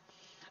scared.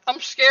 I'm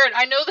scared.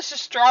 I know this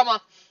is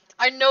drama.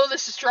 I know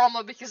this is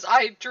drama because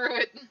I drew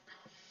it.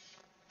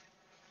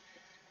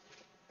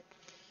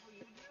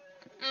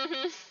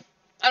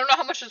 I don't know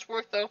how much it's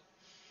worth though.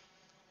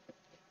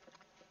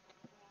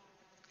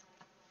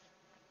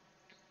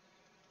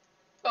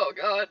 Oh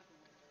god.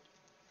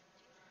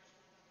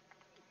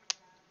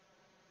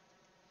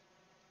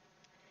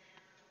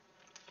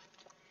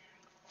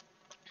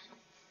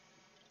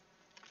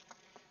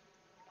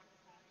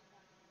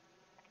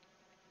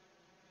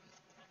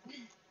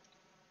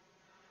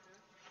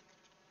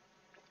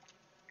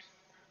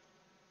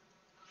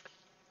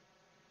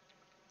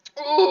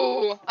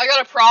 Ooh, I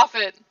got a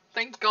profit.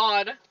 Thank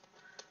God.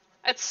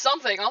 It's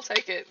something. I'll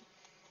take it.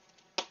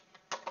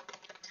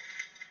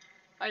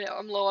 I know.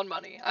 I'm low on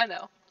money. I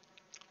know.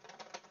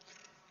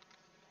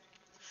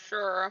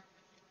 Sure.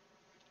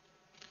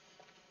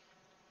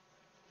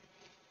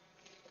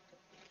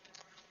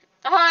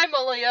 Hi,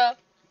 Malia.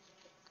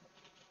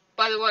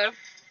 By the way.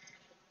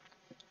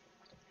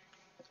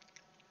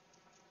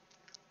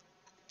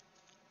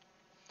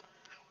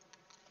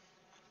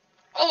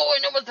 Oh, I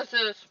know what this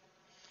is.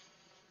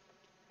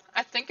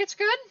 I think it's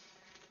good.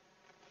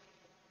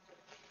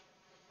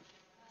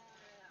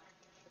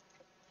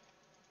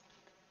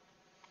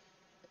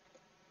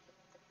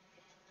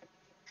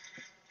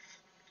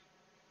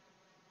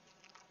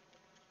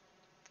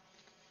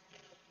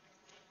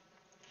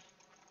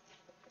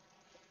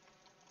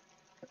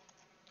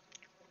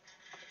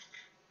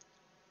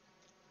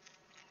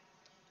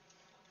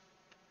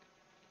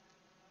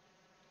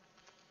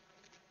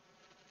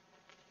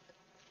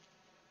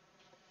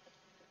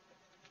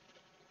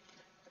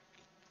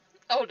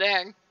 Oh,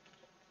 dang.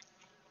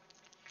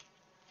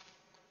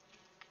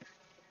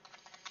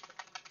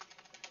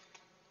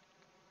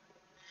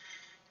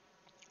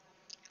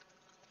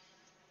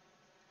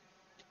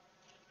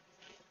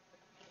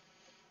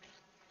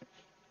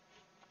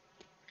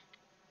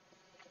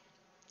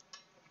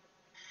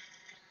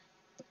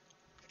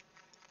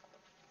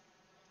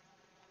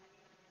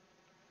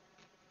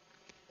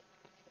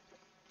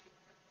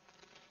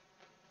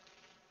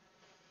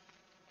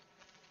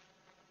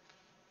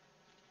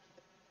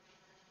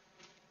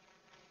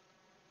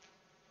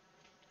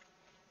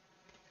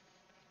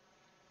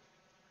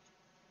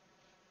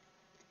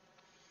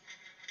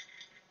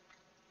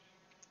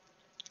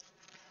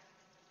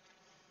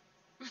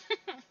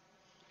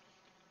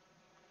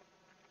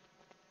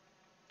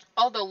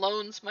 All the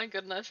loans, my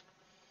goodness.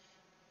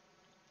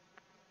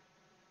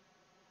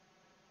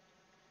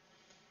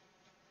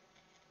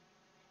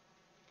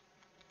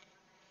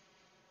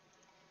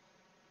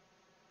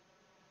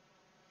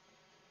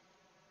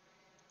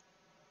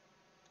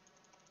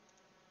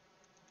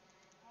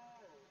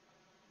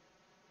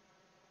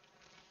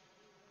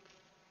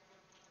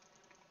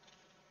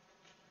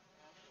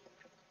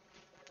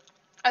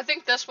 I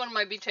think this one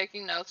might be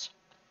taking notes.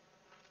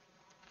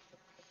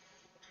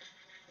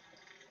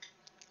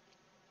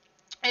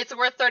 It's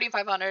worth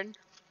 3,500.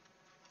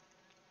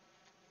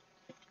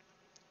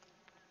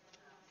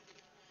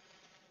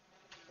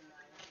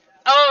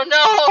 Oh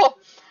no!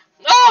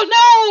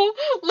 Oh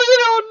no!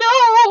 Ludo,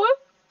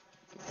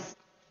 no!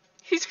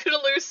 He's gonna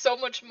lose so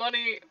much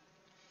money.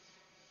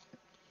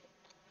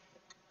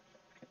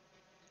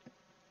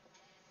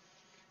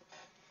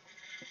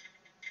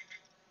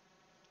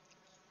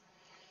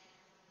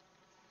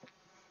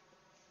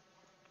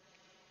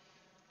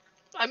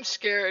 I'm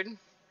scared.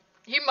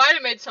 He might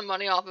have made some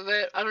money off of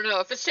it. I don't know.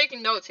 If it's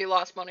taking notes, he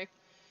lost money.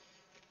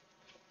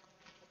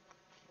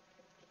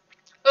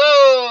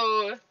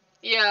 Oh!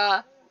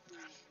 Yeah.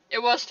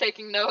 It was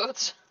taking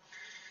notes.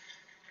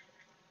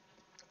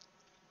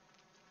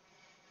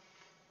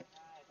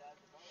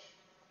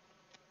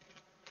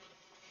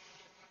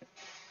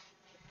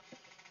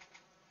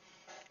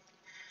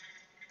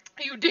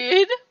 You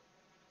did?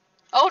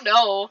 Oh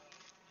no.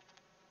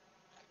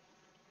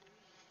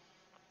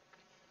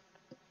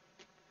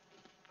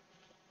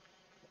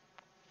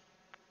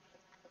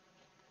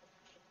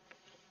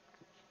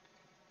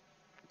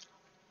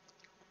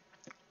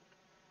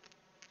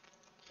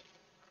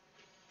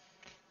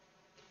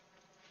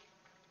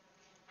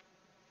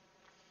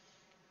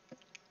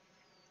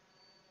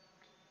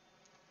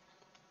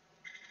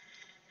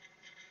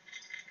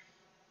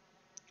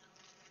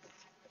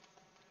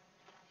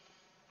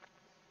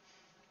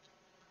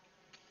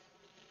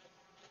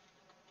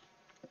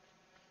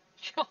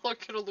 Y'all are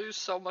gonna lose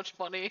so much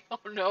money. Oh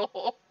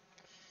no.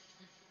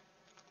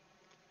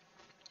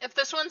 If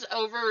this one's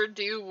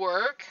overdue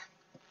work,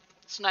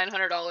 it's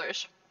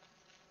 $900.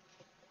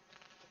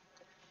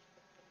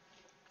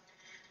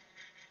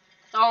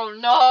 Oh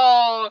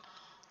no!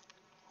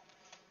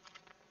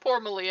 Poor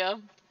Malia.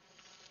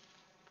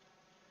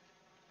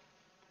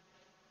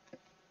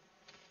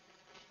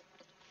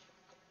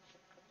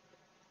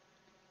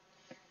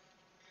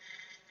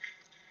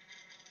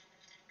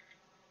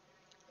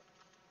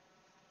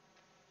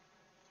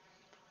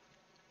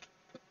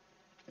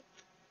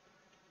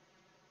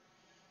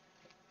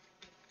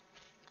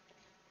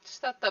 Is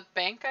that the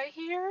bank I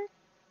hear?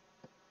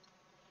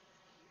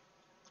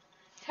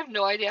 have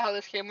no idea how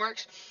this game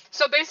works.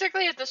 So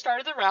basically, at the start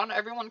of the round,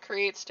 everyone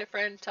creates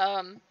different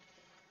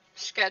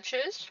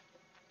sketches,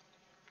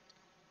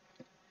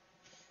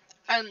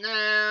 and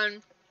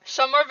then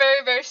some are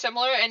very, very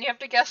similar, and you have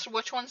to guess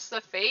which one's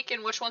the fake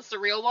and which one's the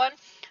real one.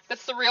 If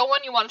it's the real one,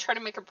 you want to try to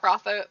make a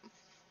profit.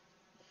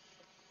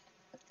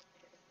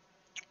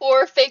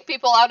 Or fake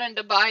people out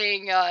into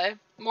buying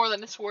more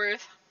than it's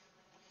worth.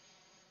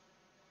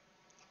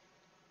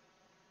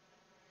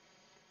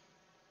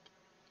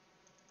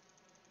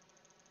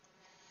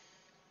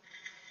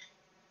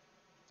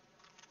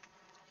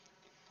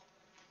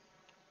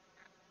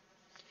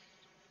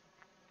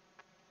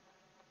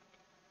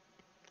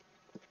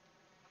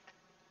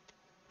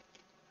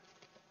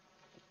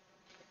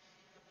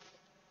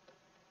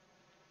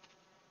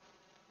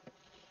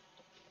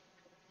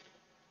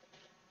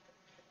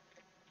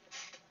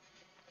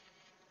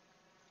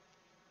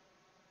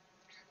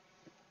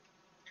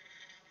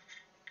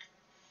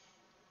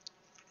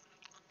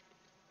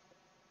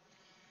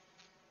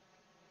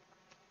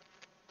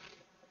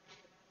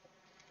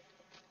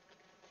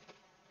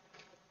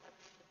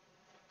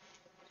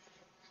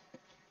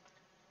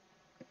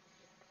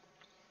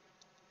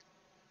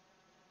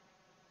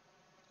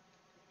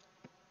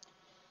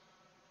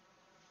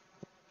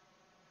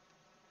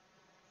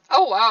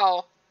 Oh,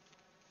 wow.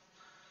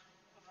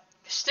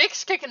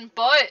 Stick's kicking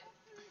butt.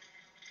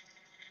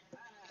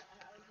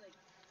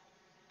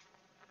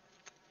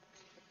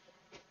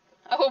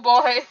 Oh,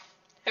 boy.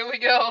 Here we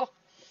go.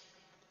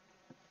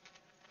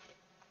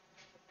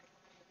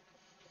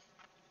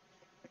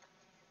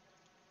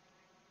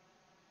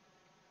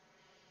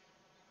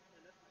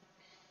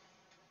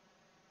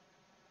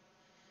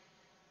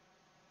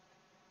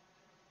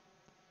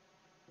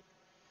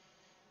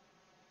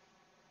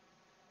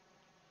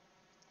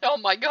 Oh,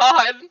 my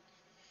God.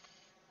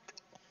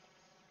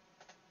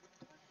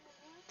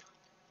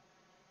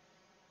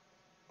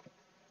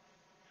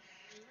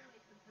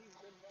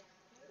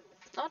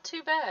 Not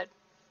too bad.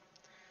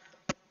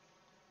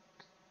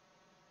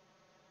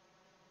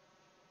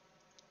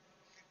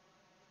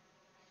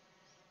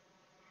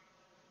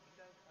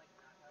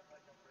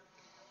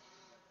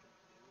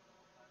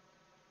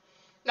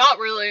 Not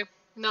really.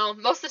 No,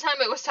 most of the time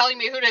it was telling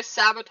me who to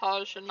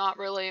sabotage and not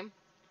really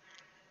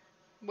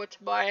what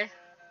to buy.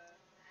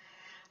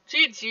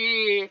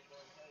 GG.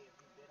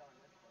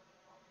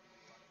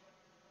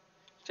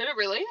 Did it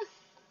really?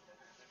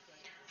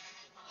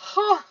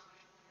 Huh.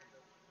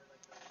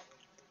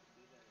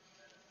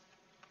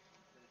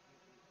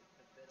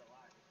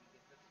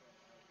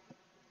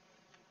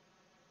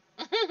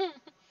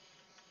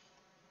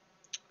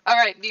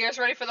 Alright, you guys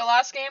ready for the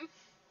last game?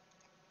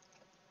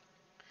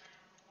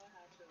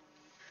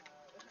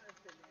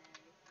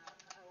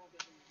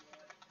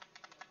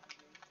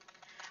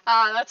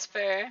 Ah, that's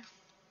fair.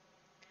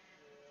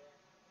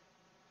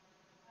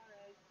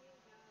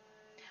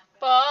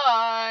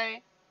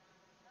 Bye.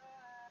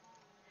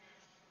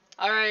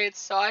 Alright,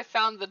 so I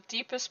found the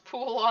deepest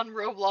pool on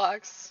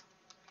Roblox.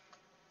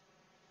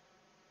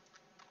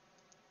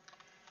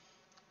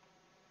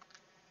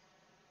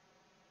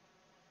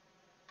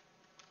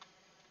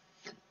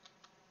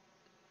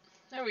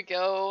 There we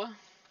go.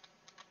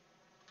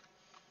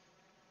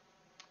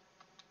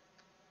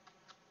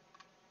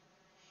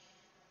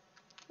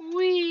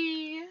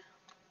 Whee!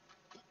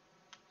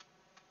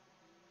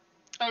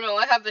 Oh no,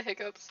 I have the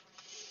hiccups.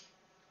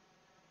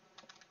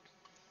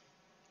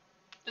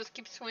 Just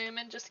keep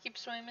swimming, just keep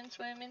swimming,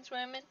 swimming,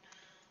 swimming.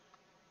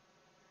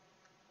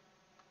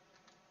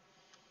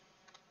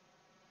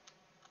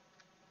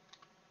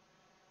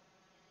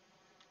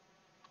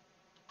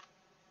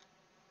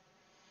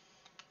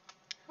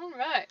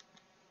 Alright.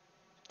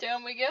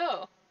 Down we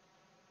go.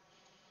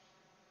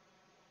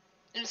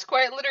 It's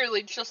quite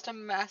literally just a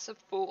massive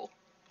pool.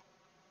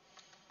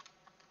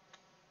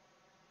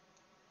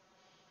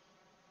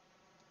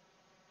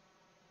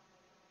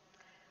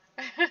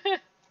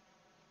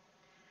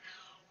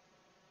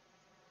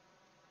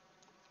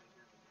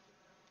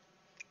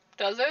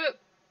 Does it?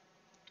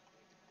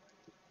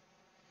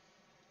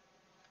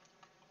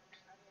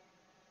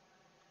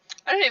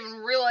 I didn't even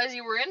realize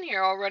you were in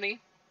here already.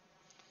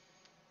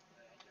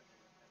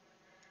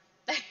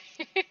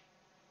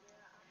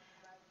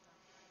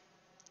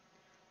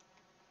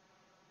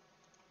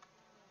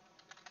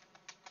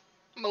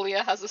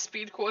 Malia has a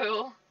speed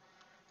coil.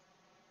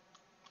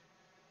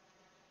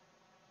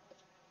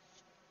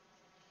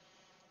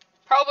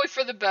 Probably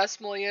for the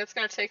best, Malia. It's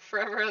gonna take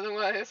forever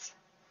otherwise.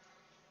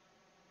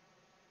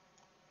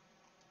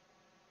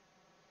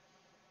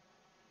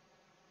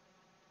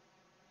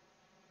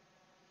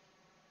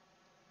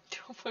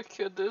 Oh my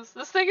goodness.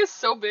 This thing is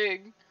so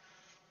big.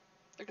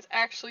 Like, it's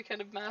actually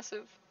kind of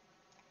massive.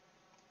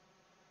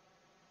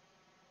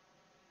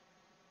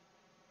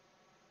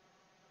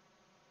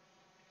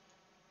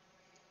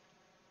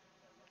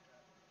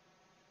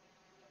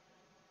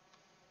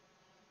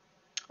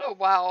 Oh,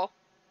 wow.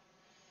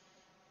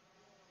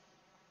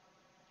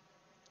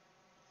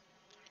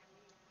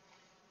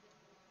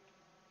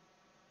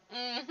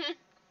 Mm-hmm.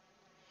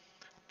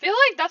 feel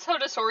like that's how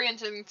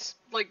disorienting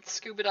like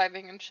scuba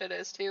diving and shit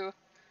is too.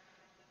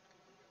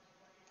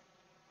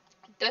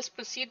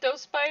 Despacito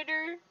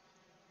spider?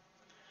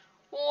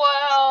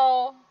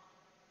 Wow.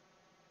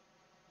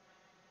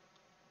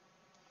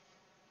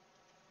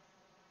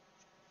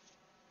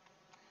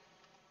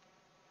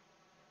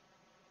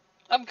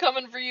 I'm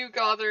coming for you,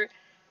 Gother.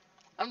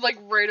 I'm like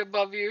right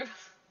above you.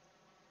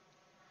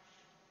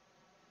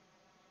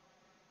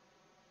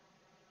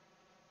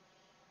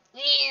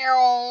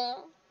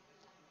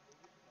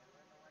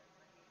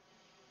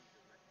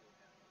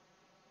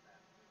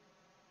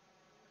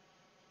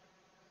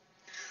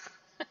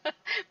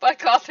 Bye,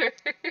 Gother.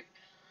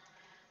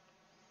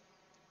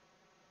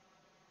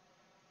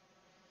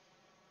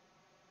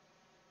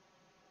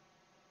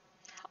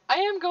 I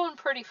am going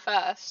pretty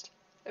fast,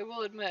 I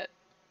will admit.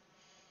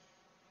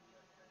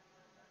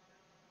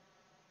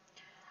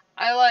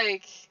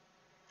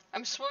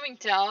 I'm swimming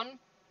down,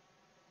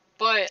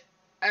 but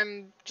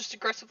I'm just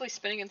aggressively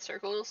spinning in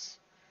circles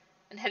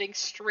and heading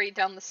straight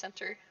down the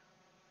center.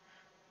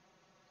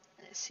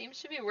 And it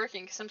seems to be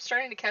working because I'm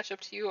starting to catch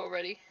up to you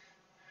already.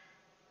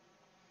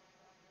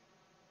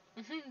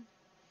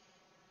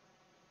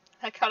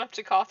 I caught up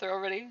to Cawthor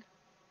already.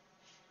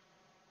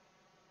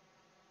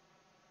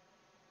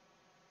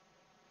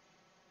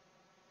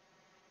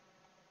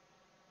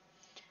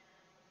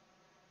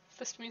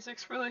 This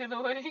music's really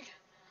annoying.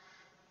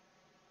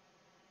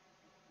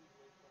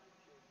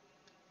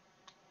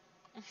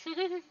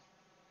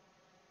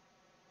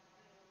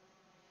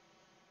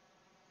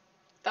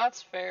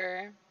 That's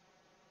fair.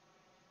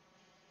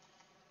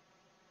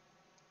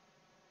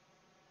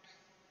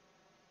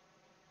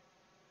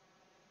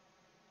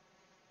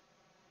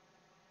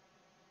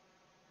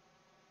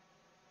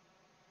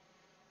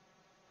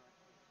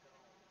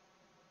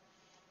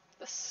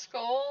 The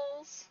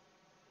skulls.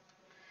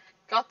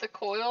 Got the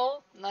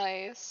coil.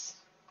 Nice.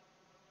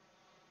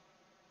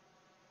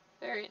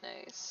 Very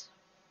nice.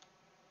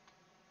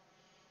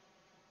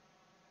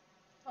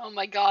 Oh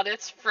my god,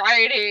 it's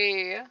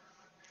Friday!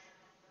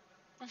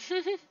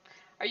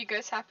 Are you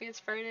guys happy it's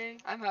Friday?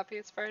 I'm happy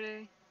it's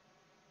Friday.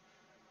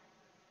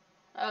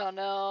 Oh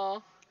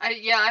no.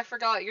 I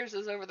forgot yours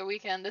is over the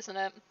weekend, isn't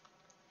it?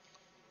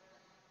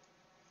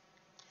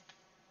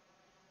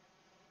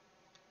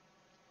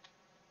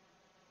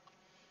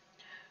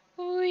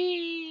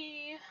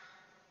 Whee!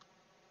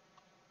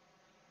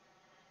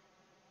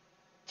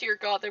 Dear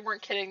god, they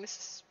weren't kidding. This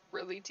is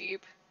really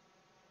deep.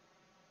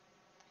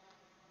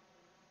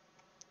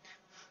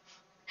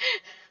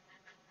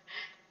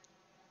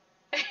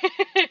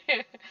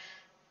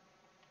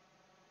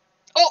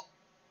 Oh!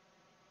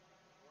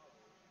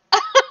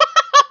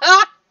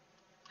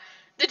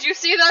 Did you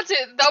see that?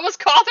 That was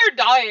Cawthor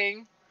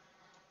dying.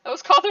 That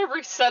was Cawthor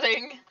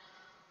resetting.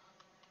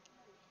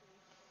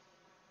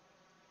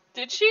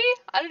 Did she?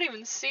 I didn't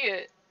even see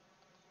it.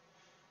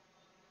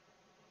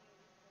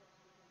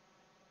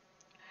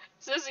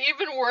 Is this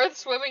even worth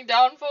swimming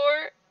down for?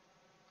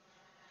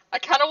 I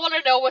kind of want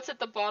to know what's at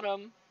the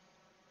bottom.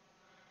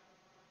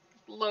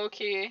 Low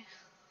key.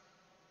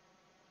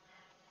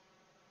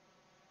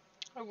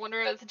 I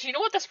wonder. Do you know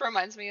what this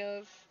reminds me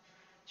of?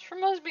 This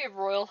reminds me of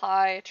Royal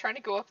High, trying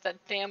to go up that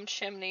damn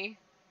chimney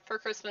for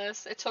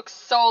Christmas. It took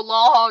so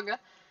long.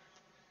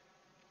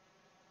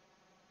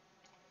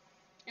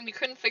 And you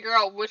couldn't figure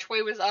out which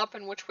way was up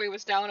and which way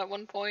was down at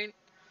one point.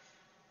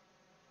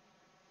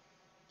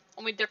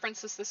 Only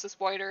difference is this is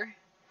wider.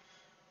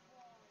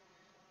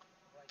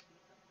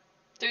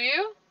 Do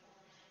you?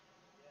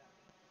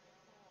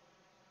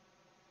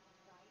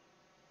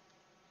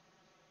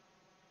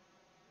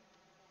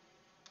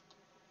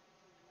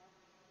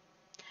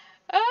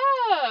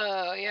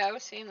 Oh, yeah, I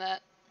was seeing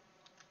that.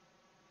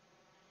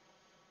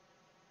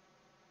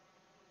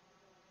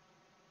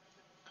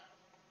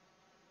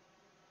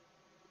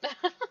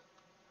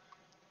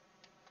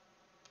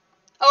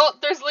 Oh,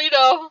 there's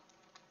Lido.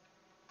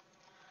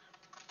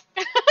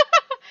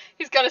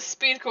 He's got a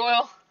speed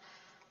coil.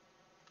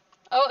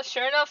 Oh,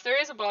 sure enough, there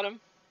is a bottom.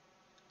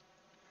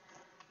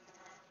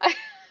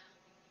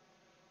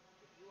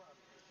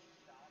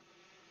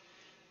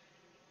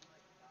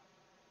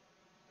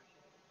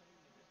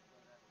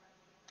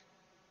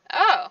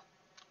 Oh.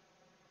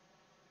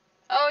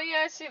 Oh,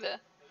 yeah, I see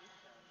that.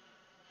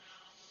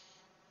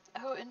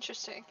 Oh,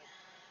 interesting.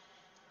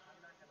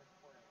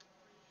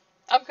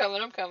 I'm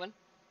coming, I'm coming.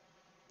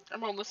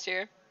 I'm almost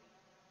here.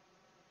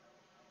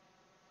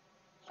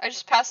 I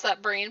just passed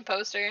that brain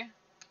poster.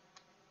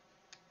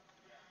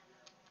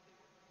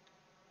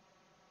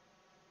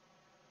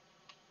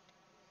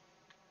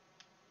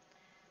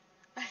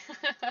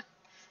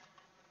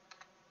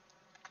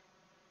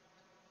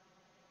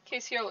 In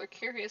case y'all are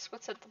curious,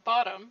 what's at the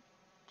bottom?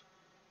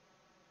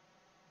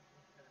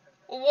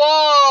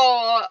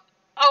 Whoa!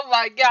 Oh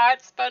my god,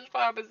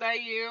 SpongeBob, is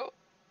that you?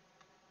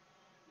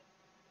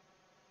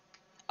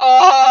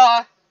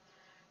 Oh!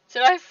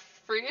 Did I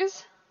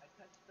freeze?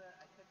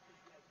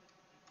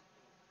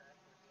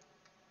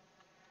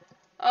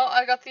 Oh,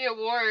 I got the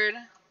award.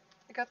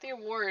 I got the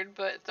award,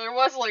 but there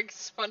was like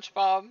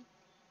SpongeBob.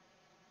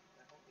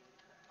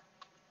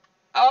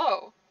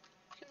 Oh,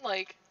 you can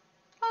like,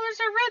 oh, there's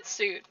a red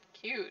suit.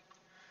 Cute.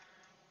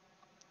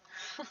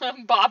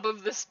 Bob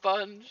of the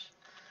Sponge.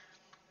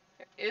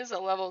 There is a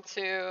level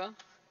 2.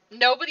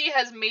 Nobody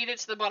has made it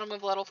to the bottom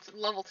of level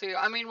 2.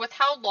 I mean, with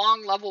how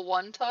long level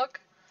 1 took,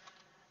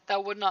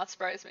 that would not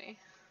surprise me.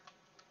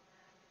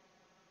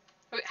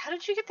 Wait, how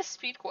did you get the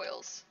speed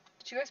coils?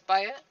 Did you guys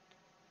buy it?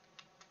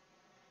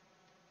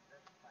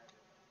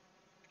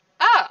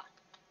 Ah!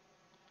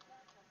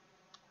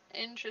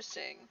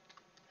 Interesting.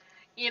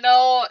 You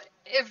know,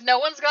 if no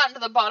one's gotten to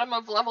the bottom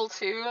of level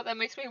 2, that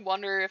makes me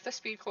wonder if the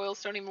speed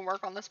coils don't even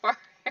work on this part.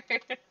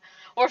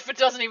 Or if it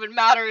doesn't even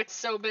matter, it's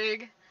so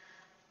big.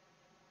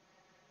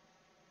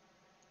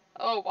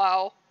 Oh,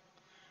 wow.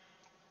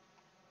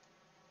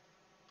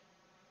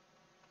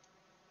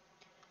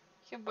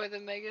 You can buy the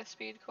mega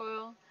speed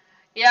coil.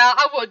 Yeah,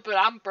 I would, but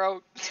I'm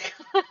broke.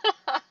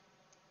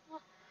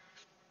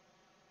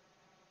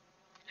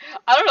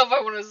 I don't know if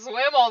I want to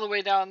swim all the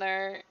way down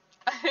there.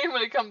 I'm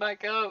gonna come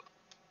back up.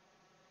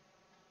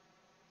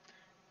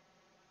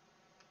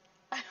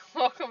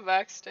 Welcome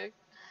back, Stick.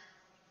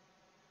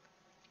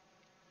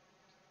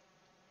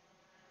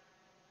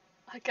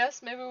 I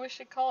guess maybe we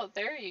should call it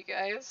there, you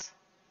guys.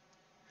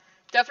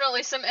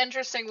 Definitely some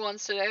interesting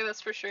ones today,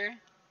 that's for sure.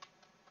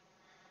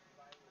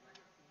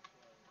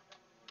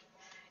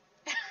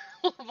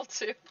 Level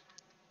 2.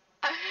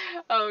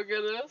 Oh,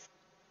 goodness.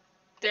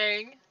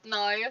 Dang.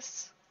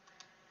 Nice.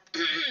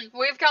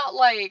 We've got,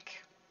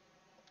 like,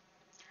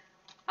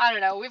 I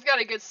don't know, we've got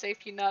a good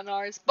safety net in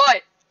ours,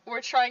 but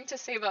we're trying to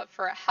save up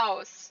for a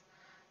house.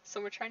 So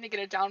we're trying to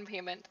get a down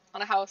payment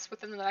on a house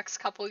within the next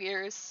couple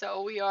years,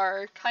 so we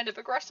are kind of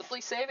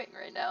aggressively saving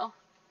right now.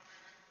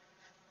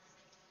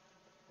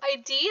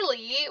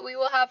 Ideally, we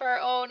will have our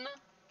own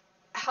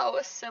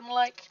house in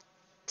like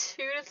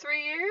 2 to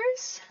 3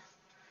 years.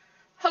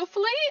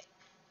 Hopefully,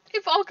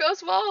 if all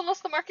goes well, unless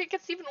the market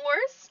gets even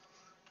worse.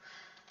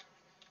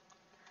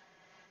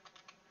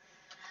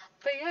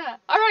 But yeah,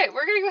 alright,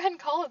 we're gonna go ahead and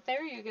call it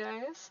there, you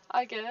guys,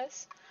 I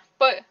guess.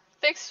 But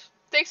thanks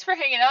for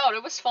hanging out,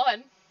 it was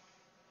fun.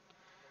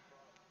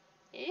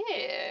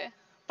 Yeah.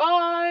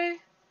 Bye.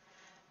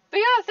 But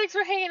yeah, thanks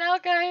for hanging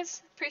out,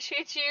 guys.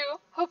 Appreciate you.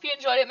 Hope you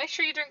enjoyed it. Make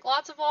sure you drink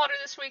lots of water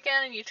this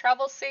weekend and you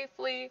travel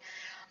safely.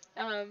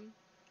 Yeah,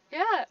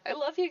 I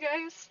love you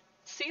guys.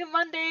 See you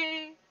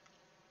Monday.